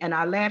thing, and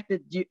I laughed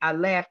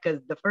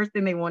because the first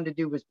thing they wanted to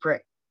do was pray.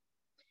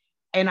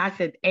 And I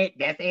said,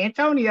 that's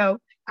Antonio.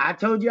 I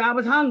told you I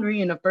was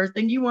hungry, and the first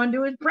thing you want to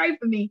do is pray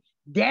for me.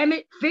 Damn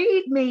it,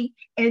 feed me.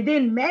 And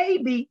then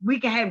maybe we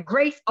can have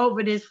grace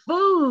over this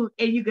food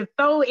and you can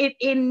throw it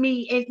in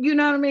me. And you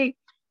know what I mean?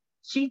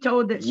 She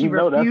told that she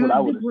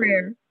refused the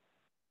prayer.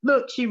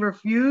 Look, she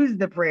refused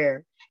the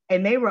prayer.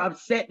 And they were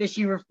upset that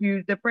she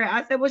refused the prayer.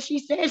 I said, well, she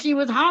said she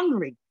was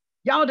hungry.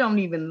 Y'all don't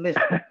even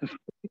listen.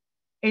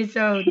 And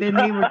so then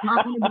they were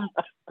talking about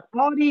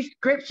all these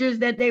scriptures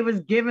that they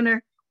was giving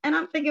her. And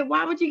I'm thinking,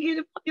 why would you give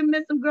a fucking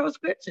miss some girl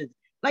scriptures?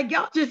 Like,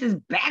 y'all just as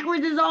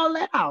backwards as all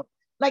that out.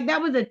 Like,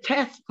 that was a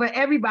test for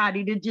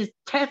everybody to just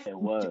test. It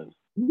was.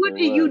 What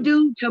do you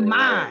do to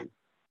mine?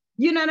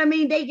 You know what I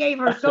mean? They gave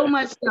her so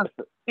much stuff.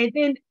 And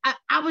then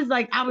I was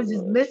like, I was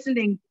just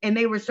listening, and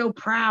they were so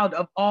proud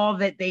of all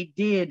that they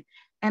did.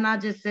 And I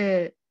just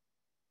said,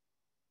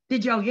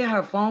 did y'all get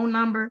her phone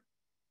number?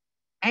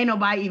 Ain't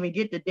nobody even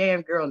get the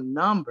damn girl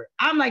number.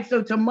 I'm like,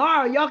 so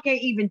tomorrow y'all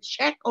can't even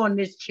check on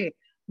this chick.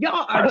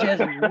 Y'all are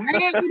just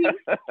raggedy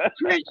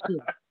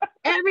Christians.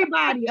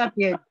 Everybody up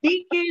there,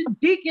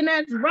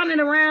 deaconess running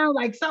around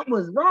like something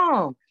was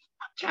wrong.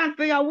 I'm trying to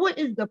figure out what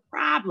is the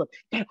problem.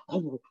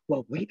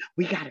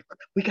 We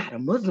got a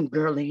Muslim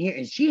girl in here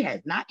and she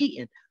has not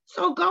eaten.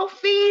 So go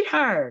feed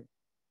her.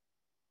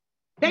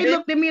 They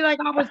looked at me like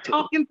I was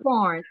talking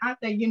foreign. I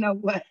said, you know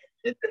what?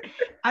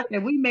 I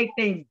said, we make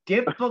things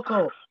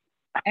difficult.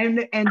 And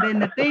then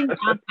the thing,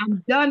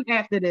 I'm done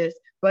after this,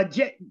 but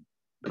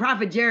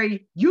Prophet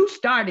Jerry, you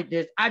started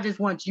this. I just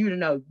want you to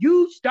know,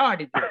 you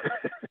started this.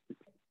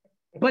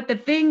 But the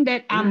thing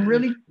that I'm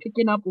really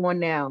picking up on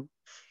now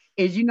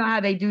is, you know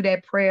how they do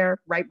that prayer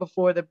right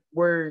before the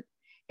word,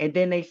 and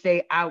then they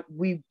say,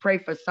 we pray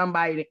for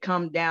somebody to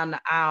come down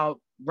the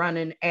aisle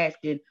running,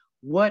 asking,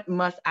 what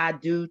must I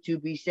do to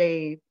be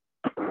saved?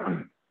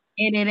 And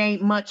it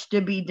ain't much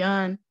to be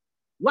done.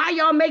 Why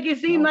y'all make it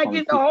seem like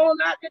it's a whole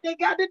lot that they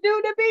got to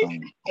do to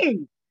be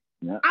saved?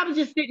 Yeah. I was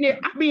just sitting there,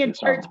 I be in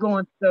church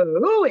going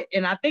through it,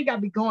 and I think I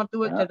be going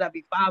through it because I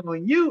be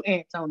following you,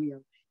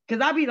 Antonio.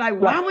 Because I be like,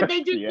 why would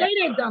they just say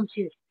that dumb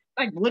shit?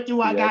 Like, what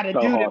do I gotta do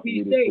to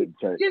be saved?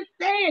 Just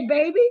say it,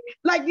 baby.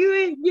 Like,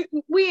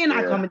 we ain't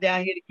not coming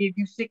down here to give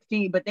you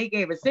 16, but they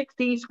gave her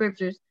 16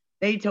 scriptures.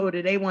 They told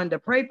her they wanted to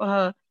pray for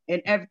her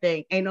and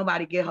everything. Ain't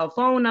nobody get her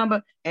phone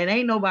number, and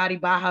ain't nobody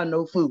buy her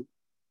no food.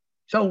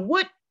 So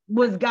what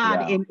was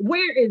God in?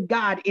 Where is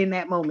God in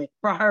that moment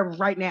for her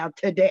right now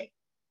today?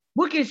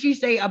 What can she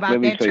say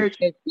about that church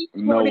at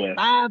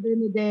 6:45 in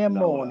the damn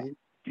morning?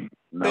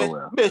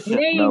 Nowhere. They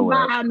ain't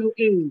buy her no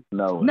aid.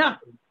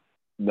 Nothing.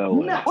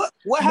 Nowhere.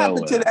 What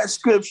happened to that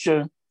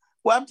scripture?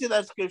 What happened to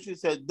that scripture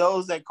said,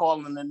 those that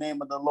call in the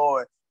name of the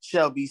Lord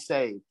shall be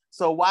saved.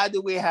 So why do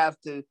we have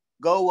to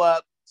go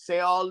up, say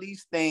all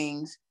these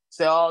things,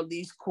 say all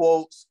these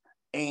quotes,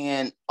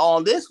 and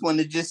all this when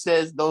it just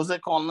says those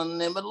that call on the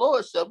name of the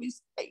Lord shall be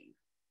saved?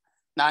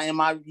 Now,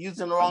 am I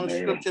using the wrong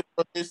scripture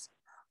for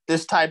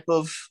this type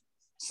of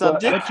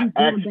subject?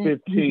 But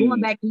you're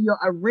going back to your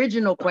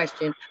original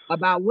question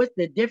about what's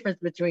the difference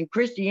between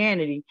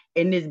Christianity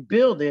and this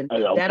building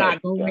that I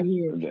go in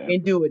here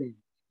and do it in.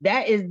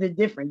 That is the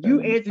difference.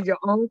 You answered your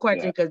own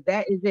question because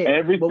that is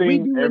it. What we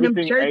do in them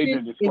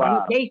churches is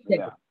what they say.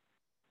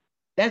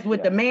 That's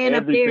what the man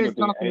up there is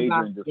talking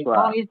about, and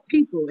all his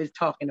people is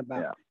talking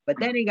about. But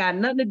that ain't got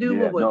nothing to do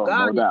with what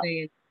God is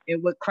saying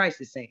and what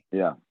Christ is saying.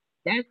 Yeah,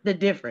 that's the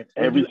difference.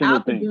 When you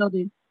out the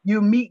building, you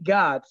meet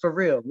God for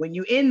real. When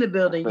you in the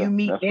building, you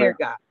meet their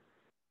God.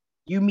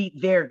 You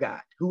meet their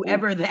God.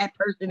 Whoever that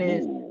person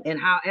is, and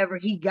however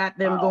he got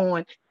them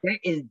going, that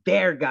is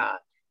their God.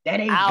 That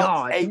ain't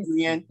God.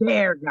 Adrian.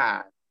 Their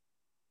God.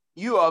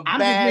 You are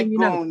bad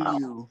on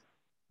you.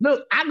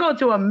 Look, I go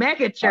to a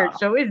mega church,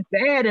 so it's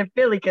bad in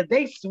Philly because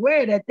they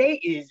swear that they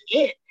is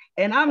it.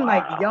 And I'm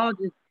like, y'all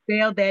just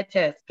failed that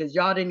test because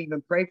y'all didn't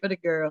even pray for the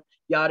girl.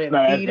 Y'all didn't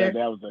feed her.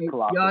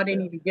 Y'all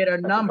didn't even get her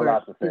number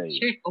to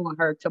check on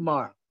her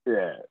tomorrow.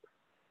 Yeah.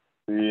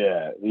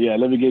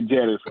 Let me get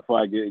Janice before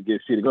I get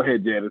seated. Go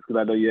ahead, Janice, because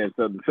I know you had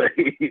something to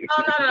say. No.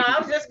 I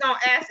was just gonna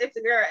ask if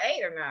the girl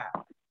ate or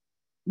not.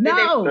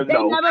 No, they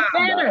never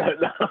fed her.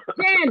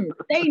 Janice,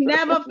 they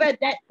never fed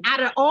that.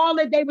 Out of all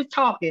that they was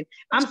talking,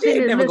 I'm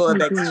sitting there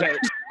listening to church.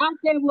 I'm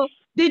saying, well,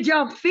 did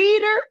y'all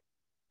feed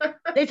her?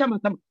 They talking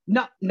about something.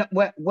 No.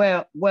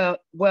 Well,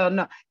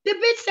 no. The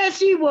bitch said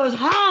she was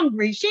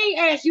hungry. She ain't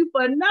asked you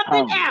for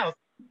nothing else.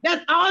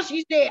 That's all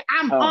she said.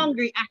 I'm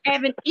hungry. I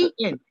haven't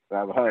eaten.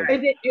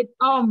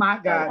 Oh my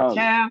God,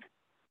 child.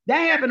 That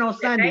happened on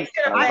Sunday.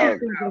 I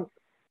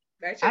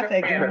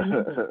think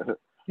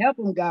help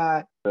him,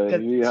 God,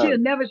 because she'll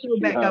never show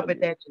back up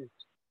at that church.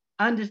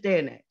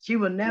 Understand that. She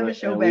will never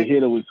show And back. we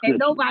hit her with And scripture.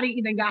 nobody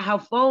even got her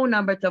phone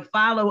number to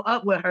follow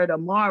up with her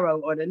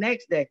tomorrow or the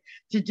next day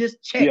to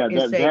just check Yeah,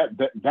 and say, that's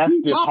 "You talk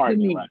to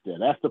disheartening me." right there.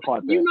 That's the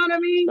part that You know what I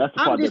mean? that's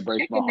the I'm part that just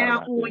breaks my checking heart now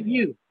right on there.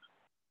 you.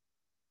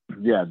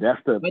 Yeah,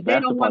 that's the But they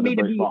that's the don't part want me that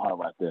to breaks be. my heart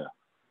right there.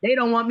 They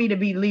don't want me to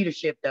be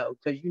leadership though,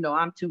 because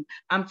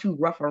I'm too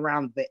rough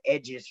around the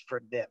edges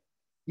for them.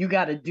 You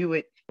got to do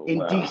it in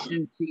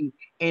decency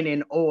and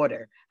in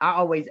order. I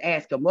always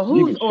ask them, well,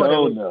 whose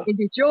order is it? Is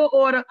it your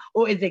order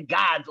or is it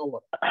God's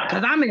order?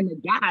 Because I'm in the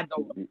God's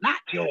order, not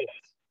yours.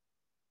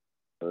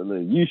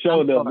 You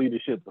showed them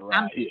leadership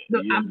around here.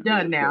 Look, I'm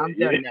done now. I'm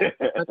done now.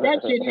 But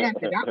that shit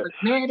happened. I was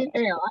mad as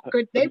hell.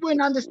 They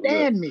wouldn't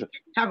understand me.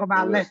 Talk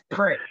about let's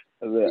pray.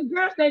 The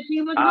girl said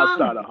she was I'll wrong.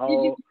 start a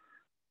whole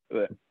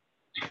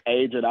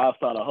Adrian, I'll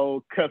start a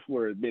whole cuss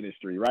word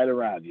ministry right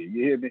around you.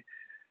 You hear me?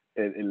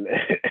 And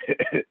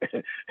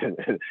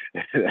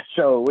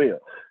sure will.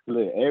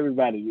 Look,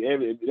 everybody,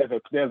 there's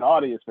an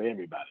audience for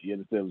everybody. You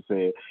understand what I'm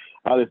saying?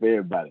 Audience for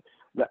everybody.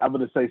 I'm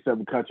going to say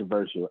something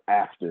controversial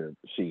after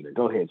Sheena.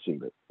 Go ahead,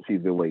 Sheena.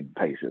 She's been waiting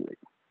patiently.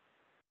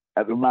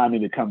 Remind me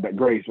to come back.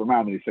 Grace,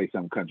 remind me to say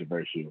something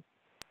controversial.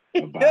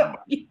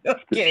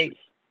 Okay.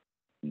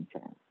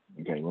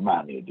 Okay,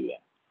 remind me to do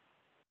that.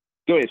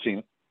 Go ahead,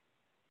 Sheena.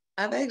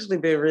 I've actually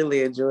been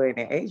really enjoying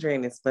it.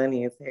 Adrian is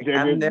funny as heck.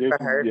 I've never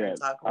heard her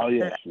talk like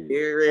that. I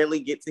very rarely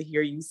get to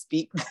hear you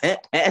speak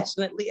that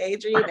passionately,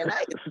 Adrian, and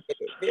I enjoy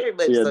it very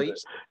much. So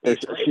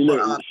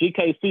she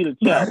can't see the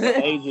chat, but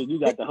Adrian, you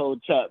got the whole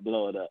chat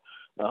blowing up.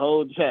 The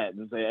whole chat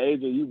and say,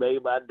 Adrian, you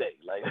made my day.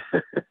 Like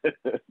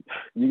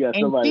you got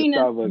somebody Sheena,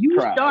 Starbucks you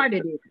crying.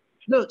 started it.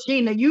 Look,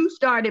 Sheena, you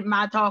started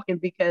my talking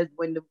because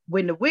when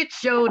the witch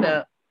showed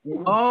up,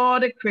 all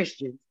the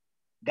Christians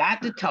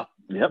got to talk.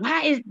 Yep.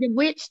 Why is the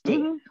witch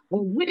there?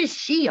 Well, what is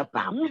she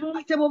about?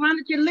 I said, well, why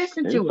don't you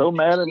listen to her? So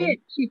mad at me.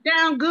 She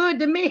sound good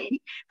to me.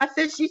 I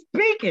said, she's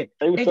speaking.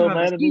 They so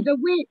mad at me. She's a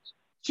witch.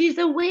 She's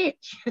a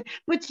witch.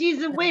 But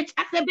she's a witch.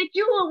 I said, but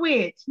you a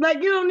witch.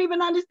 Like, you don't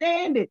even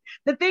understand it.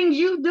 The things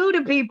you do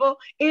to people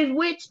is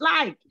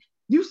witch-like.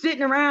 You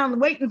sitting around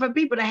waiting for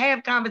people to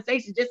have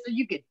conversations just so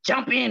you could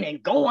jump in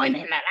and go in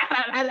and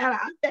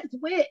that's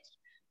witch.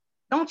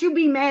 Don't you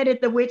be mad at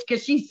the witch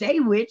because she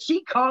say witch.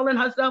 She calling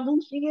herself who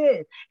she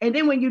is. And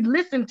then when you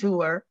listen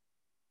to her,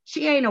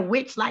 she ain't a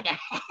witch like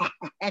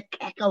a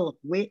cackle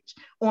witch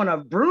on a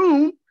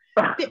broom.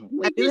 I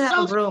do have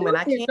a broom and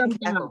I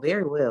can't cackle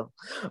very well.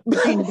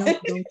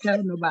 Don't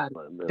tell nobody.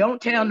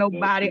 Don't tell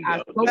nobody.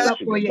 I spoke up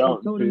for you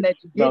and told them that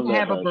you didn't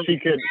have a broom. She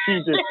couldn't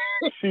resist.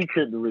 She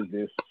couldn't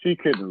resist. She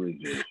couldn't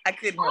resist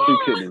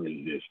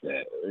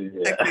that.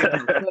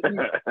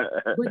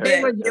 But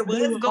it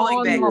was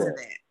going back to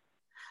that.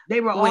 They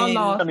were all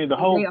lost. They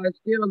are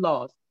still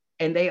lost.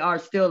 And they are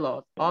still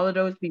lost. All of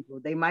those people,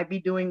 they might be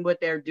doing what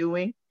they're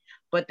doing,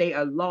 but they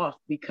are lost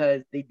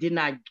because they did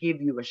not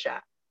give you a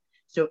shot.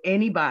 So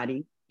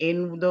anybody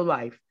in the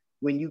life,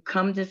 when you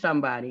come to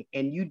somebody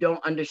and you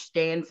don't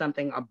understand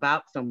something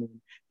about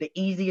someone, the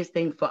easiest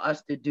thing for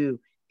us to do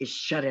is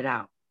shut it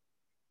out.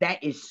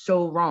 That is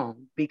so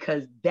wrong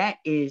because that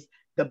is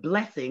the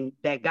blessing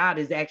that God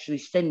is actually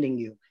sending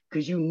you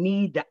because you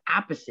need the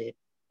opposite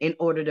in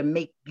order to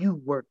make you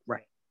work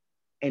right.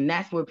 And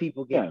that's where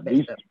people get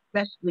messed up,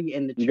 especially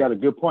in the church. You got a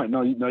good point.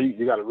 No, you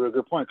got a real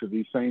good point because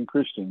these same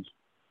Christians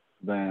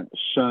that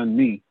shun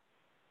me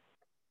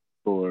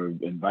for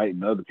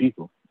inviting other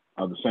people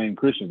are the same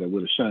Christians that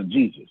would have shunned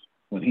Jesus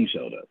when he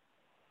showed up.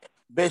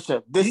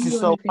 Bishop, this is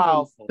so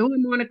powerful. Threw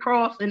him on the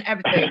cross and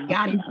everything.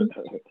 Got him,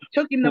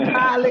 took him to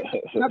Pilate,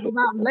 talk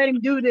about let him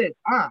do this.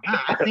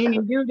 I seen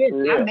him do this.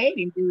 I made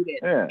him do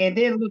this. Yeah. And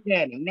then look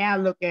at him. Now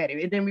look at him.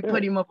 And then we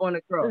put him up on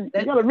the cross.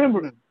 You got to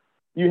remember.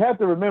 You have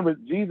to remember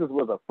Jesus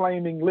was a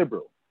flaming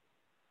liberal.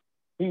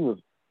 He was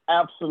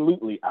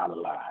absolutely out of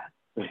line.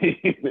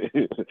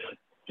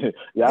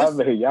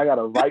 y'all got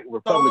a right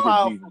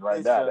Republican Jesus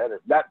right now. That is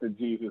not the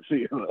Jesus.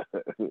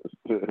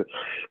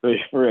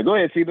 For real. Go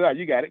ahead, Sheena.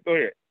 You got it. Go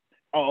ahead.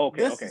 Oh,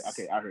 okay.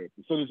 I heard.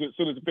 As soon as you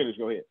finish,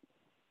 go ahead.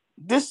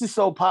 This is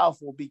so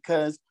powerful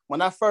because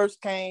when I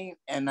first came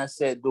and I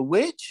said the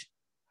witch,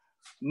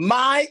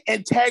 my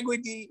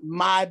integrity,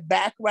 my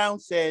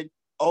background said,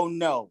 oh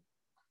no.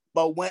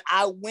 But when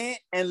I went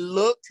and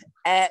looked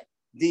at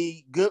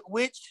the Good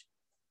Witch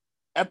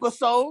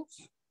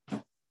episodes,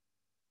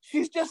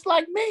 she's just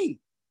like me.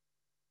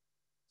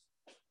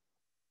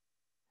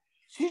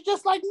 She's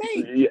just like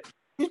me. Yeah.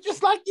 She's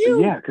just like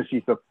you. Yeah, because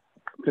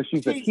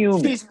she's a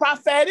human. She's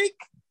prophetic.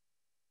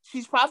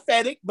 She's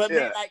prophetic, but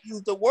may not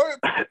use the word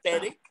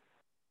prophetic.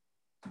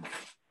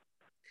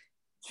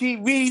 She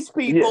reads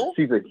people.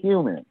 Yeah, she's a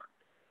human.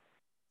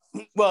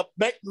 Well,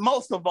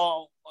 most of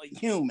all, a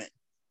human.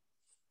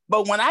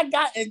 But when I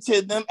got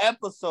into them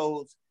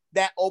episodes,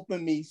 that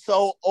opened me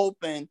so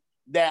open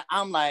that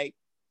I'm like,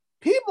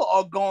 people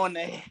are going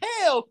to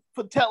hell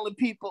for telling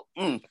people.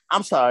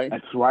 I'm sorry.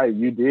 That's right.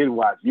 You did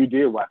watch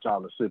all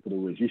the Sip of the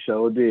Witch. You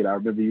sure did. I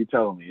remember you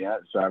told me. Yeah,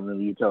 so I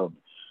remember you told me.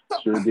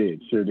 Sure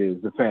did.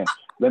 It's a fan.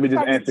 Let me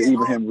just answer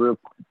Ibrahim real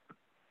quick.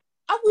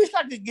 I wish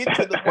I could get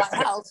to the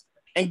White House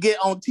and get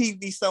on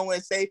TV somewhere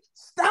and say,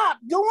 stop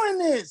doing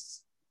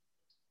this.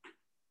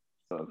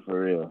 For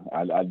real.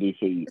 I do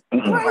feel you.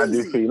 I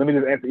do feel you. Let me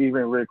just answer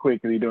even real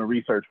quick because he's doing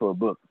research for a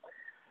book.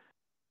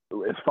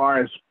 As far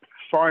as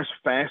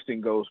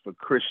fasting goes for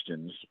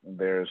Christians,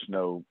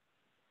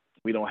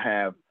 we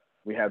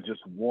have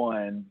just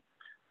one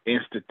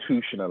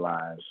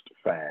institutionalized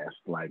fast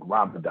like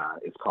Ramadan.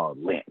 It's called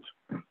Lent.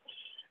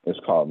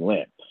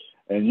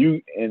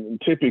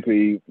 And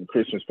typically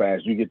Christmas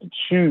fast, you get to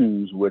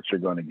choose what you're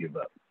going to give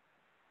up,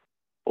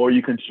 or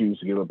you can choose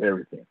to give up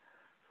everything.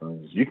 So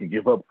you can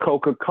give up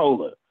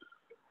Coca-Cola,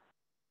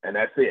 and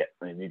that's it.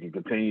 And you can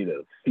continue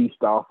to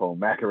feast off on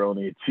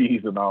macaroni and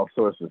cheese and all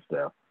sorts of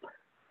stuff.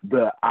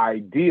 The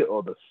idea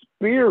or the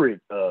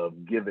spirit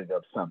of giving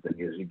up something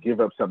is you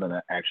give up something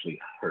that actually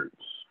hurts.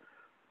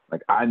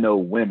 Like I know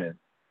women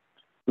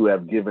who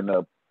have given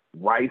up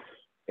rice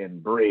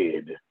and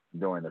bread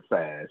during the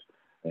fast,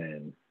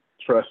 and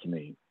trust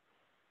me,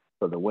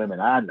 for the women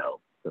I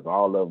know, because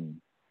all of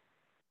them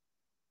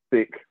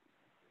thick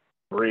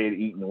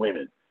bread-eating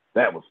women,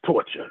 that was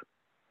torture.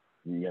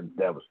 Yeah,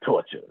 that was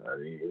torture.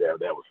 That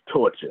was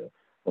torture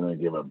when they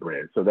give up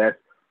bread. So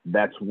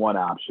that's one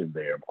option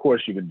there. Of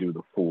course, you can do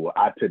the full.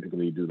 I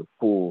typically do the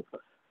full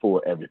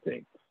for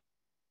everything.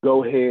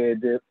 Go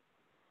ahead,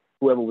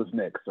 whoever was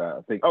next.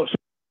 I think. Oh.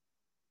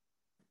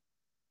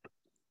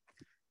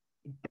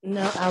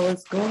 No, I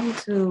was going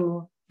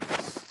to.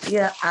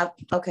 Yeah.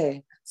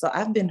 Okay. So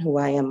I've been who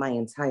I am my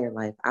entire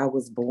life. I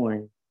was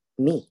born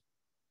me.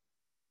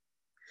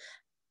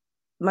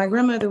 My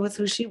grandmother was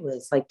who she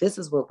was. Like, this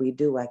is what we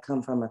do. I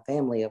come from a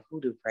family of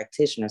hoodoo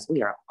practitioners.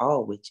 We are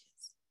all witches,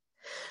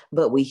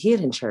 but we hid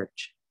in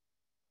church.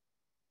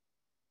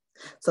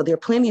 So there are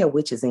plenty of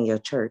witches in your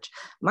church.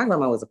 My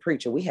grandma was a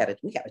preacher. We had a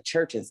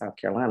church in South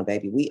Carolina,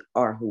 baby. We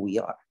are who we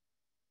are.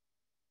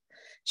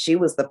 She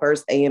was the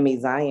first AME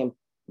Zion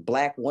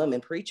Black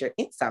woman preacher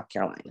in South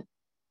Carolina.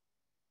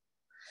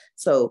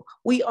 So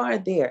we are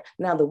there.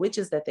 Now, the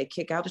witches that they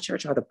kick out of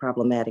church are the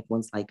problematic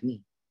ones like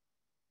me.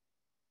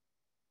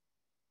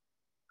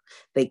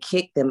 They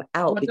kick them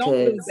out because don't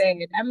do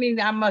that. I mean,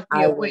 I must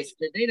be a witch.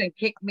 They done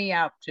kicked me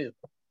out too.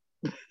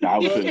 I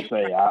was going to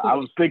say, I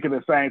was thinking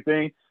the same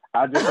thing.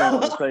 I just didn't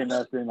want to say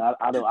nothing.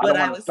 I don't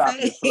want to stop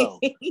the flow.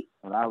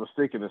 And I was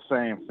thinking the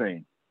same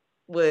thing.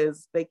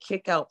 Was they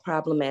kick out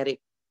problematic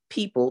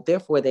people,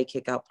 therefore they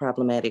kick out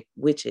problematic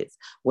witches.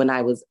 When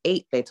I was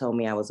 8, they told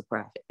me I was a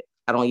prophet.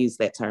 I don't use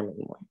that term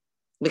anymore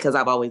because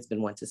I've always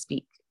been one to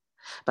speak.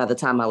 By the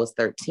time I was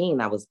 13,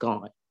 I was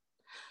gone.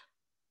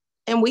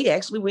 And we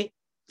actually went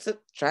to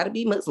try to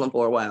be Muslim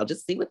for a while,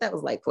 just see what that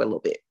was like for a little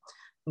bit.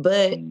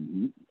 But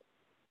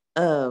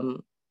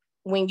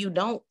when you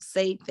don't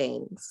say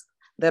things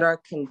that are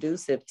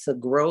conducive to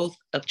growth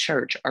of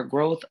church or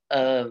growth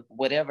of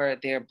whatever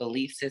their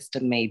belief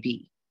system may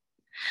be,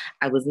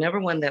 I was never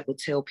one that would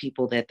tell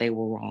people that they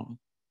were wrong.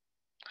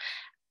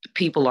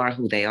 People are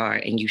who they are,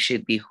 and you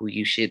should be who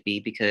you should be,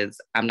 because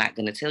I'm not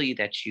going to tell you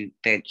that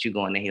you're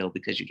going to hell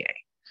because you're gay.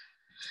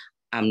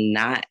 I'm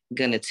not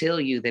going to tell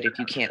you that if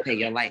you can't pay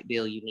your light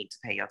bill, you need to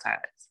pay your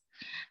tithes.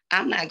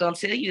 I'm not going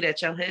to tell you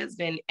that your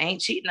husband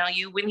ain't cheating on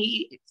you when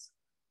he is.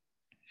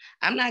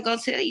 I'm not going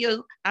to tell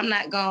you, I'm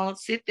not going to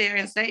sit there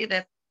and say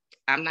that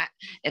I'm not.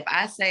 If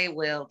I say,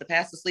 well, the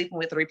pastor's sleeping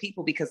with 3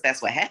 people because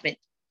that's what happened,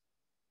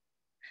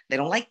 they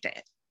don't like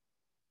that.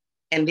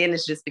 And then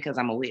it's just because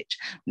I'm a witch.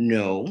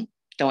 No,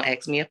 don't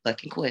ask me a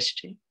fucking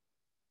question.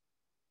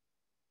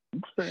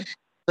 Okay.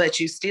 But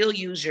you still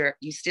you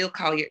still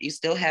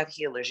have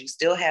healers. You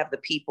still have the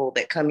people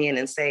that come in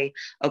and say,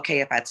 okay,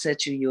 if I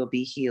touch you, you'll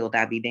be healed.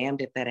 I'd be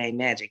damned if that ain't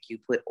magic. You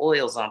put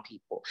oils on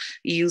people.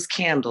 You use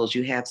candles.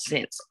 You have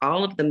scents.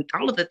 All of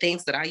the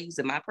things that I use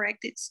in my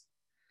practice,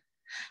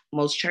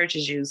 most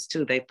churches use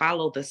too. They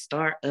follow the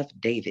Star of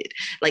David.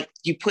 Like,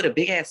 you put a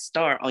big ass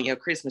star on your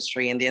Christmas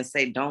tree and then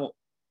say, don't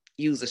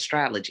use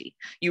astrology.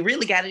 You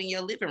really got it in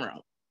your living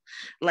room.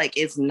 Like,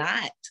 it's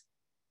not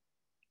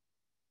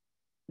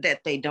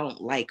that they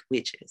don't like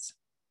witches.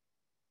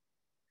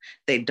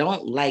 They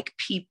don't like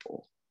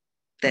people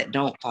that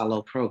don't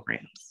follow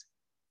programs.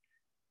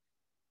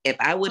 If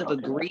I would have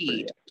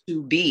agreed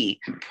to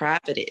be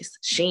prophetess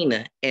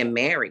Sheena and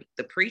marry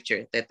the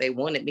preacher that they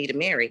wanted me to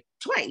marry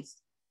twice,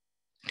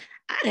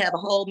 I'd have a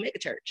whole mega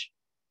church.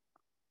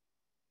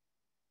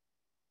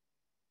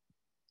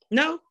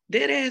 No,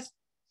 dead ass.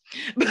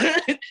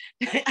 But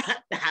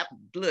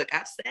look,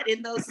 I've sat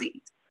in those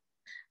seats.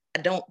 I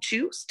don't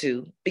choose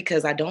to,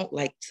 because I don't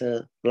like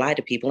to lie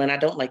to people, and I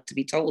don't like to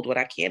be told what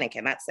I can and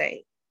cannot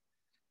say.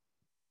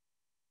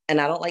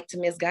 And I don't like to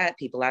misguide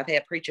people. I've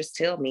had preachers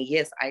tell me,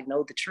 yes, I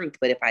know the truth,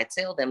 but if I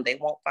tell them, they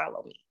won't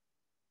follow me.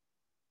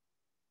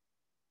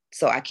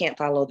 So I can't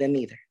follow them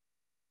either.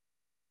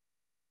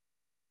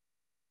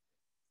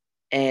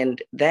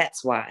 And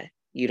that's why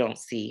you don't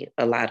see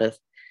a lot of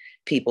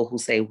people who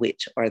say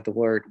witch or the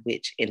word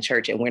witch in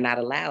church, and we're not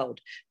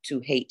allowed to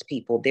hate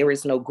people. There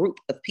is no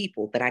group of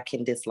people that I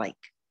can dislike.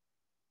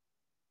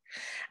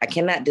 I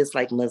cannot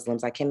dislike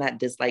Muslims. I cannot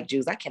dislike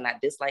Jews. I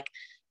cannot dislike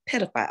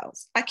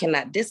pedophiles. I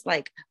cannot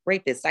dislike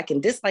rapists. I can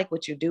dislike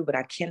what you do, but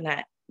I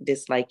cannot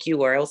dislike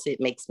you, or else it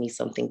makes me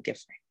something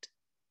different.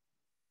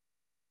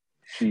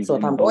 So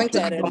if I'm going to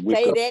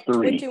say that,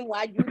 twitching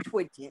while you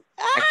twitching.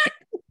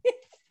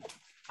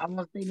 I'm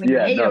gonna say when you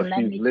hate them, that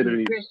makes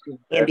you Christian.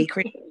 And be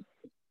Christian.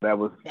 That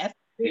was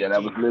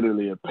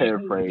literally a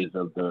paraphrase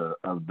of the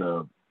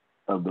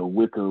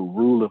Wicca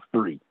rule of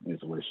 3 is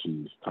what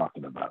she's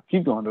talking about.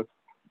 Keep going, though.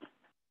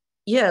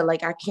 Yeah,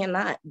 like I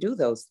cannot do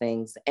those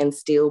things and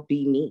still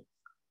be me.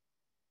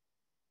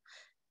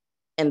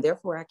 And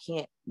therefore I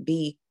can't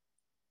be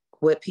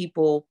what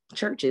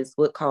churches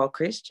would call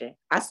Christian.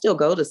 I still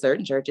go to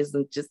certain churches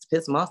and just to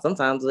piss them off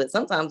sometimes, but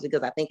sometimes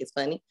because I think it's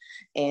funny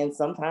and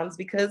sometimes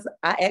because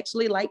I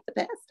actually like the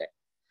pastor.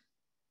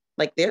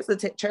 Like there's a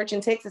church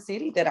in Texas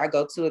City that I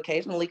go to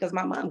occasionally because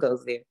my mom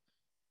goes there.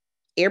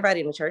 Everybody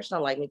in the church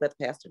don't like me, but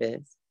the pastor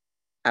does.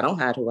 I don't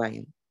hide who I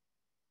am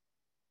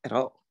at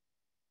all.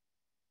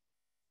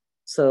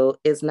 So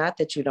it's not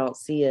that you don't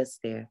see us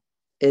there.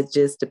 It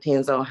just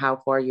depends on how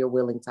far you're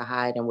willing to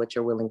hide and what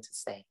you're willing to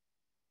say.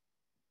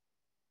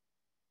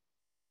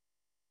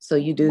 So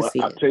you do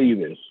see I'll tell you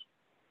this,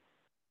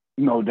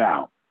 no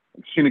doubt.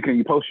 Sheena, can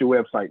you post your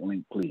website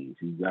link, please?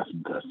 You've got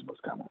some customers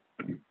coming.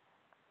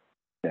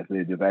 That's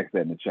it. Just ask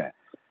that in the chat.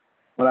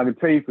 What I can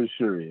tell you for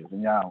sure is,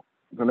 and y'all,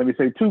 so let me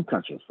say 2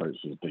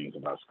 controversial things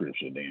about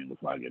scripture then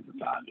before I get to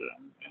Tandra.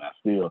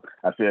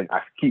 And I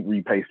keep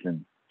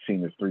repasting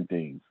Sheena's 3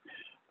 things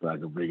so I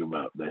can bring them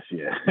up. That's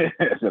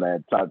That's what I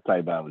had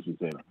type out what she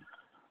said.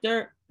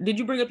 Sir, did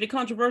you bring up the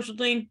controversial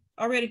thing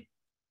already?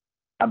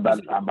 I'm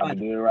about to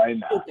do it right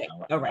now. Okay.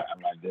 All right. I'm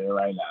about to do it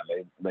right now.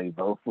 They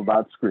both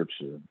about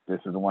scripture. This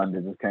is the one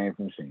that just came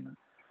from Sheena.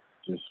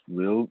 Just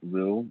real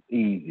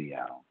easy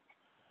out.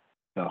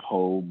 The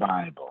whole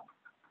Bible,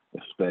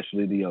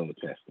 especially the Old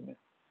Testament,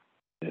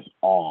 is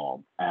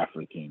all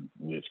African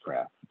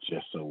witchcraft,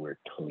 just so we're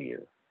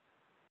clear.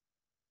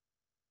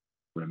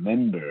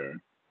 Remember,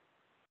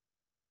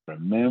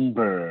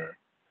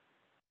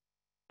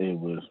 it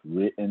was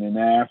written in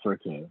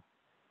Africa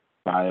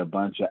by a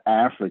bunch of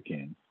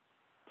Africans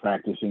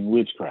practicing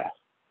witchcraft.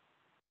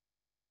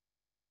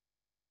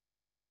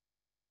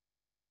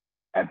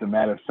 As a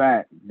matter of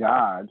fact,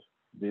 God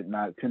did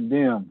not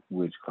condemn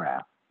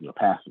witchcraft. Your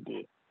pastor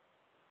did.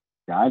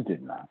 God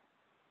did not.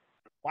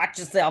 Watch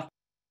yourself.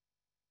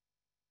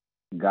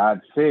 God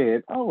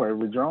said, oh,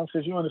 well, Jerome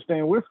says you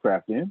understand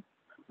witchcraft then.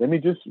 Let me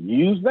just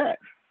use that.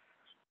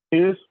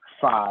 Here's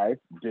 5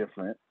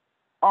 different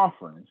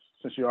offerings,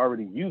 since you're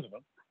already using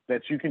them,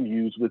 that you can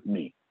use with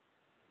me.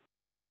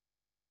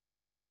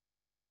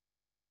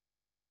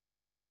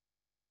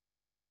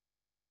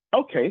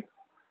 Okay,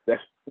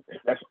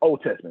 that's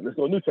Old Testament. Let's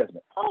go New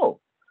Testament. Oh,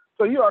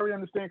 so you already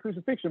understand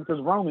crucifixion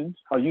because Romans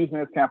are using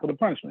it as capital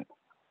punishment.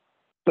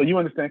 So you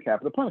understand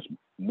capital punishment.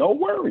 No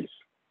worries.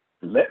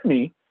 Let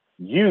me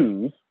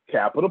use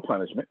capital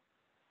punishment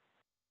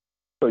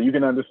so you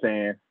can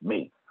understand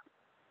me.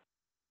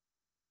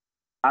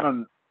 I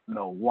don't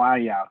know why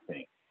y'all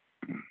think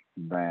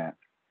that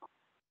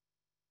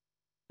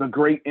the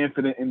great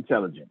infinite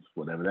intelligence,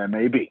 whatever that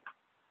may be,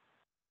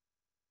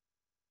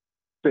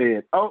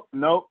 said, oh,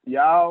 no,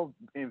 y'all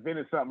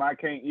invented something I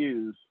can't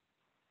use.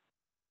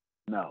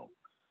 No.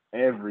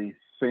 Every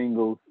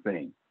single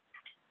thing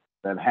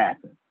that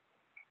happened,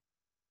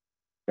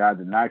 God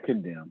did not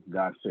condemn.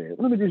 God said,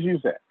 let me just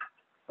use that.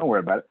 Don't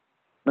worry about it.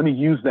 Let me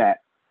use that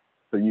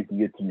so you can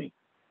get to me.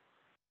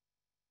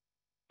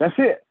 That's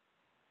it.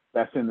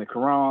 That's in the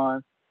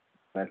Quran.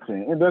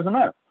 It doesn't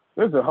matter.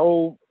 There's a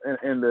whole,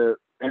 and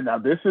now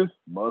this is,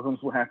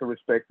 Muslims will have to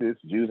respect this,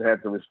 Jews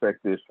have to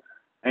respect this,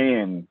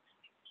 and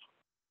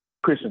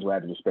Christians will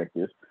have to respect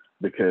this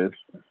because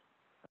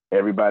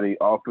everybody,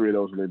 all 3 of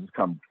those religions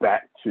come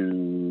back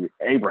to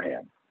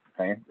Abraham.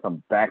 Okay,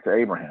 come back to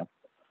Abraham.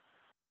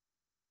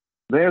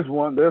 There's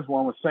one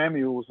where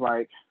Samuel was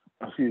like,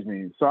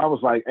 so I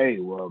was like, hey,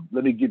 well,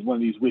 let me get one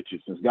of these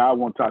witches. Since God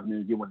won't talk to me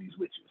to get one of these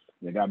witches.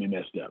 They got me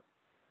messed up.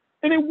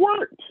 And it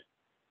worked.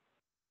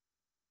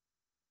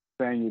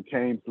 Samuel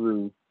came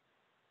through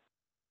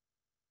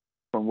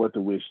from what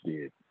the witch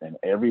did. And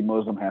every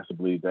Muslim has to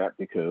believe that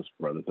because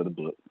brothers of the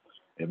book.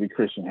 Every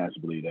Christian has to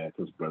believe that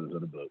because brothers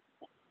of the book.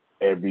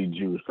 Every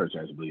Jewish person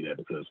has to believe that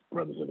because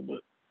brothers of the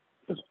book.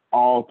 Because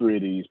all 3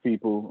 of these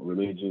people,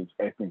 religions,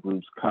 ethnic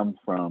groups, come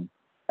from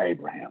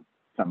Abraham.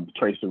 Some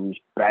trace the roots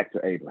back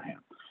to Abraham.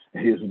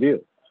 And here's the deal.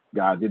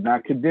 God did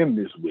not condemn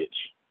this witch.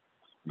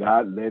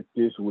 God let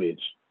this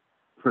witch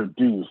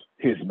produce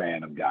his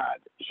man of God,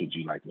 should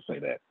you like to say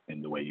that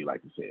in the way you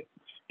like to say it.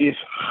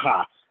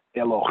 Isha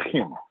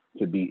Elohim,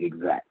 to be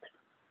exact.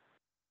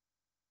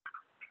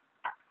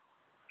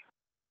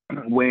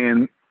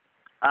 When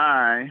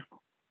I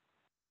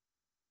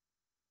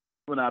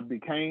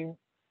became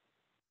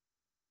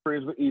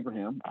friends with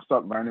Ibrahim, I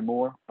started learning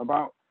more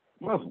about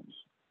Muslims.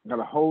 I got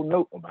a whole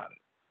note about it.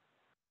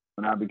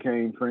 When I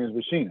became friends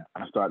with Sheena,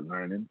 I started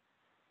learning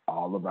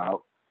all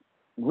about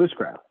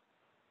witchcraft.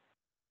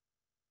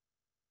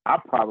 I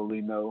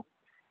probably know,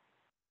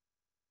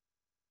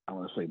 I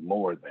want to say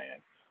more than,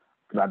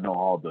 because I know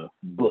all the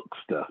book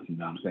stuff. You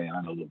know what I'm saying?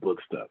 I know the book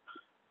stuff.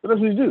 But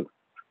that's what you do.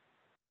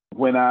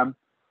 When I'm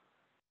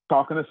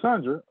talking to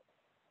Sandra,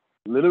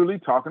 literally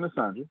talking to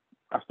Sandra,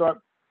 I start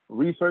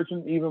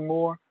researching even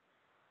more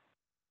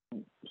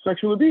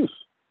sexual abuse.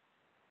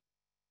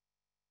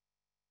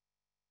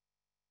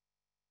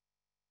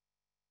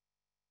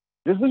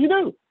 This is what you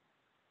do.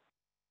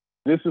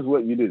 This is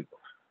what you do.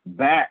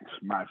 That,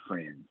 my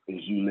friend, is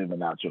you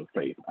living out your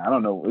faith. I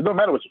don't know. It don't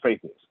matter what your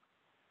faith is.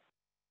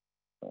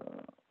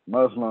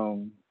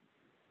 Muslim,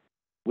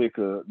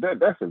 Wicca,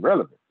 that's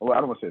irrelevant. Well,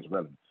 I don't want to say it's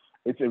relevant.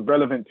 It's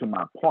irrelevant to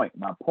my point.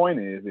 My point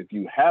is, if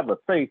you have a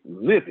faith,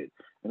 live it.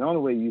 And the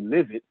only way you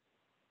live it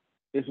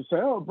is to say,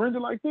 oh, Brenda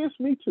like this,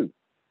 me too.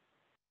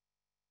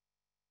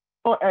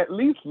 Or at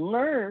least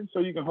learn so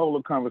you can hold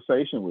a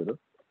conversation with her.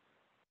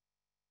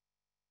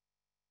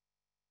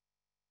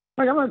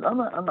 Like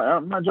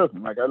I'm not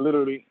joking. Like I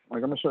literally,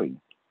 like I'm gonna show you.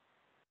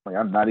 Like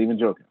I'm not even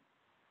joking.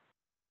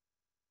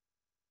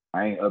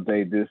 I ain't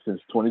updated this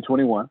since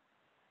 2021.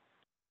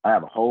 I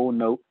have a whole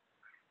note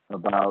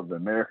about the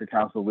American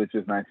Council of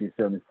Witches,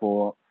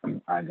 1974.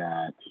 I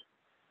got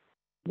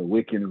the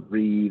Wiccan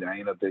Read. I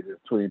ain't updated this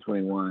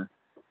 2021.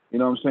 You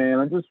know what I'm saying?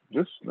 I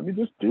just let me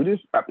just do this.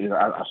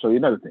 I'll show you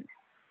another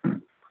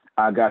thing.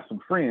 I got some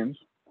friends.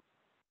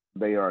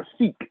 They are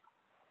Sikh.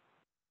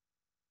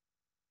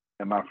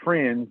 And my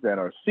friends that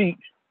are Sikh,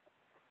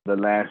 the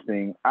last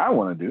thing I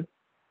want to do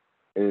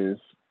is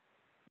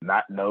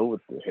not know what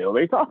the hell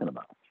they're talking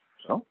about.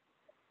 So,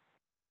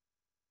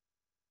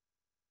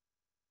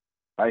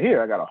 right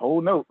here, I got a whole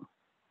note.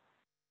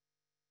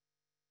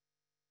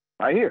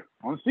 Right here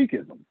on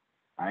Sikhism.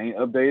 I ain't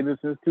updated it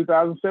since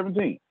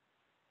 2017.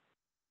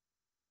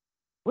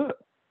 Look,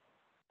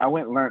 I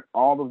went and learned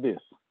all of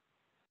this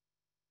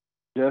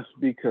just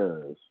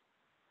because.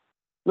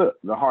 Look,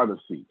 the Heart of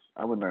Sikhs.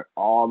 I went and learned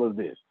all of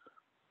this.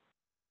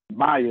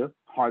 Maya,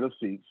 Heart of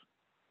Sikhs,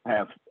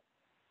 have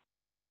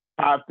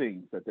 5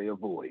 things that they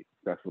avoid.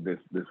 That's what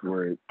this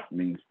word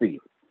means,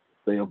 thief.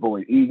 They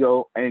avoid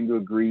ego,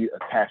 anger, greed,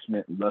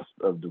 attachment, lust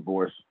of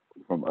divorce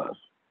from us.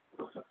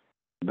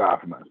 God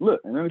from us. Look,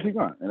 and then keep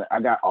going. And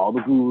I got all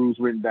the gurus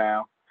written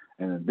down,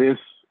 and this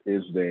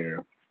is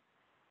the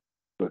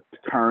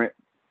current,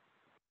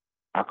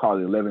 I call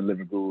it 11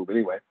 living guru, but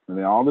anyway, and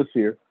then all this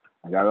here,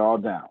 I got it all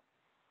down.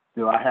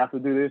 Do I have to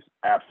do this?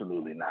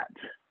 Absolutely not.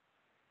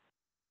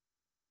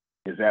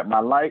 Is that my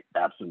light?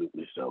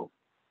 Absolutely so.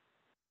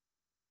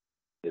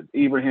 If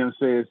Ibrahim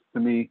says to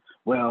me,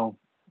 well,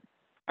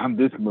 I'm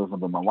this Muslim,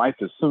 but my wife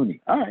is Sunni.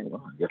 All right,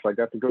 well, I guess I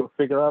got to go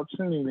figure out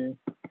Sunni then.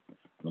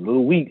 I'm a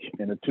little weak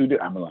in the two.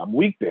 I'm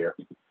weak there.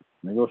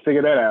 Let me go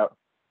figure that out.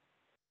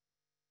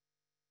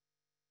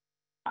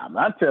 I'm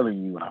not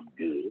telling you I'm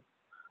good.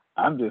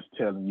 I'm just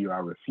telling you I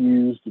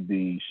refuse to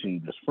be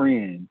Sheena's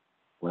friend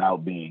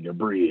without being a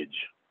bridge.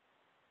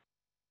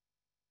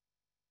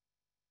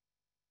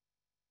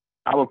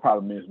 Our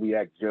problem is we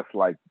act just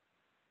like,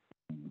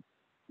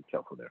 be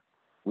careful there.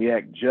 We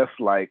act just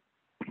like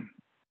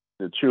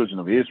the children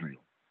of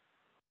Israel.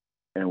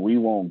 And we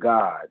want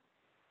God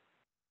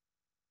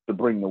to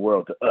bring the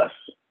world to us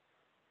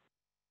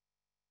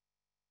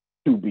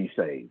to be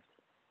saved.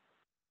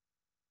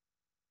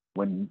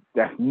 When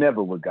that's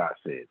never what God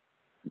said.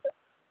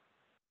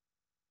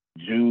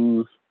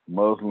 Jews,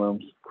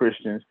 Muslims,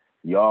 Christians,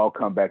 y'all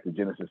come back to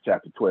Genesis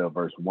chapter 12,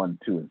 verse 1,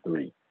 2, and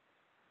 3.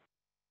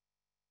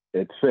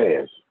 It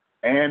says,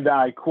 and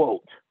I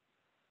quote,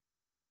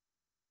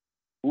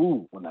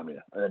 ooh, well, let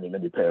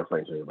me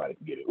paraphrase so everybody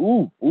can get it.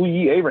 Ooh,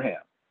 ye Abraham,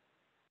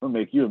 I'll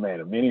make you a man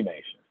of many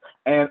nations,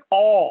 and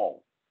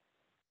all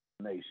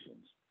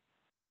nations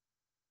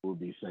will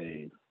be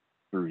saved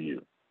through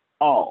you.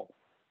 All,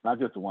 not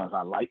just the ones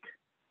I like,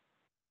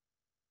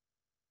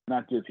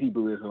 not just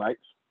Hebrew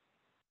Israelites,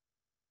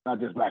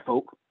 not just black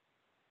folk,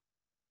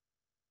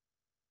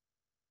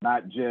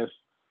 not just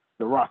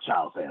the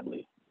Rothschild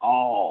family,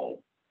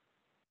 all.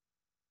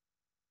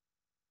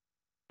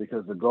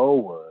 Because the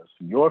goal was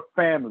your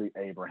family,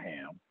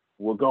 Abraham,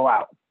 will go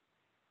out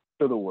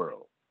to the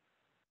world.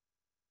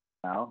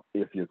 Now,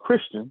 if you're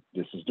Christian,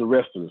 this is the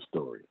rest of the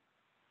story.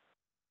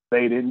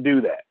 They didn't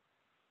do that.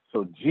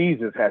 So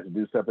Jesus has to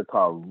do something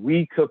called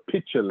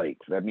recapitulate.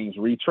 That means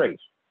retrace.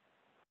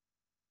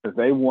 Because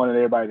they wanted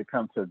everybody to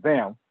come to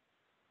them.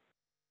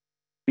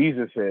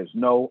 Jesus says,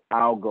 no,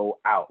 I'll go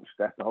out.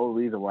 That's the whole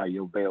reason why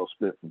your veil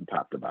split from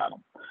top to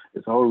bottom.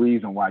 It's the whole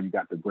reason why you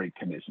got the Great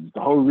Commission. It's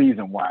the whole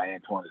reason why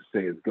Antoine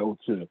says go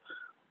to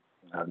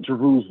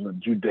Jerusalem,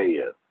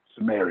 Judea,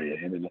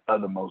 Samaria, and in the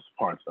othermost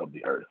parts of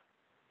the earth.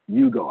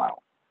 You go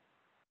out.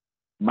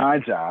 My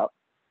job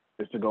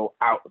is to go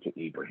out to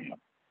Abraham.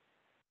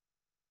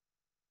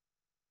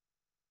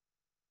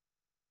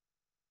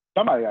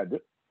 Somebody got to do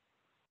it.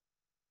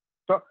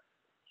 So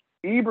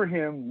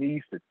Abraham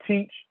needs to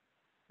teach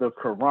the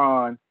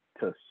Quran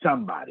to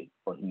somebody,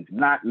 or he's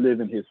not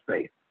living his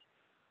faith.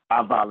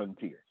 I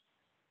volunteer.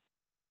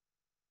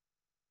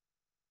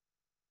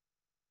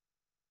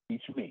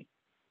 Teach me.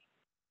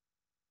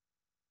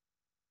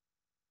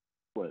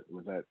 What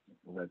was that?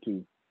 Was that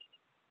too?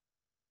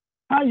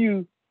 How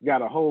you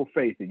got a whole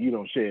faith that you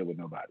don't share it with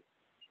nobody?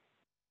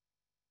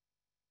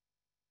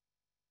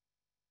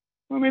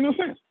 That make no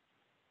sense.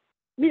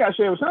 You got to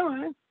share with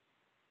somebody.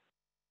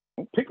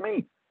 Don't pick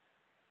me.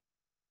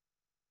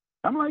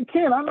 I'm like,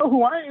 Ken, I know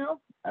who I am.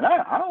 And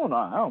I don't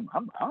know.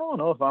 I don't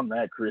know if I'm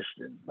that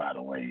Christian, by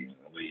the way.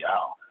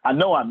 I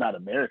know I'm not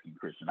American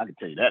Christian. I can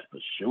tell you that for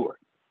sure.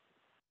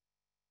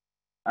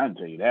 I can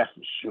tell you that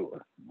for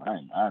sure. I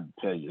can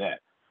tell you that.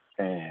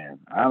 And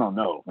I don't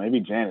know. Maybe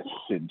Janice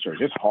should sit in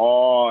church. It's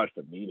hard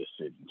for me to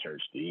sit in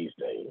church these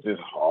days.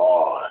 It's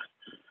hard.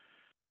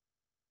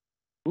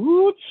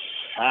 Ooh, it's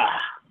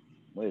hard.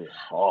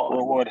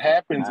 Well, what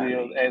happens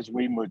is as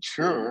we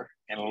mature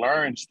and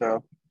learn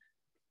stuff,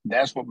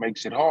 that's what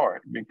makes it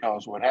hard.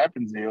 Because what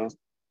happens is,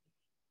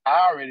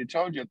 I already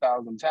told you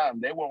 1,000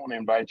 times, they won't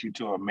invite you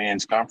to a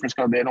men's conference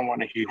because they don't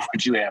want to hear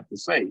what you have to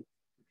say.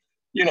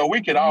 You know,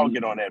 we could all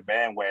get on that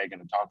bandwagon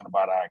and talking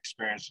about our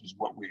experiences,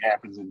 what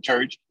happens in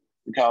church,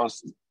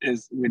 because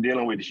we're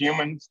dealing with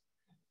humans.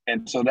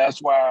 And so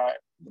that's why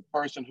the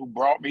person who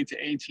brought me to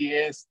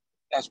ATS,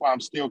 that's why I'm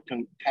still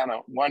kind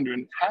of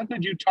wondering, how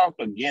could you talk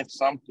against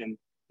something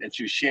that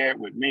you shared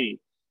with me?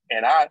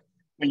 And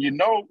when you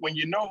know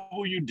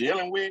who you're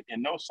dealing with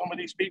and know some of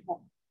these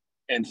people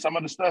and some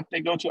of the stuff they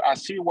go to, I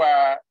see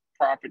why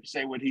Prophet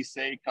say what he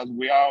say, because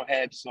we all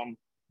had some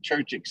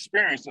church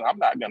experience. And I'm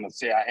not gonna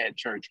say I had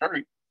church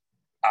hurt.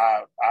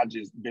 I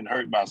just been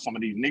hurt by some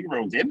of these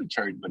Negroes in the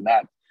church, but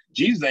not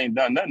Jesus ain't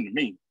done nothing to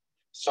me.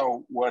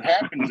 So what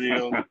happens is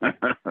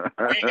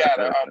we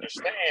gotta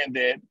understand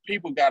that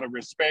people gotta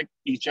respect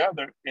each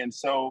other. And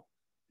so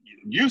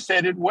you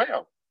said it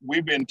well.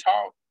 We've been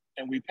taught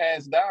and we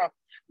passed down.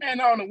 Man,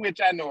 the only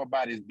witch I know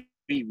about is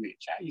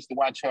Bewitch. I used to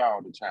watch her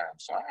all the time.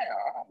 So I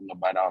don't know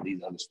about all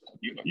these other stuff.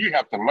 You know, you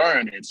have to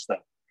learn that stuff.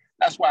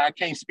 That's why I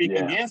can't speak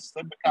against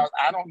it, because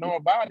I don't know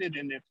about it.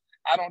 And if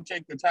I don't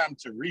take the time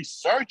to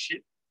research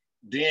it,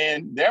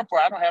 then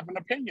therefore I don't have an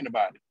opinion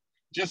about it.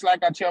 Just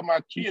like I tell my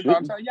kids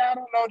all the time, y'all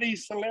don't know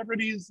these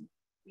celebrities.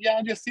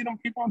 Y'all just see them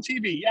people on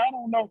TV. Y'all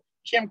don't know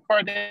Kim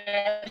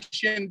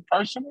Kardashian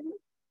personally.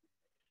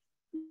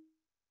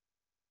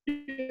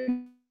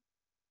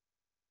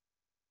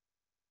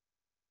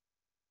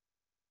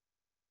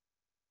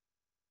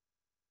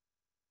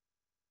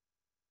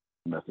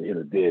 Must have hit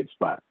a dead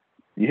spot.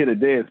 You hit a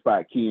dead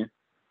spot, Ken.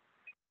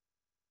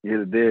 You hit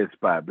a dead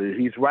spot. But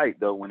he's right,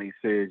 though, when he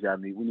says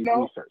we need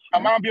research.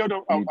 I'm going to build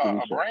a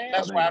brand.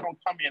 That's why I don't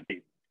come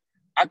in.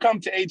 I come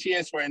to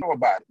ATS for I know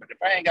about it. But if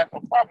I ain't got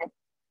no problem,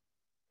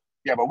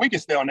 but we can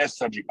stay on that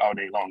subject all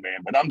day long, man.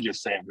 But I'm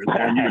just saying,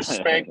 when you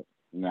respect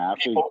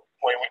people,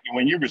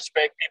 when you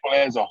respect people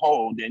as a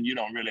whole, then you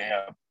don't really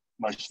have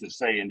much to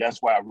say. And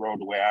that's why I roll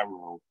the way I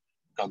roll.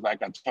 Because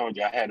like I told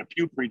you, I had a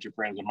few preacher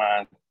friends of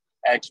mine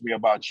ask me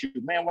about you.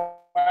 Man,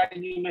 why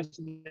do you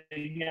listen to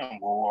him?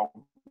 Or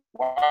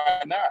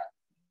why not?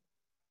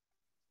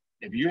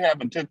 If you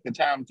haven't took the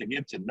time to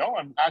get to know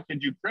him, how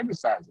could you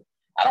criticize him?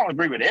 I don't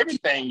agree with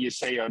everything you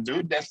say or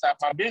do. That's not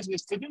my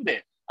business to do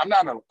that. I'm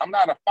not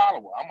a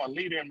follower. I'm a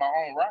leader in my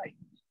own right.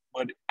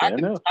 But I've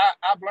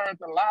learned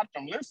a lot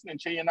from listening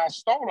to you, and I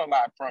stole a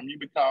lot from you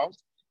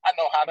because I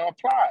know how to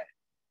apply it.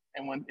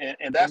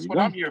 And that's what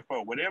I'm here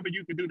for. Whatever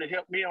you can do to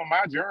help me on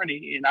my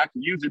journey, and I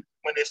can use it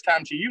when it's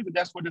time to use it.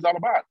 That's what it's all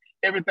about.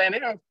 Everything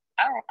else,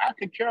 I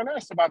could care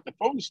less about the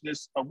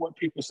foolishness of what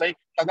people say,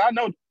 because I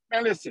know,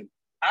 man, listen,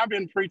 I've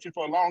been preaching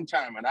for a long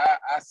time, and I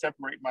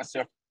separate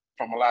myself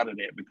from a lot of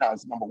that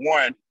because, number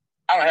one,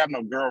 I don't have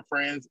no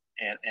girlfriends,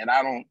 and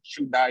I don't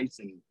shoot dice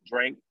and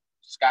drink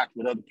scotch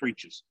with other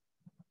preachers.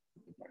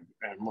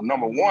 And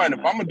number one, if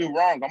I'm going to do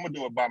wrong, I'm going to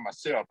do it by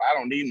myself. I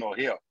don't need no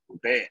help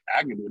with that.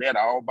 I can do that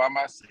all by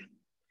myself.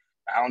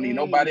 I don't need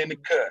nobody in the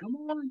cut.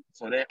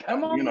 So that, they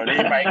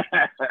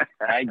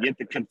might get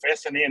to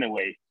confessing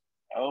anyway.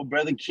 Oh,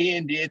 Brother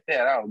Ken did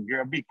that. Oh,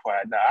 girl, be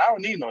quiet. No, I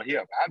don't need no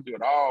help. I do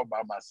it all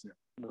by myself.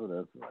 No,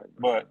 that's right.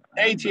 But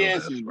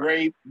ATS is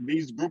great.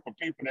 These group of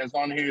people that's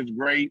on here is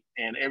great,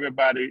 and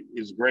everybody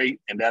is great,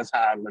 and that's how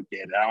I look at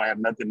it. I don't have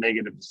nothing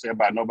negative to say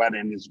about nobody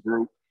in this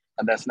group.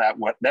 And that's not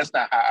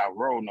how I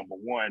roll, number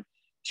one.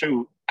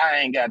 Two, I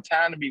ain't got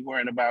time to be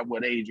worrying about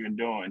what Adrian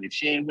doing. If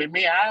she ain't with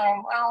me,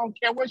 I don't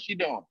care what she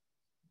doing.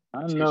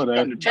 I know that.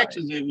 Come to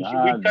Texas and we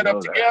cut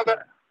up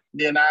together,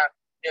 then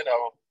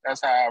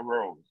that's how I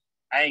roll.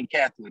 I ain't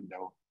Catholic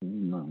though.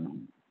 No.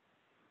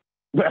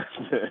 That's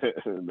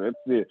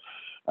it.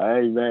 I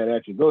ain't mad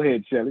at you. Go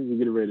ahead, Shelly. We're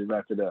getting ready to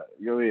wrap it up.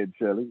 Go ahead,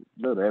 Shelly.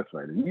 No, that's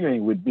right. If you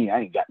ain't with me,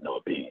 I ain't got no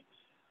opinion.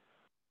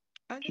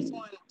 I just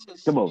wanted to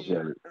Come on,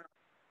 Shelly.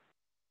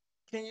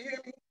 Can you hear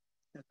me?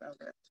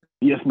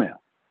 Yes, ma'am.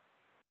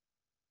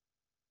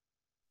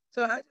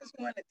 So I just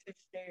wanted to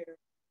share.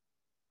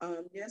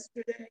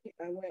 Yesterday,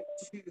 I went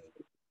to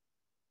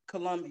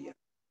Columbia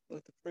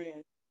with a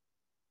friend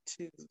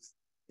to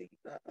see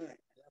an aunt.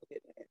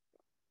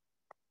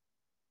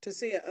 To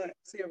see an aunt,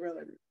 see a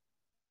relative.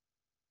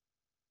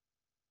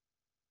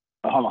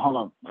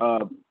 Hold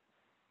on.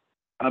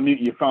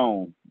 Unmute your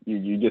phone.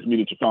 You just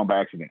muted your phone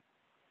by accident.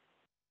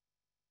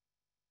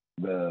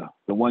 The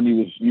one you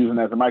was using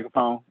as a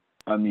microphone,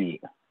 unmute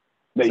it.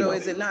 So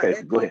is it not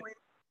echoing?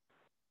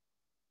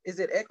 Is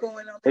it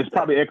echoing on? It's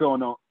probably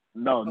echoing on.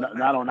 No,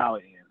 not on our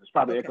end. It's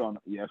probably echoing.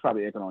 Yeah, it's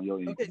probably echoing on your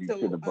end. Okay, you so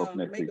sit both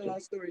next to make each a long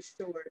story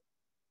short,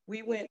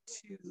 we went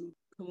to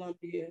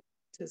Columbia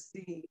to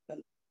see a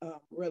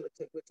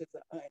relative, which is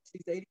an aunt.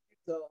 She's 80 years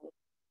old.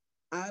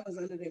 I was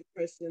under the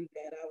impression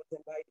that I was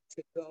invited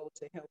to go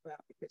to help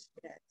out because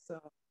she had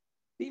some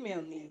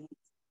female needs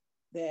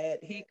that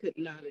he could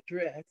not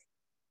address.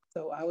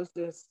 So I was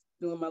just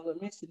doing my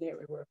little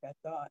missionary work. I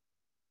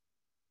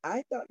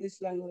thought this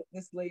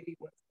lady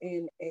was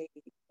in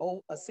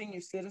a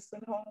senior citizen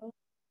home,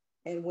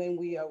 and when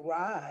we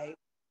arrived,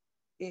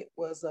 it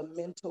was a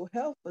mental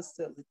health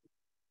facility.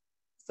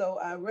 So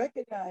I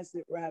recognized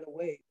it right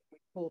away. We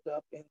pulled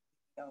up in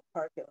the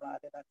parking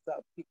lot, and I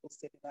saw people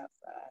sitting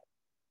outside.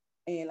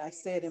 And I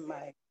said in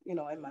my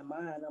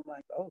mind, I'm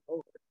like, oh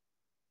Lord,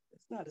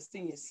 it's not a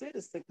senior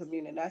citizen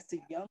community. I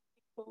see young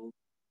people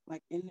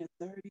like in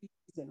their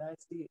 30s, and I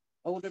see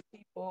older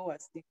people. I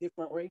see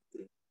different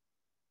races.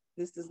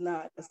 This is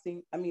not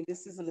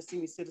this isn't a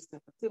senior citizen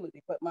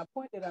facility. But my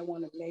point that I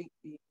want to make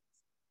is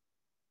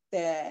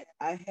that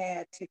I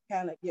had to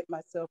kind of get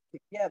myself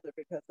together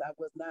because I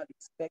was not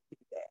expecting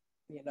that.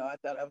 I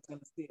thought I was going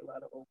to see a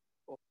lot of old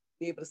people,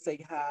 be able to say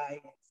hi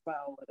and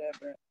smile,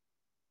 whatever.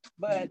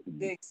 But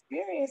the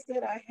experience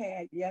that I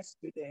had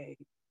yesterday,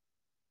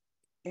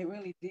 it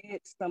really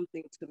did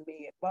something to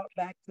me. It brought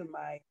back to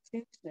my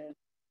attention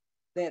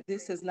that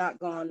this has not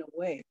gone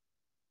away.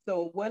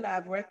 So what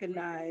I've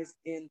recognized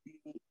in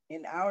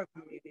our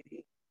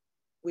community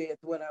with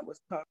what I was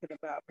talking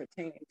about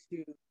pertaining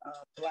to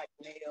Black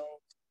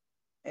males,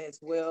 as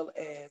well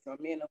as our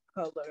men of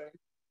color,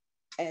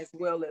 as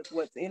well as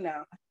what's in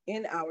our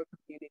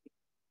community.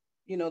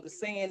 The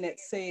saying that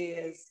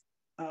says,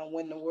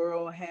 when the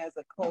world has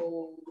a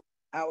cold,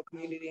 our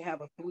community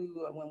have a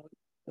flu, or when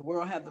the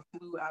world has the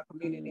flu, our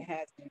community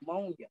has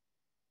pneumonia.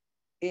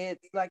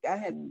 It's like I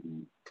had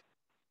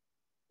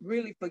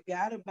really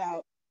forgot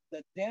about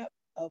the depth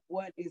of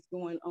what is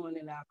going on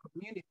in our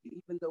community,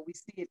 even though we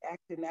see it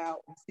acting out,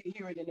 we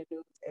hear it in the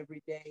news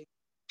every day.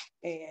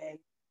 And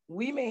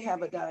we may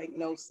have a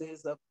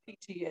diagnosis of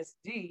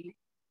PTSD,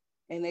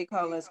 and they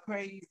call us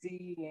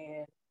crazy,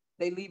 and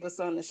they leave us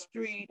on the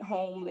street,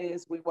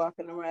 homeless. We're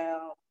walking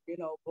around,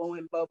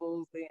 blowing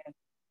bubbles and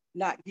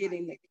not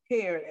getting the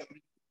care that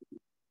we need.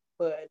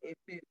 But if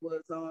it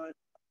was on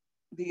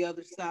the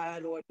other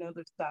side or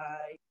another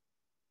side,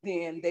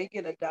 then they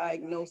get a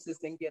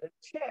diagnosis and get a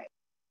check.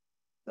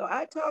 So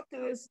I talked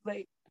to this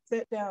lady,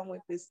 sat down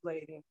with this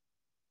lady.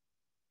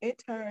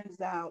 It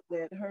turns out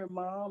that her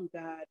mom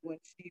died when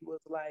she was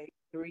like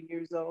 3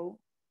 years old.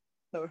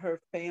 So her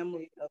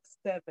family of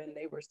 7,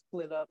 they were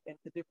split up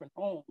into different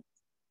homes.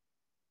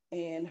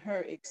 And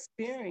her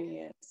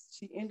experience,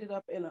 she ended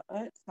up in an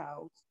aunt's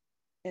house,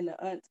 and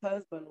the aunt's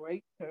husband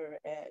raped her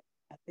at,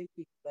 I think,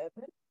 11.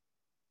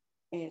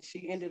 And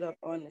she ended up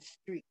on the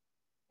street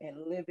and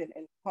living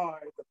in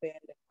cars,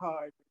 abandoned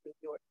cars in New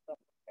York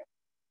somewhere.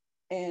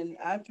 And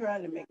I'm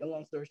trying to make a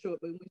long story short,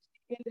 but when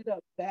she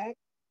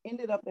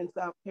ended up in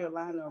South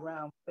Carolina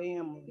around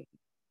family,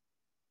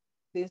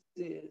 this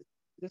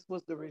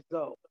was the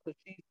result. So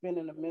she's been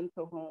in a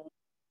mental home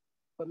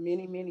for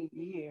many, many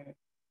years.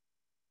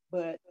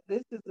 But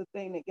this is the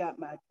thing that got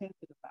my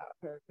attention about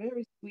her.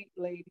 Very sweet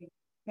lady,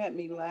 had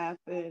me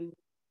laughing,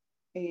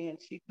 and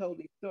she told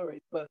these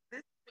stories. But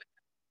this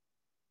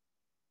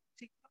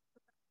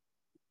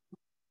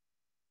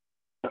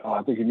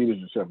I think you muted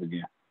yourself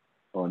again.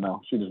 Oh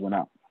no, she just went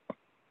out.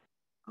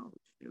 Oh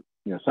shoot.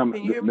 Yeah,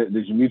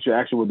 did you mute your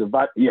actual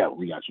device? Yeah,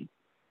 we got you.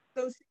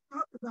 So she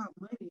talked about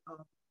money all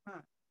the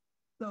time.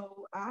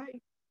 So I,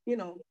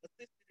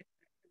 assisted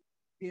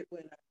it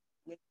when I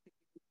went to,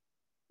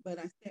 but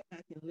I sat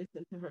back and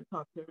listened to her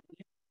talk to her.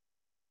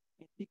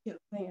 And she kept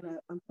saying,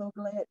 I'm so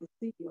glad to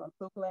see you. I'm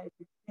so glad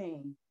you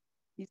came.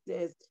 She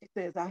says,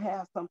 I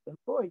have something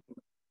for you.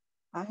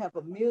 I have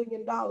 $1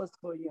 million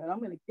for you, and I'm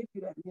going to give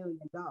you that $1 million.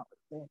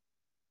 And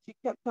she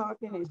kept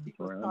talking, and she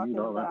was talking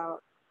about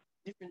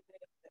different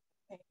things that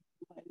pertain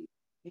to money.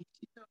 And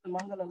she told them,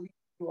 I'm going to lead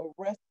you to a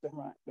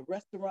restaurant. The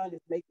restaurant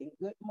is making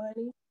good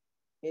money.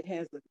 It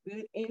has a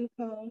good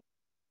income.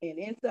 And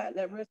inside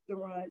that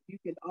restaurant, you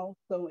can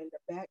also, in the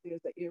back,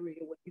 there's an area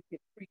where you can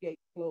create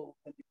clothes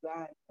and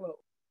design clothes.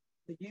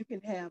 So you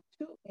can have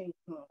 2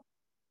 incomes.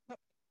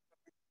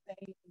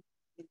 Same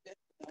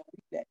investment on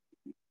that.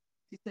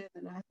 She said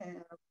that I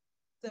have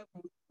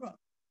several trucks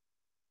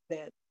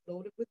that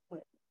loaded with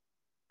money.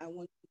 I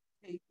want to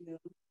take them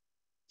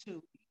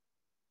to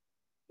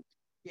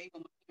gave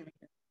them a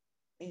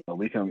area. So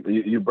we can.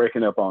 You're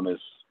breaking up on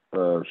this,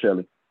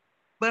 Shelly.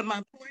 But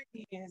my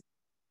point is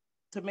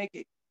to make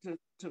it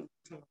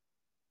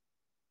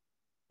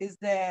is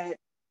that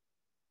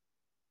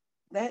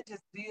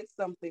just did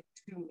something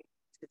to me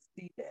to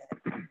see that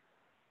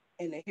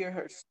and to hear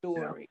her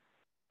story. Yeah.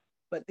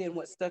 But then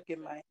what stuck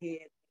in my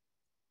head,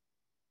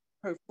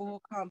 her full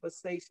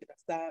conversation,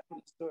 aside from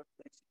the story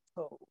that she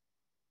told,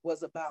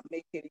 was about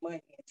making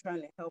money and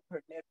trying to help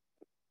her nephew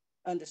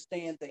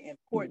understand the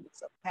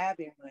importance of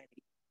having money.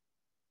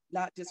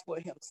 not just for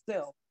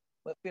himself,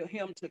 but for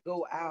him to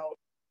go out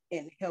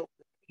and help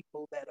the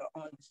people that are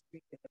on the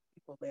street and the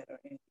people that are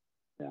in.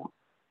 Yeah.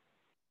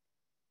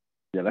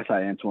 Yeah, that's how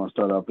Antoine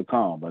started off the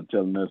call by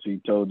telling us he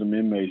told them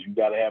inmates, you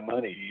got to have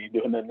money. He ain't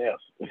doing nothing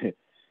else.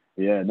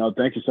 Yeah, no,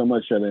 thank you so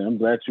much, Shelley. I'm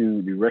glad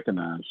you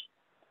recognized.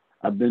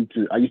 I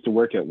used to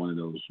work at one of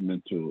those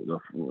brain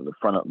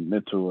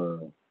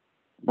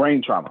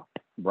trauma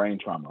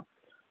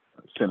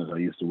centers. I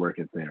used to work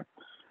at there.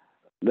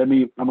 I'm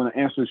going to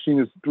answer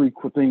Sheena's 3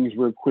 things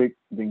real quick,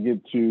 then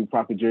get to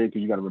Prophet Jerry,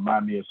 because you got to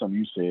remind me of something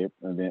you said.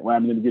 And then,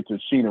 I'm going to get to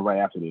Sheena right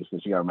after this,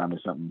 because you got to remind me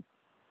of something.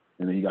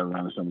 And then you got to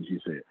remind me of something she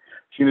said.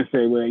 Sheena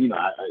said, well,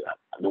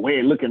 the way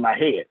it look in my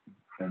head,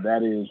 and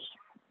that is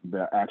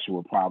the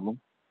actual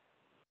problem.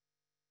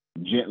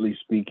 Gently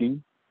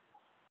speaking,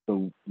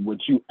 so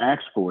what you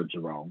ask for,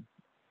 Jerome,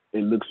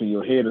 it looks in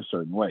your head a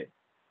certain way.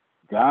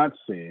 God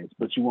says,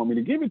 but you want me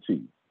to give it to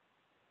you.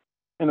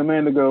 And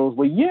Amanda goes,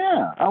 well,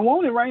 yeah, I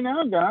want it right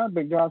now, God.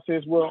 But God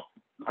says, well,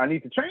 I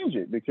need to change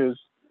it because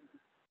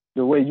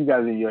the way you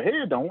got it in your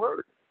head don't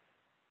work.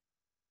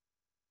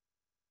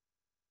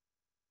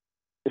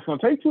 It's going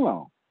to take too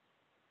long.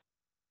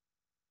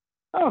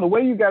 The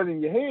way you got it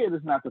in your head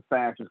is not the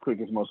fastest,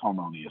 quickest, most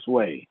harmonious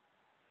way.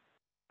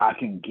 I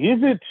can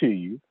give it to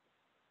you,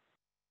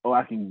 or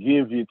I can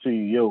give it to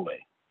you your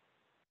way.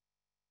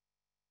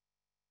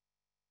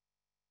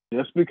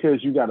 Just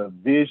because you got a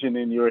vision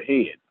in your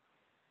head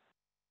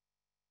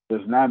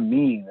does not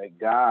mean that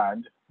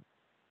God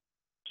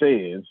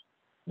says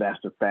that's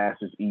the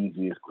fastest,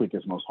 easiest,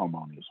 quickest, most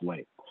harmonious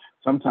way.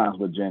 Sometimes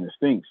what Janice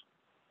thinks,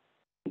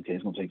 okay,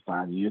 it's going to take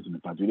 5 years, and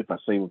if I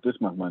save up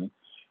this much money,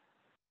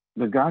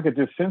 but God could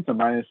just send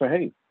somebody and say,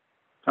 hey,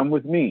 come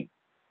with me.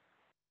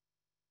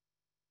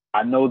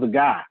 I know the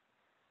guy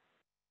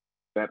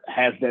that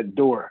has that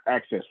door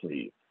access for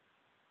you.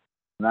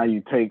 Now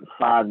you take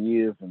 5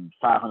 years and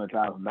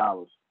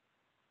 $500,000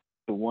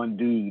 to one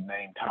dude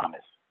named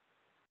Thomas.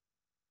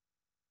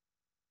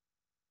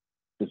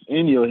 It's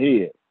in your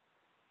head.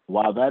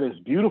 While that is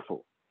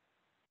beautiful,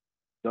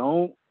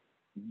 don't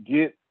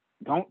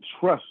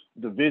trust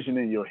the vision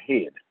in your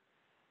head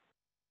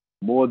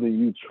more than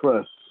you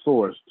trust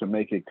Source to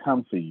make it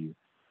come to you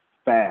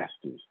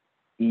fastest,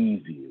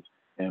 easiest,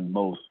 and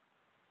most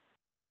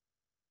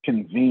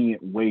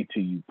convenient way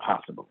to you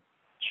possible.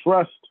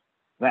 Trust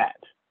that.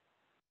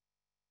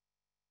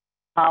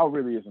 How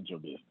really isn't your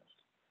business.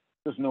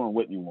 Just knowing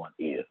what you want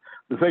is.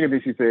 The second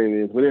thing she said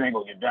is, well, it ain't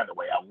going to get done the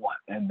way I want.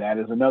 And that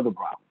is another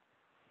problem.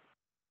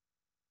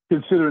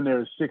 Considering there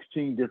are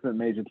 16 different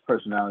major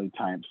personality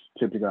types,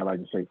 typically I like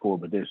to say 4,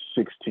 but there's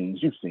 16.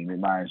 You've seen it.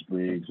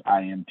 Myers-Briggs,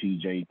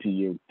 INTJ,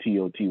 TOTY,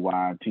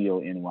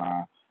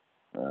 TONY,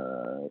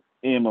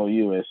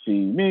 MOUSC,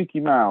 Mickey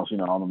Mouse,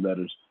 all them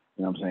letters.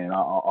 You know what I'm saying?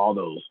 All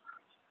those,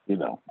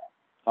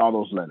 all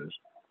those letters.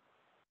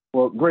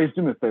 Well, Grace,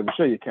 do me a favor.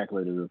 Show your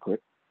calculator real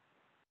quick.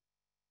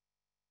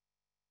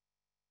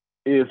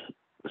 If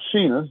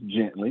Sheena,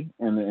 gently,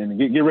 and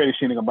get ready,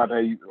 Sheena, about how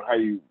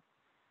you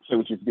say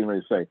what you're getting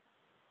ready to say.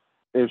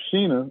 If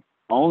Sheena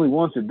only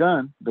wants it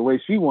done the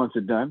way she wants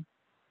it done,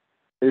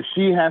 if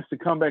she has to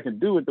come back and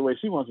do it the way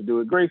she wants to do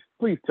it, Grace,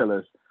 please tell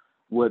us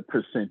what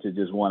percentage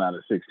is 1 out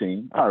of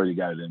 16. I already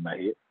got it in my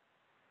head.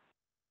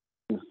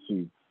 Let's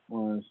see.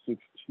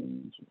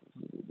 116.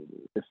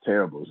 It's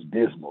terrible. It's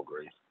dismal,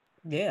 Grace.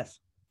 Yes.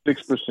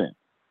 6%.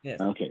 Yes.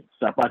 Okay,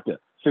 stop right there.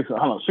 6. Hold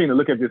on, Sheena,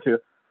 look at this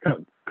here.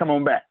 Come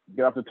on back.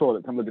 Get off the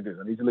toilet. Come look at this.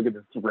 I need you to look at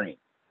this screen.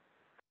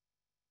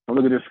 Come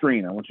look at this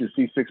screen. I want you to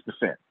see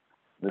 6%.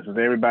 This is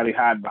everybody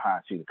hiding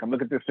behind Sheena. Come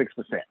look at this 6%.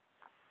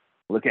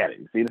 Look at it.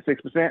 You see the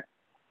 6%?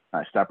 All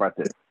right, stop right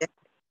there.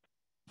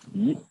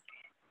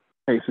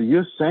 Hey, so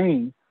you're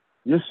saying,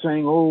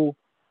 oh,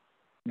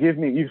 give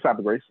me, you stop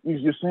it, Grace.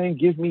 You're saying,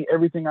 give me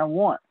everything I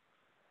want.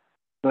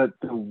 But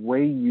the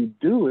way you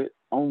do it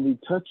only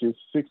touches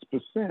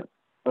 6%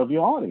 of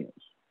your audience.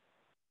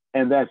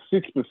 And that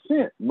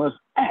 6% must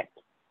act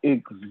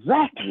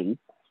exactly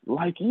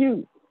like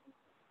you.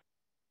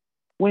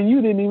 When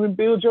you didn't even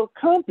build your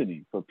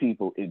company for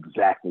people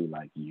exactly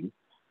like you.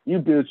 You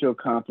built your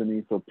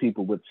company for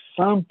people with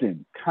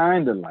something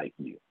kind of like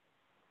you.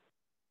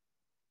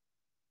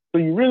 So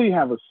you really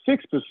have a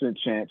 6%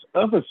 chance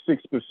of a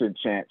 6%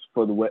 chance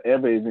for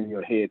whatever is in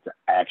your head to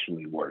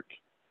actually work.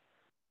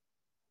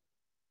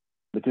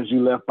 Because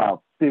you left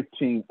out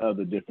 15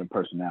 other different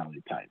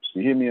personality types.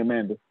 You hear me,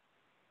 Amanda?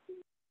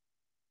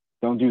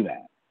 Don't do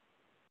that.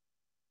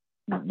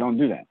 Don't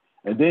do that.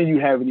 And then you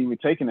haven't even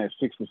taken that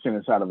 6%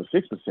 inside of a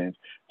 6%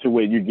 to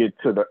where you get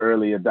to the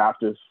early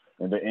adopters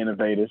and the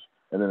innovators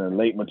and then the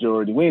late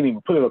majority. We ain't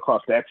even put it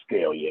across that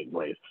scale yet,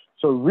 Grace.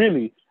 So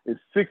really, it's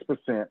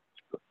 6%.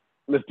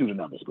 Let's do the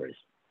numbers, Grace.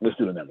 Let's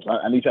do the numbers.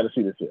 I need y'all to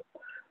see this here.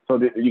 So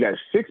you got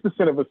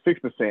 6% of a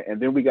 6%, and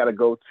then we got to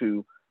go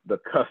to the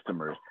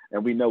customers.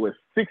 And we know it's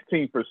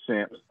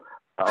 16%.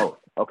 Oh,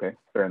 okay,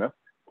 fair enough.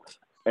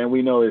 And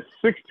we know it's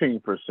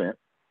 16%.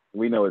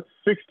 We know it's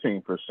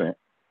 16%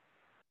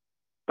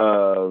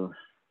 of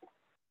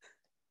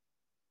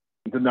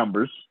the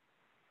numbers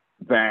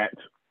that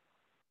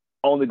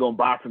only going to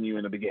buy from you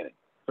in the beginning.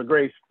 So,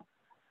 Grace,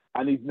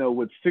 I need to know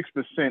what 6%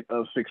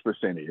 of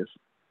 6% is.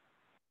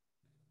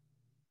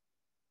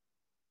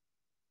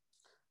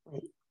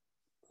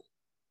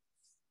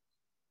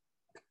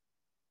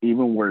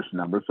 Even worse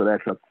number. So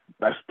that's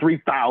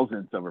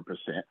 0.003 of a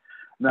percent.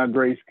 Now,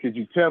 Grace, could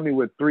you tell me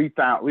what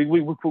 3,000?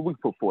 We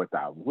put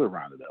 4,000. We'll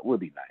round it up. We'll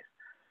be nice.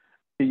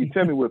 Can you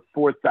tell me what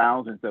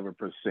 0.004 of a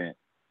percent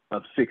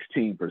of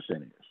 16%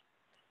 is?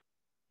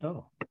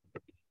 Oh,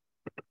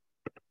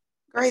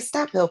 Grace,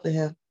 stop helping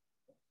him.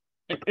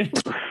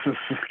 60s.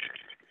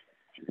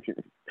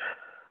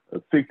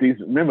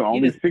 Remember,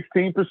 only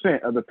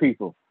 16% of the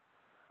people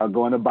are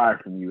going to buy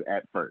from you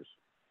at first.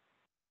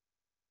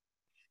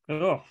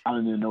 Oh. I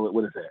don't even know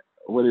what is that.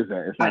 What is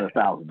that? It's not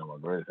 1,000 no more.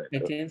 What is that?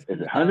 Is it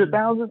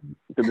 100,000?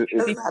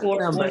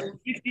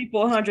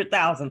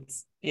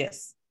 6,400,000.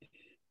 Yes.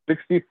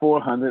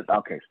 6,400.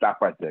 Okay,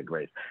 stop right there,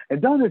 Grace. And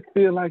don't it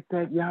feel like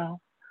that, y'all?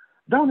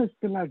 Don't it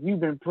feel like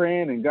you've been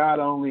praying and God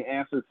only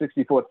answered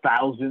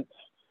 64,000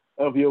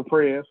 of your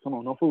prayers? Come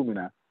on, don't fool me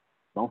now.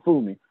 Don't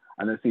fool me.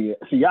 And then see,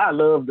 y'all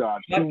love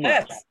God too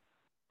much.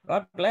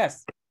 God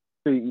bless.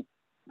 See,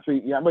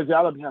 yeah, but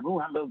y'all be like, oh,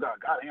 I love God.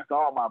 God answered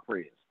all my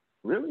prayers.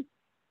 Really?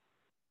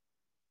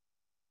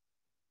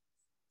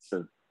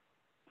 So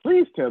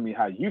please tell me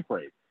how you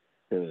pray,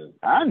 because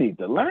I need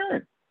to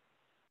learn.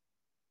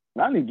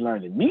 I need to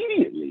learn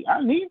immediately.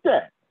 I need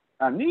that.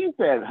 I need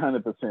that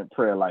 100%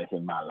 prayer life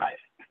in my life.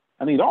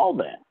 I need all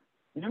that.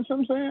 You know what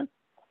I'm saying?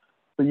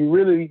 So you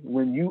really,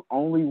 when you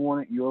only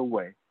want it your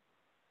way,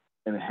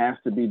 and it has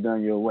to be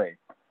done your way,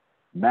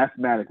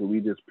 mathematically,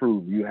 we just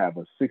proved you have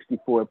a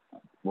 64.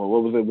 Well,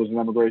 what was it? Was the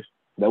number, Grace?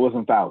 That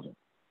wasn't 1,000.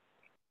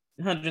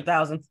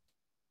 100,000.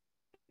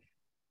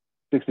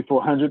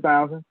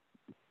 6,400,000?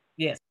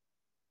 Yes.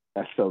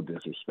 That's so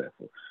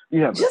disrespectful.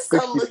 You have just go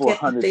look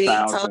at the thing,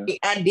 Tony.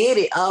 I did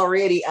it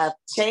already. I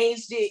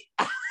changed it.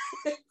 I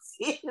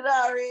did it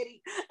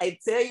already. I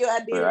tell you I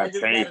did it. I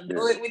just gotta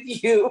do it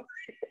with you.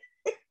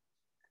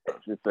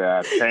 Just say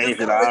I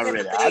changed it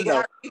already. I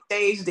know. I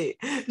changed it.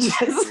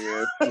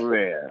 Yes,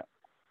 man.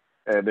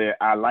 And then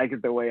I like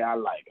it the way I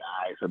like it.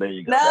 All right, so there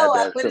you go. No,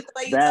 I put it the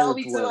way you told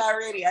me to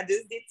already. I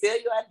just did tell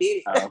you I did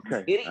it. Okay.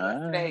 I did it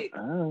yesterday.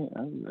 All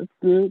right. That's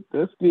good.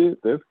 That's good.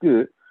 That's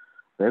good.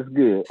 That's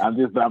good. I'm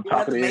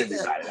talking to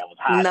everybody. That was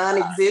hot.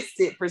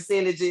 Non-existent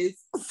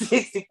percentages.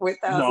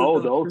 64,000. No,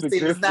 those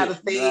exist. Not a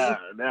thing.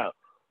 No.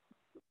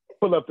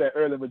 Pull up that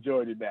early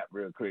majority map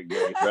real quick,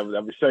 Grace.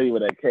 Let me show you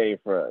where that came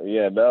from.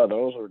 Yeah, no, that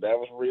was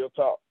real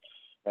talk.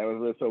 That was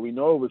real. So we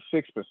know it was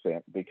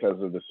 6%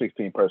 because of the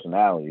 16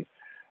 personalities,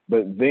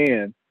 but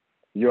then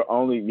you're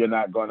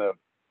not gonna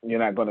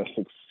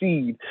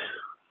succeed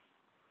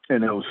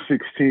in those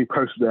 16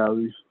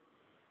 personalities,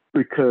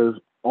 because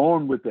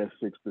on with that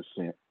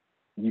 6%,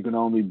 you can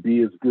only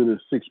be as good as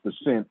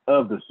 6%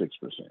 of the 6%.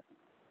 So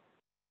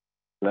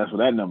that's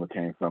where that number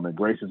came from. And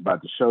Grace is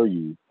about to show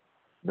you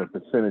the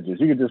percentages.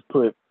 You can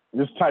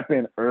just type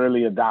in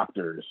early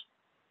adopters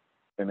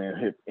and then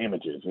hit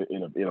images.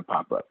 It'll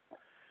pop up.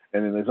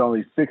 And then there's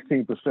only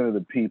 16% of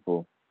the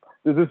people.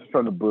 This is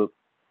from the book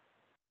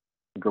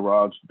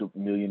Garage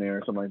Millionaire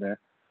or something like that.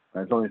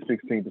 And it's only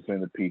 16% of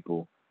the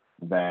people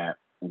that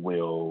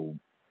will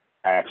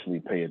actually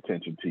pay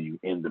attention to you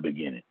in the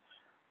beginning.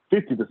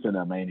 50% of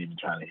them ain't even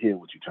trying to hear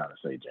what you're trying to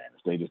say,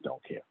 Janice. They just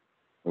don't care.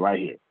 Right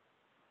here.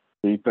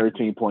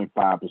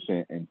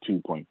 13.5% and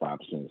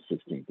 2.5% is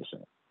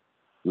 16%.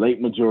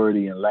 Late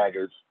majority and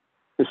laggards,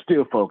 it's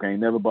still folk ain't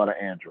never bought an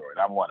Android.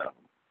 I'm one of them.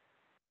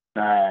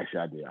 Actually,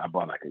 I did. I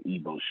bought like an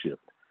Evo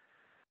Shift.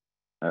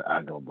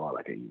 I don't buy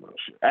like an Evo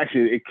Shift.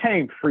 Actually, it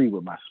came free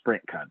with my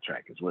Sprint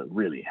contract is what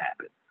really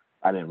happened.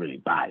 I didn't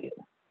really buy it.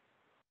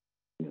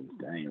 I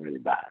ain't really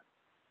buy it.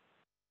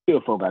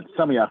 Still folk,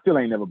 some of y'all still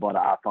ain't never bought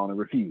an iPhone and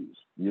refuse.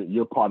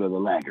 You're part of the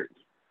laggards.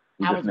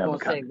 I was going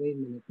to say, wait a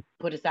minute.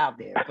 Put us out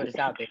there. I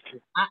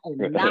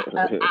am not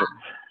an I.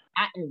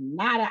 I am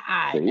not an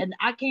I. And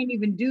I can't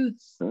even do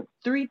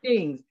 3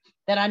 things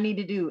that I need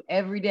to do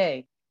every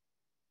day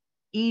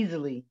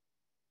easily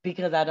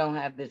because I don't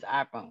have this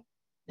iPhone.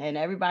 And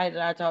everybody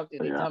that I talk to,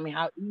 they tell me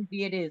how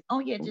easy it is. Oh,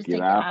 yeah, just take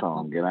your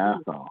iPhone. Get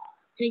an iPhone.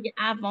 Take your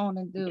iPhone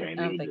and do it.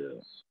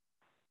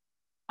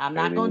 I'm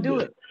not going to do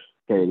it.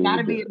 It's got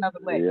to be another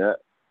way. Yeah.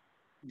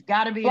 It's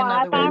got to be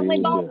another way. I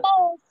finally bought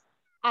both.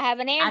 I have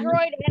an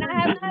Android and I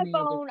have an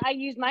iPhone. I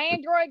use my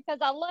Android because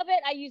I love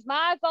it. I use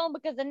my iPhone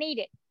because I need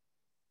it.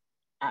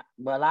 I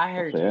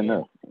heard you.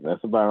 Enough.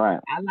 That's about right.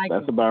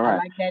 That's about right. I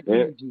like that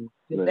energy.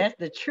 That's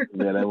the truth.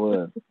 Yeah, that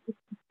was.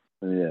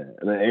 Yeah.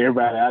 And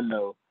everybody I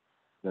know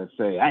that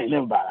say, I ain't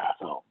never bought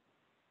an iPhone.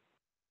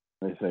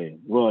 They say,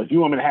 well, if you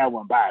want me to have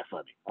one, buy it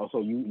for me.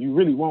 Also, you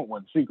really want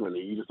one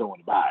secretly. You just don't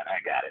want to buy it. I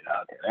got it.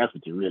 Okay, that's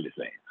what you're really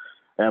saying.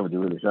 That's what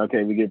you're really saying.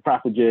 Okay, we get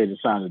Prophet Jared to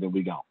sign it, then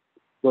we go.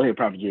 Go ahead,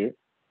 Prophet Jared.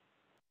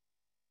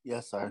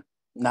 Yes, sir.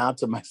 Now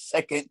to my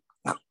second.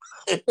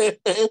 Second.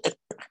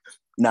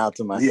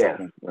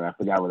 I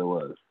forgot what it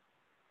was.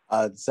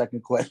 The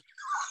second question.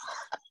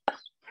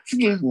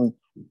 Excuse me.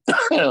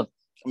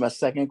 My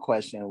second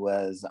question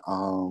was,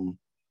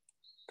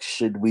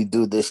 should we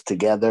do this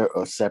together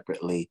or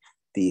separately,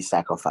 the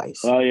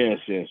sacrifice? Oh, yes.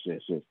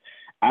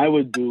 I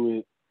would do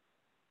it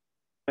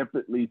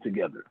separately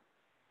together.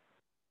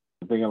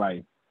 I'm thinking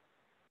like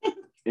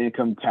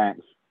income tax,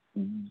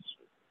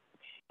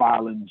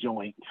 filing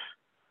joint,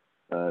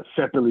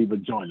 separately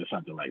but joint or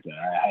something like that.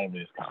 I have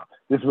this called.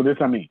 This is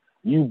what I mean.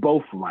 You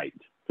both right.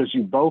 Because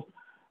you both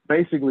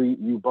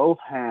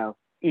have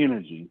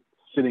energy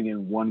sitting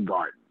in one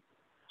garden.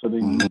 So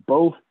then you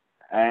both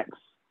ask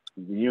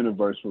the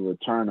universe for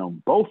return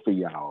on both of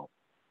y'all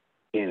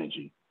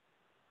energy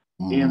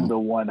in the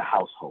one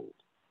household.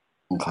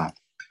 Okay.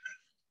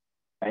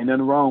 Ain't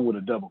nothing wrong with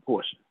a double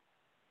portion.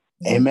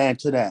 Amen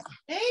to that.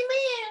 Amen.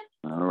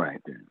 All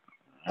right then.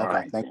 All Okay,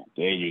 right. thank you.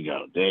 There you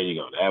go.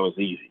 That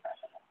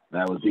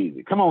was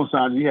easy. Come on,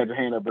 Sandra. You had your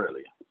hand up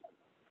earlier.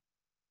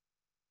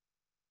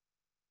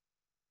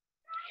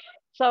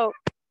 So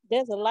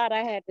there's a lot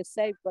I had to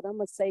say, but I'm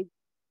going to say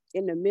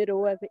in the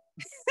middle of it.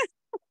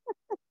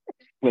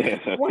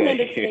 Okay. One of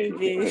the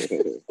things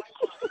is,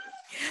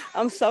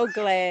 I'm so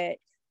glad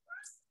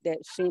that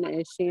Sheena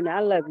is Sheena.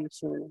 I love you,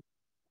 Sheena.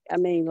 I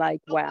mean,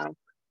 like, wow.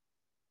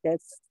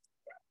 That's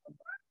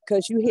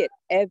because you hit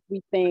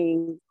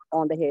everything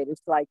on the head.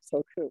 It's like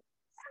so true.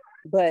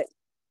 But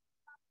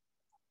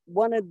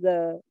one of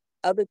the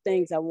other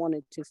things I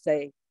wanted to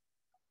say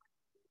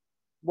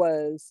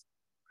was,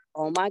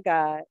 oh my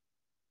God,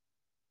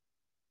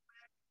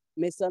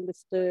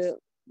 misunderstood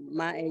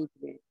my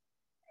agent.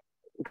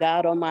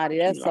 God Almighty,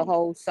 that's a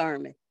whole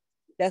sermon.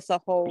 That's a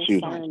whole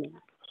sermon.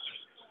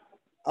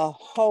 A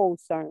whole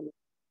sermon.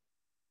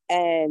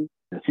 And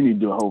you need to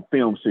do a whole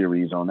film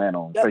series on that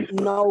on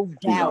Facebook. No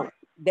doubt.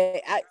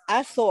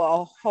 I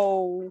saw a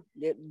whole,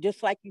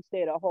 just like you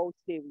said, a whole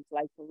series,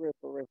 like for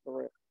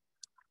real.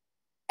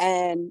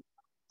 And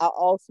I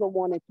also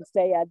wanted to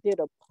say I did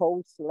a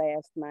post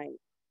last night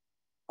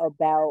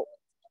about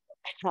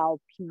how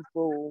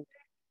people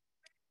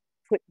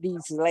put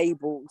these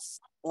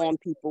labels on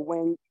people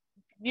when,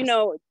 you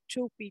know,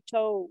 truth be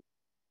told,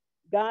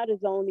 God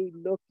is only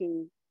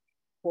looking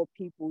for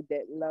people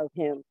that love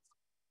him.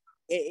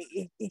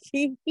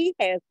 He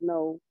has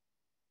no,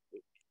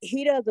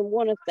 he doesn't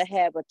want us to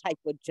have a type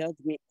of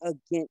judgment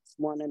against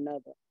one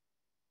another.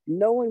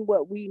 Knowing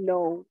what we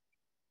know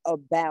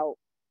about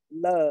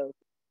love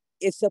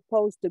is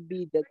supposed to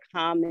be the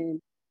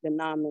common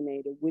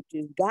denominator, which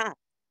is God.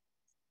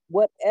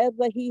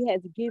 Whatever he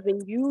has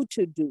given you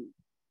to do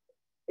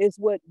is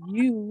what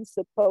you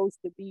supposed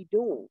to be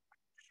doing.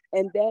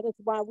 And that is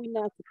why we're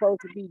not supposed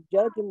to be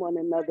judging one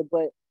another,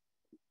 but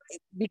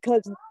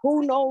because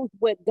who knows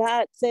what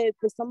God said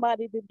for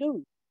somebody to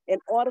do. In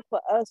order for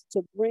us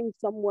to bring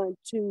someone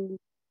to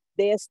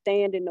their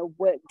standing of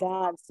what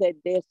God said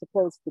they're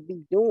supposed to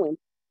be doing,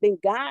 then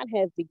God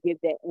has to give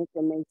that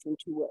information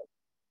to us.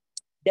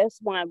 That's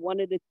why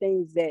one of the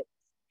things that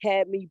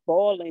had me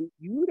bawling,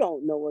 you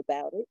don't know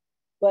about it,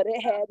 but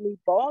it had me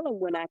bawling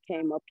when I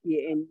came up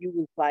here and you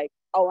was like,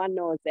 oh, I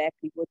know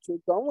exactly what you're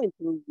going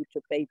through with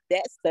your faith.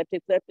 That's such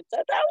and such and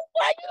such. I was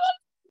like,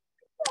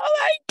 oh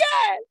my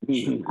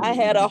God. I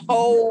had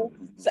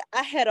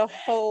a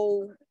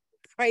whole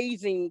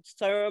praising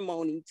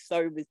ceremony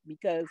service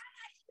because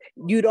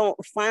you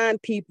don't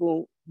find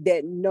people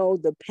that know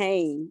the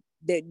pain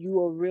that you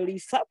are really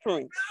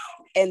suffering,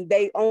 and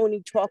they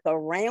only talk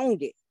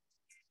around it.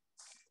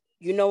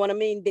 You know what I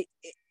mean?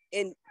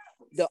 And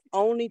the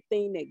only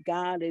thing that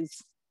God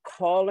is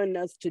calling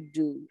us to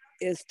do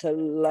is to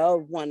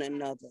love one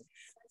another,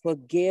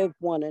 forgive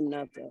one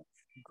another,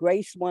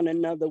 grace one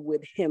another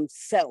with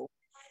himself,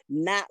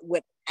 not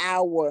with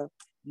our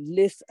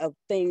list of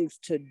things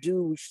to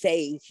do,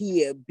 say,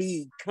 here,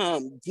 be,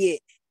 come, get.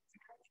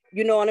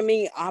 You know what I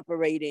mean?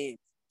 Operate in,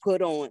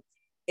 put on.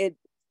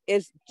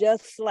 It's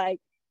just like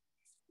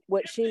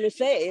what Sheena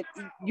said.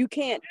 You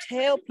can't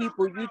tell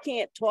people, you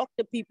can't talk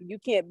to people, you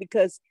can't,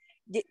 because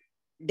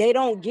they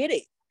don't get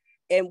it.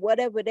 And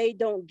whatever they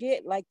don't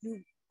get, like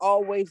you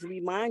always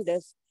remind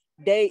us,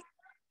 they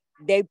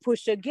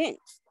push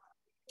against.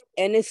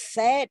 And it's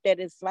sad that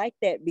it's like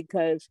that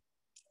because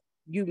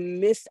you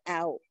miss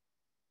out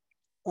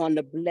on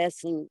the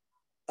blessing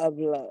of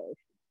love.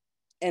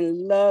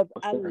 And love,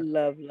 I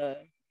love love.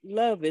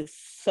 Love is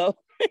so,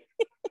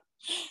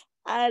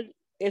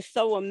 it's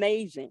so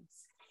amazing.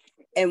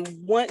 And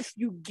once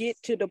you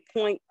get to the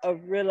point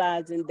of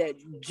realizing that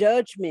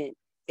judgment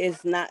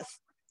is not,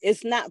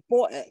 it's not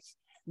for us.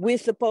 We're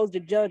supposed to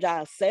judge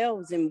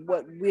ourselves and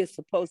what we're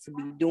supposed to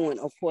be doing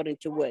according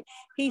to what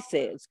he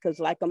says. Because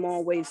like I'm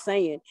always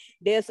saying,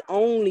 there's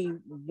only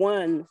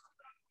one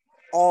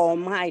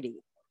Almighty,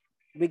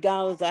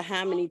 regardless of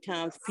how many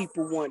times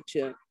people want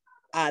to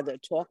either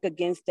talk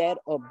against that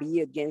or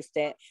be against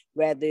that,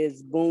 whether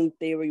it's boom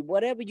theory,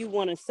 whatever you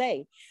want to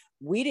say.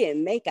 We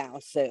didn't make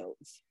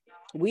ourselves.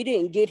 We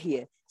didn't get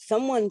here.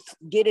 Someone's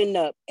getting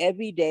up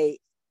every day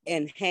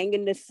and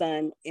hanging the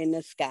sun in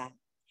the sky.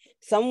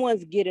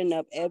 Someone's getting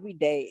up every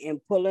day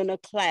and pulling a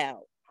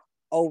cloud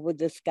over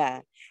the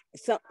sky.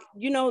 So,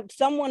 you know,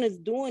 someone is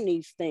doing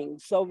these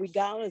things. So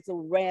regardless of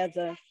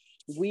whether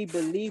we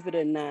believe it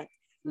or not,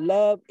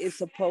 Love is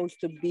supposed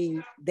to be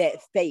that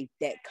faith,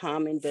 that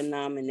common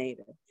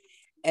denominator.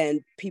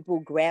 And people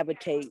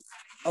gravitate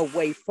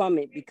away from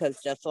it because,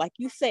 just like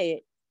you said,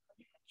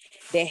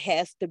 there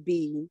has to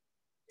be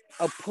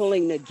a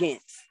pulling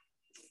against.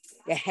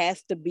 There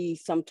has to be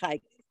some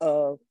type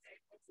of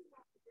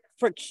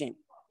friction.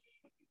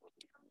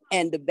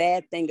 And the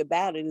bad thing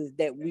about it is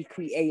that we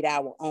create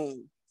our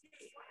own,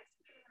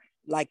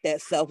 like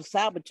that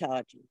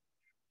self-sabotaging.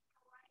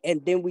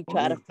 And then we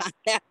try to find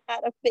out how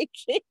to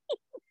fix it.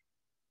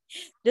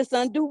 Just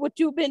undo what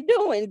you've been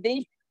doing.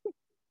 Then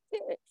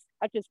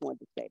I just wanted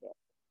to say that.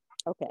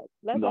 Okay.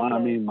 No, I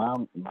mean my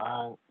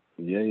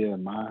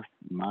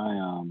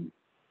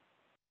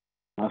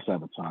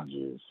sabotage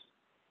is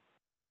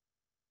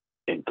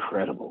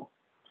incredible,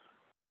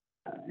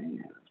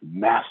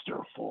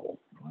 masterful.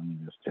 Let me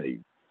just tell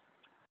you.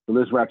 So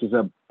let's wrap this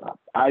up.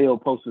 Io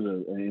posted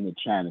in the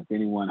chat if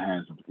anyone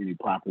has any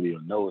property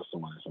or knows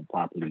someone has some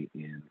property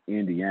in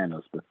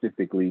Indiana,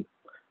 specifically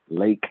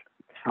Lake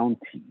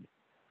County,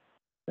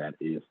 that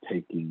is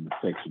taking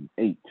Section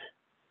 8.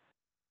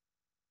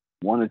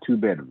 1 or 2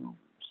 bedrooms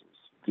is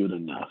good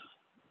enough.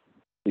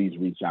 Please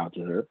reach out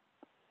to her.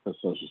 Her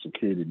social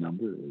security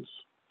number is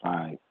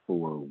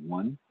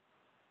 541.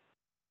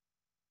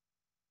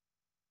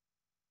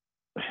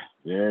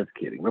 Just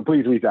kidding. But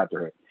please reach out to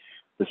her.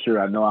 For sure,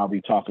 I know I'll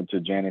be talking to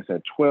Janice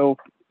at 12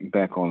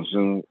 back on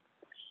Zoom.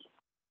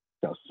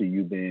 I'll see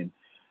you then.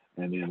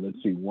 And then let's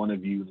see, one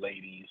of you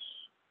ladies,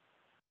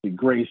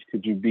 Grace,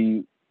 could you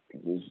be,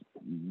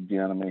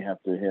 Deanna may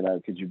have to head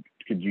out. Do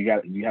you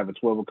have a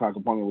 12 o'clock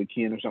appointment with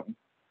Ken or something?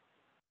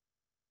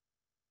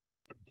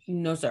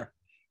 No, sir.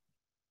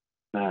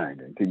 All right,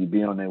 then. Could you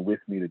be on there with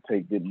me to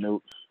take good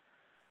notes?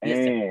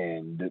 Yes,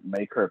 and sir.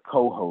 Make her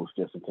co-host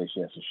just in case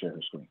she has to share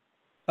her screen.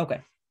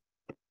 Okay.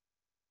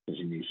 Because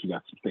she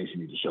got some things she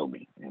needs to show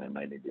me, and it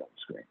might need to be on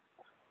the screen.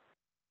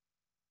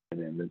 And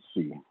then let's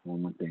see,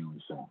 one more thing on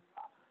the song.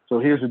 So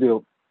here's the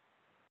deal.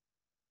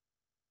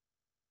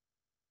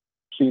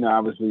 Sheena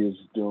obviously is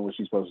doing what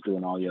she's supposed to do,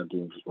 and all y'all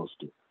doing what you're supposed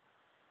to do.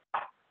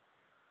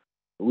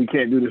 But we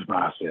can't do this by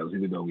ourselves,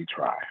 even though we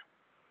try.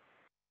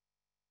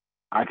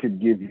 I could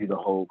give you the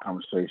whole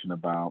conversation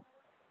about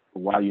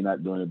why you're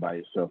not doing it by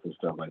yourself and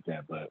stuff like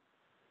that, but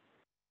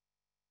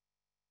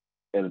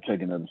it'll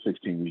take another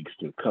 16 weeks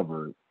to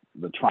cover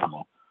the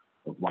trauma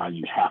of why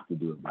you have to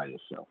do it by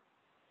yourself.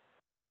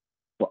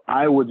 So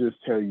I would just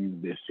tell you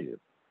this here.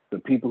 The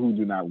people who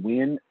do not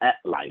win at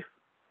life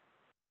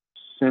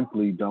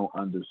simply don't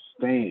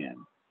understand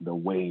the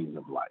ways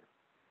of life.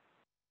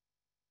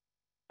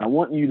 I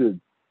want you to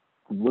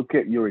look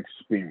at your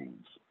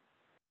experience,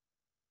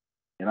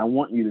 and I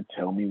want you to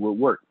tell me what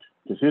worked.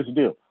 Because here's the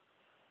deal.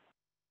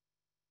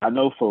 I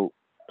know folk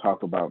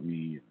talk about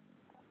me and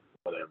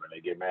whatever, and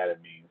they get mad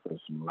at me for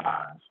some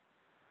lies.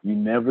 You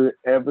never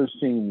ever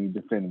seen me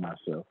defend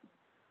myself.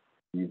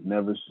 You just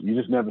never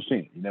seen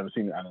it. You never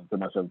seen it. I don't put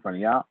myself in front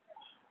of y'all.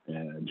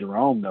 And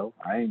Jerome, no,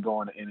 I ain't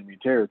going to enemy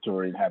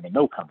territory and having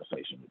no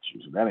conversation with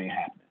you. So that ain't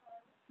happening.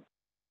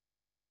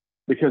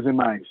 Because in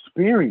my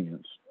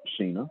experience,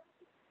 Sheena,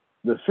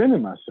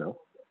 defending myself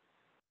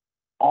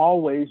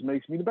always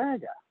makes me the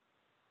bad guy.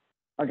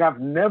 Like I've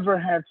never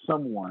had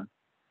someone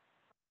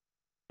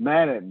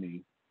mad at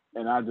me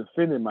and I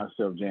defended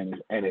myself, Janice,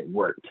 and it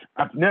worked.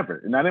 I've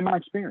never, not in my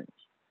experience.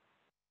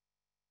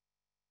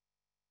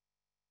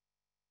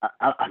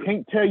 I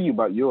can't tell you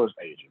about yours,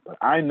 Adrian, but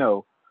I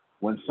know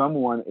when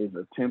someone is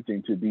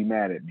attempting to be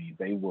mad at me,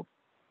 they will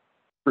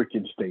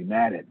freaking stay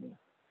mad at me.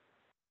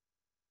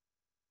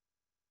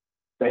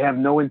 They have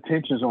no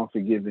intentions on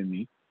forgiving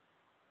me.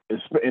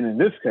 And in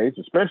this case,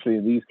 especially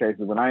in these cases,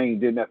 when I ain't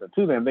did nothing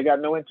to them, they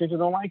got no intentions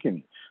on liking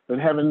me.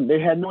 They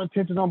had no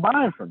intentions on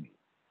buying from me.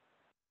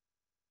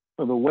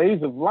 So the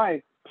ways of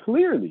life,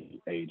 clearly,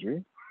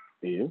 Adrian,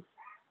 is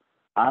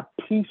I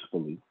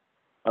peacefully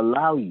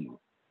allow you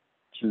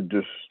to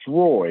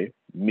destroy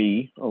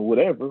me or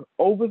whatever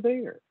over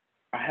there.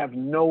 I have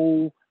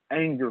no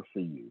anger for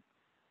you.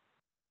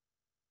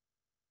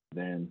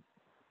 Then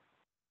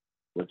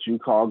what you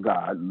call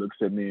God looks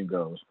at me and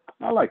goes,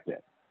 I like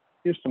that.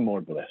 Here's some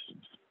more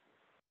blessings.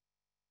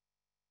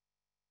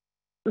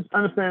 Just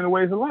understand the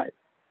ways of life.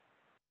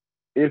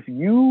 If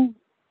you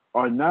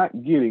are not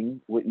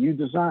getting what you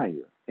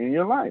desire in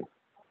your life,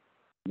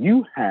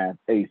 you have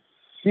a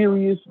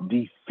serious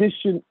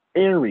deficient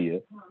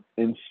area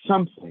in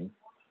something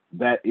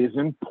that is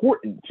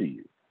important to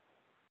you.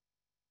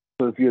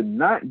 So if you're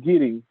not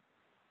getting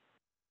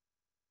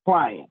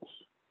clients,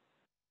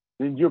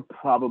 then you're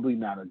probably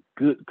not a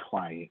good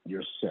client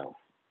yourself.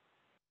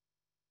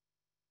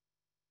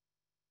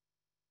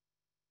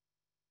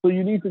 So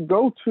you need to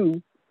go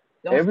to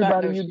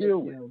everybody you deal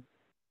with.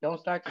 Don't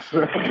start the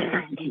shit.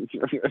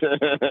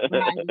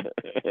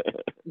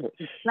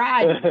 It's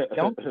Friday.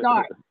 Don't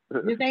start.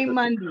 This ain't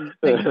Monday,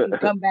 so you can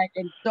come back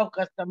and soak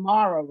us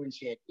tomorrow and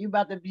shit. You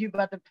about to.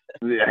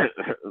 Yeah.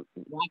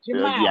 Watch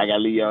your mouth. Yeah, I gotta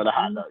leave you on the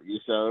hot note. You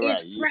so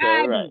right. You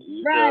so right.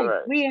 You so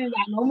right. We ain't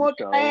got no more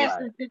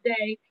classes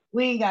today.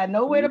 We ain't got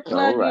nowhere to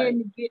plug in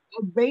to get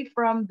away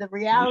from the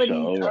realities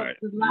of the life.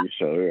 You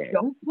so right.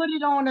 Don't put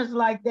it on us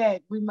like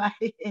that. We might.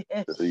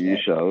 You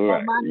so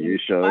right. You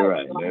so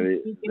right.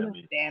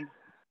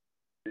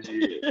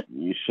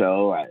 You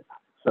so right.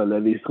 So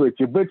let me switch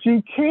it. But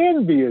you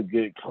can be a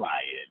good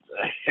client,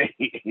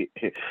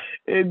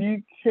 and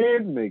you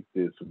can make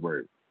this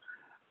work.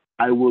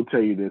 I will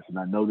tell you this, and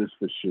I know this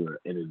for sure,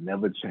 and it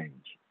never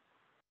changed.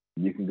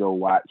 You can go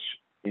watch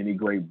any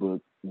great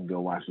book, you can go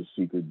watch The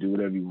Secret, do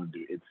whatever you want to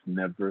do. It's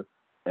never,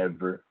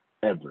 ever,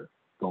 ever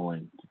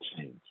going to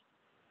change.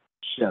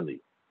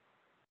 Shelly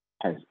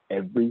has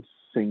every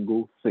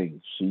single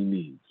thing she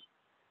needs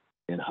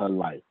in her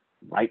life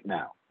right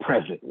now,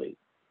 presently,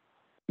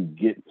 to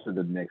get to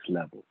the next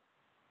level.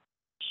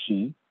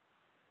 She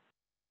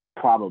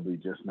probably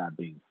just not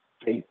being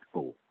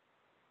faithful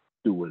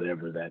to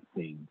whatever that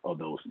thing or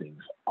those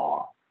things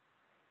are.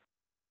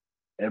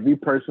 Every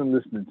person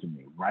listening to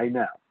me right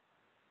now,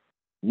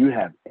 you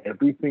have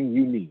everything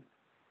you need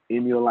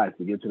in your life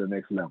to get to the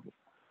next level.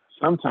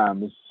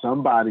 Sometimes it's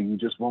somebody you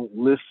just won't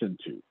listen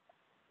to.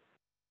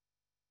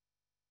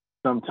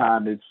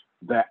 Sometimes it's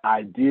that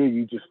idea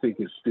you just think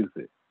is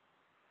stupid.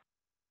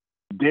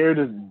 Dare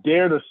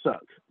to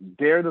suck,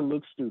 dare to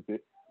look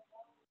stupid,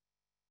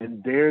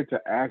 and dare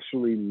to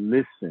actually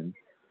listen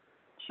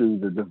to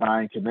the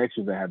divine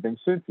connections that have been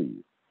sent to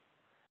you.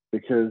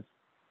 Because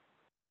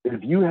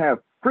if you have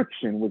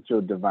friction with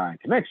your divine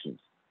connections,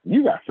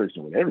 you got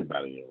friction with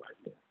everybody in your life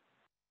there.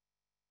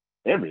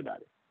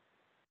 Everybody.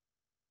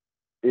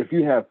 If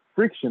you have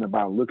friction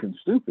about looking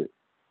stupid,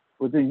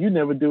 well, then you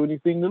never do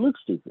anything to look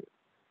stupid.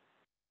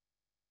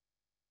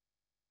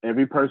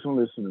 Every person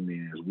listening to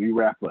me, as we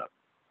wrap up,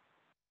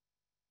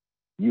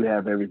 you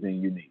have everything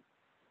you need.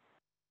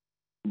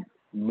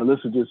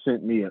 Melissa just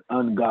sent me an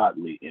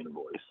ungodly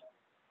invoice.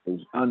 It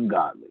was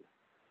ungodly.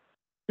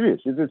 It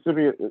is.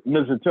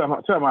 Melissa, tell me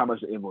how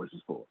much the invoice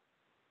is for.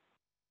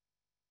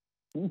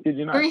 Did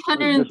you not?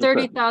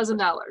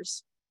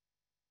 $330,000.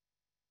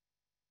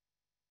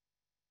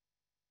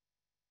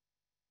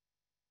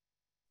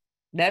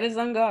 That is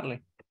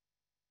ungodly.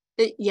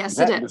 Yes,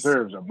 that it is.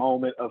 Deserves a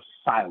moment of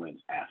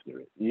silence after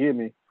it. You hear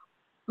me?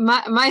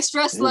 My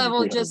stress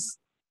level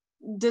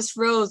just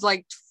rose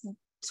like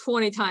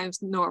 20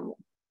 times normal.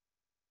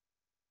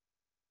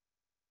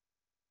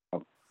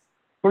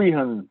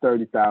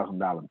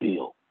 $330,000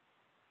 bill.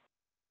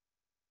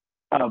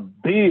 A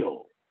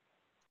bill.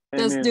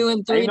 That's due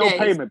in 3 days. Ain't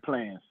no payment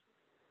plans.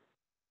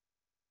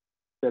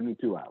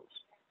 72 hours.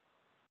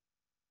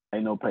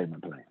 Ain't no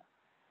payment plan.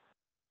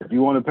 If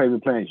you want a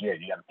payment plan, yeah,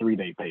 you got a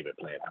 3-day payment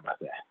plan. How about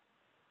that?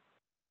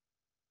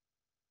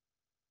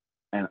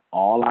 And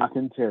all I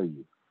can tell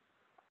you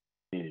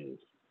is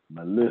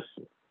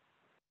Melissa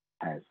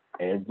has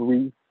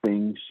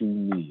everything she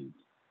needs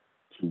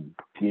to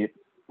get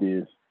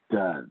this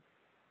done.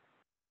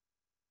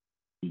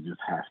 You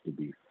just have to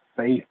be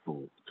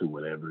faithful to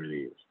whatever it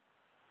is.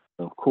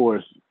 Of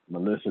course,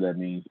 Melissa, that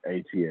means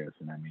ATS,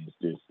 and that means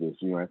this, you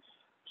know.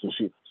 So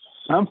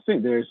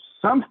there's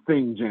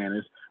something,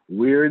 Janice,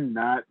 we're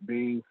not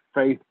being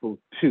faithful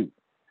to.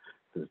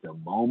 Because the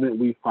moment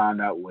we find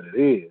out what it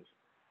is,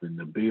 then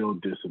the bill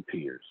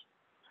disappears.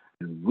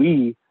 And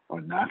we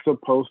are not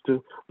supposed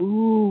to,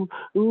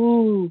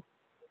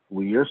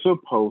 we are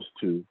supposed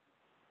to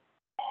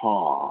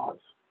pause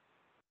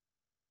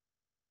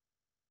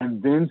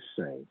and then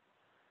say,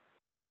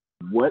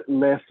 what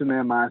lesson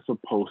am I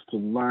supposed to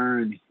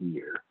learn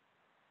here?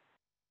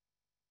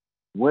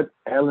 What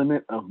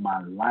element of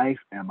my life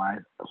am I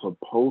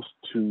supposed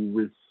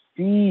to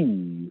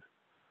receive,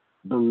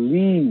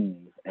 believe,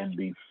 and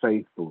be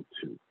faithful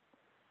to?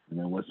 And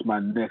then what's my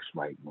next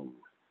right move?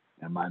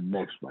 And my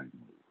next right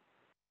move?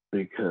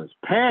 Because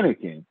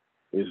panicking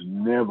is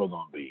never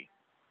going to be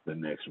the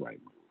next right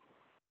move.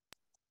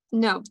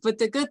 No, but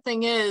the good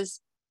thing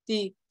is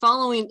the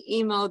following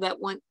email that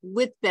went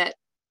with that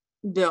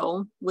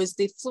bill was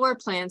the floor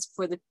plans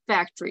for the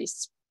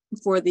factories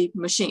for the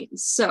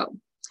machines. So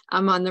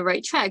I'm on the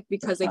right track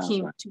because they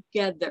came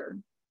together.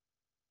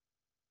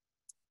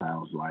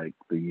 Sounds like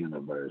the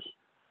universe.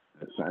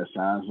 It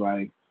sounds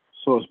like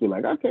source be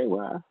like, okay,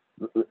 well,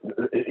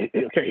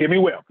 okay, hear me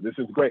well. This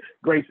is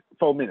great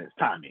 4 minutes,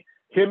 timing.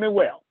 Hear me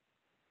well.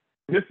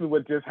 This is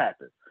what just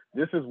happened.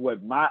 This is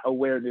what my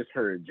awareness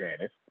heard,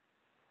 Janice.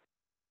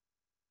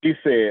 She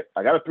said,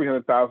 I got a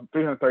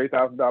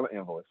 $330,000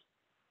 invoice,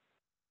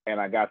 and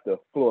I got the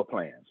floor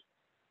plans.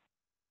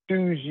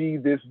 Choose ye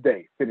this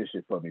day. Finish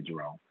it for me,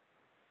 Jerome.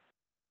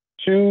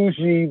 Choose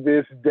ye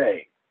this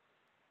day.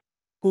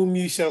 Whom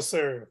you shall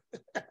serve.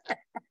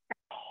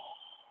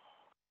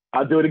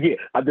 I'll do it again.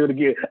 I'll do it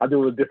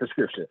with a different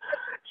scripture.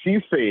 She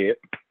said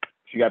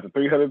she got the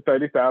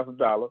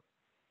 $330,000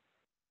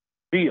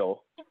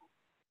 bill,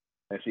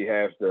 and she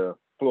has the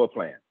floor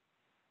plan.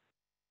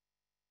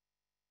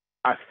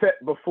 I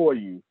set before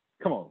you.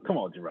 Come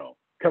on, Jerome.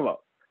 Come on.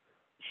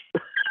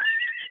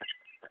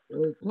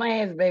 Those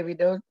plans, baby,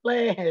 those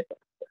plans.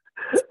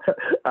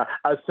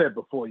 I said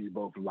before you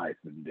both life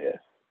and death.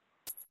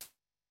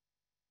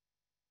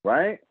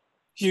 Right?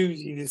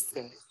 Usually this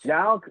thing.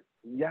 Y'all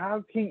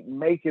keep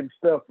making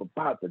stuff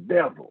about the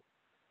devil.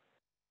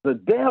 The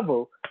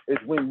devil is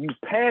when you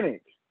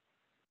panic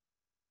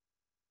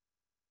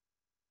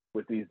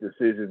with these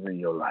decisions in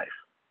your life.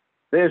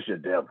 There's your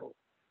devil.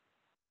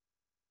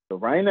 So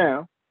right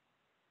now,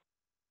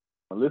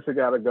 Melissa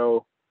got to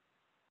go,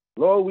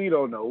 Lord, we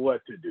don't know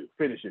what to do.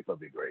 Finish it for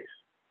me, Grace.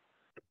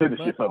 Finish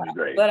it for me,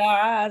 Grace. But our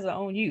eyes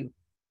are on you.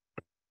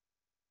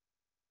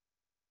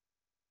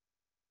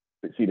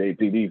 See,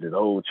 these are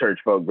old church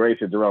folk. Grace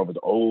and Jerome is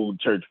old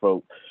church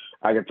folk.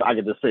 I can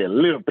just say a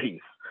little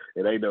piece.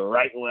 It ain't the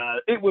right one.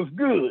 It was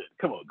good.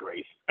 Come on,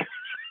 Grace.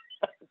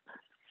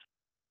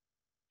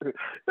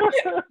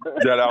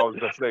 That I was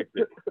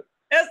affected.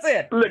 That's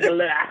it. Look at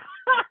that.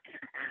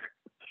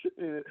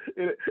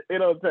 It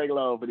don't take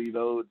long for these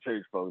old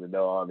church folks to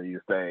know all these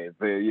things.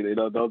 It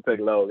don't take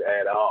long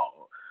at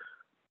all.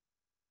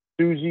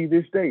 Choose ye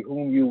this day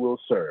whom you will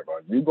serve.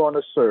 Are you going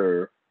to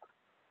serve?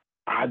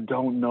 I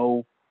don't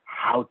know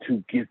how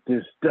to get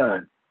this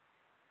done.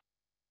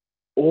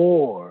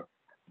 Or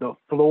the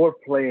floor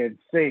plan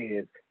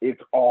says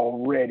it's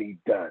already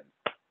done.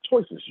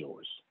 Choice is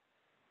yours.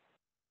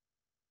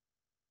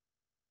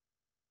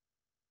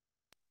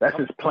 That's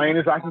as plain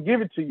as I can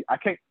give it to you. I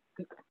can't.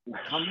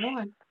 Come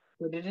on.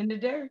 Put it in the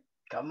dirt.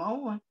 Come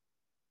on.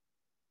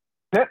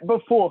 Set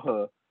before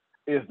her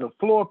is the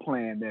floor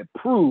plan that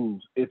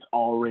proves it's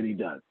already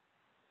done.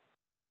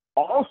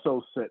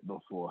 Also set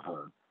before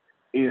her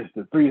is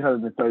the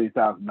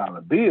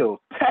 $330,000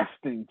 bill,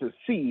 testing to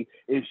see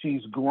if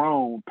she's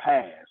grown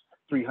past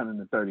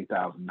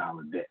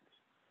 $330,000 debt.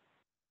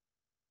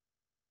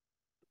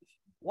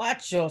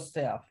 Watch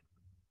yourself.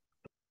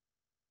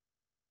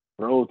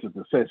 Road to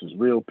success is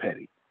real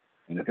petty.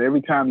 And if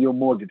every time your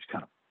mortgage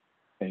comes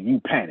and you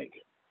panic,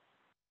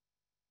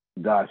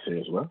 God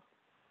says, well,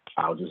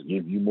 I'll just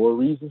give you more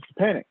reasons to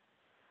panic.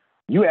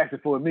 You asking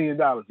for $1 million,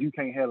 you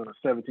can't handle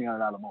a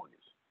 $1,700 mortgage.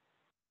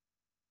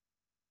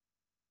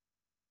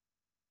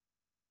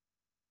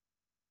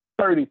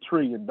 $30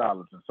 trillion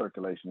in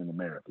circulation in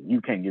America. You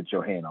can't get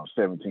your hand on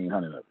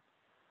 1,700 of it.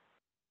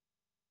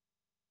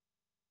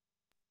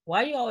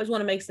 Why you always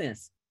want to make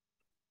sense?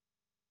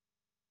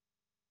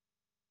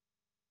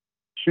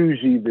 Choose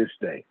ye this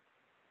day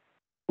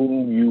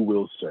whom you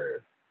will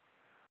serve.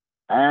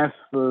 Ask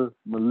for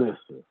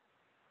Melissa,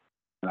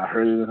 and I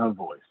heard it in her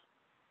voice.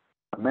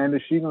 Amanda,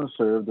 she's going to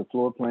serve. The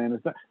floor plan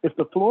is done. If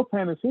the floor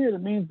plan is here,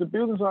 it means the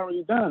building's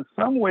already done.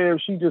 Somewhere,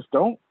 if she just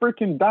don't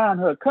freaking die in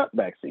her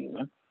cutback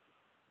season,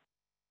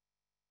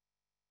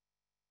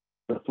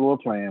 the floor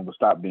plan will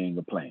stop being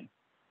a plan.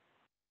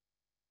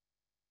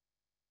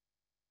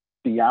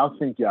 See, y'all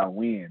think y'all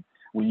win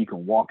when you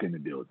can walk in the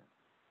building.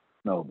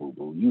 No,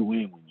 boo-boo. You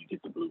win when you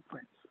get the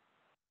blueprints.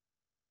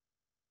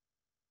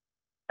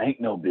 Ain't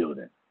no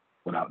building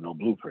without no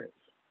blueprints.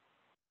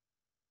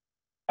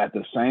 At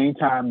the same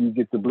time you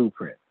get the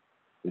blueprint,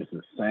 it's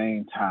the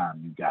same time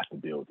you got the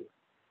building.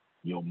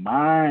 Your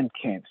mind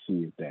can't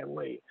see it that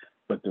way.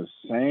 But the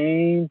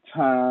same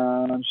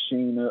time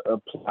Sheena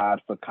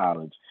applied for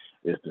college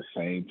is the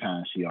same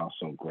time she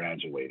also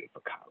graduated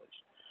for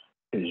college.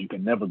 Because you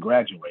can never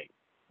graduate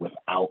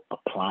without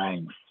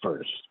applying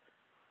first.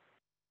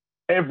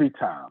 Every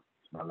time,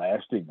 my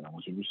last statement, I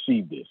want you to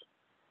receive this.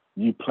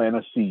 You plant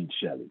a seed,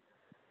 Shelly,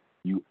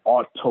 you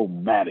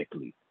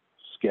automatically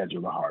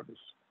schedule a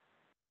harvest.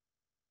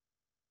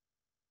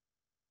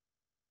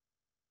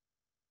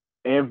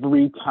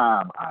 Every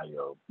time,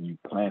 Ayo, you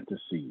plant a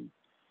seed,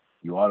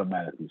 you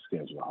automatically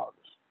schedule a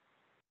harvest.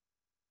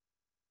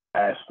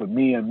 As for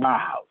me and my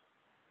house,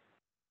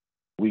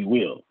 we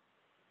will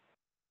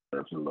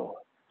serve the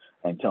Lord.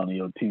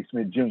 Antonio T.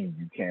 Smith Jr.,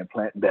 you can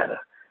plant better.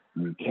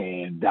 You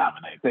can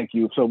dominate. Thank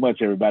you so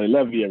much, everybody.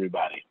 Love you,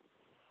 everybody.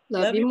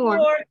 Love you more.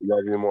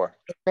 Love you more.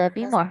 Love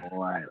you more. All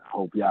right. I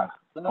hope y'all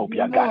got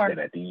that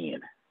at the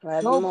end.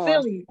 Go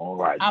Philly. All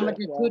right. I'm going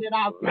to just put it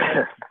out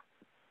there.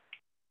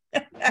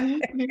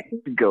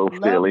 Go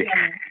Philly.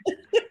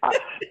 I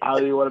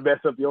don't even want to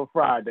mess up your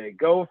Friday.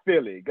 Go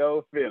Philly.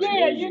 Go Philly.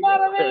 Yeah, you know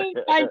what I mean?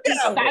 Thank you.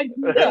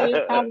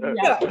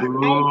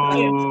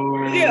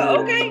 Yeah,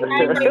 okay.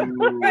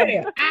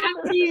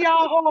 I'll see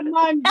y'all on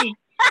Monday.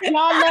 Y'all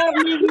love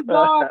me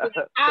regardless.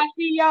 I'll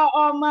see y'all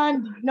on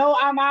Monday. No,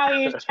 I'm out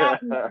here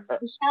shouting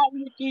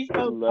with these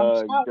folks.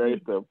 Lord, Grace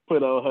to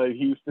put on her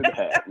Houston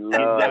hat. Lord,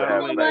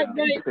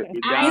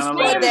 You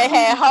spelled that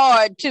hat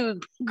hard too,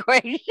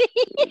 Gracie.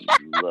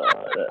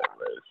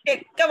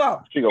 Hey, come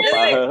on. She gonna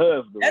find her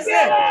husband. That's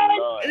it.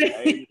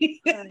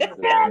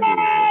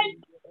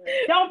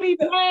 Don't be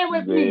playing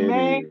with me,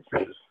 man.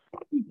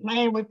 Be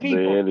playing with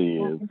people. There it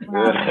is.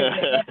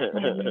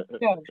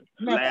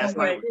 Last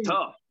night was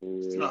tough.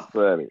 Yeah,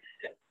 funny.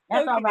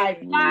 That's all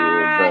right.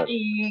 Fly,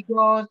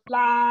 Eagles,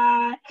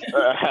 fly.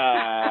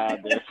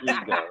 There she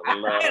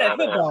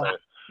goes.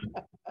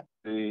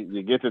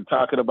 You get to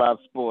talking about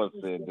sports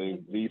and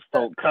these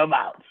folk come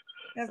out.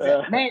 That's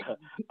it. Man,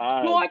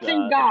 sports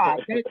and God.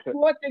 There's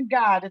sports and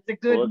God. It's a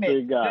good Sports mix.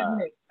 and God. Good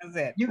mix. That's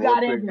it. You Sports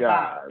got and everybody.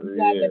 God. You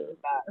got Yeah.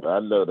 everybody. I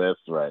know that's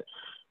right.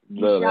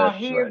 You No, shout that's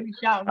here, right. we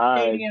shout in All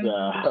right,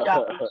 stadiums, and we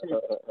shout in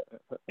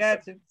church.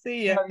 Gotcha.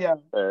 See ya. Yeah.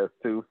 That's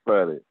too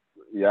funny.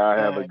 Y'all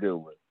have a Alright. good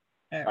one.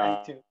 All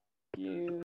Right.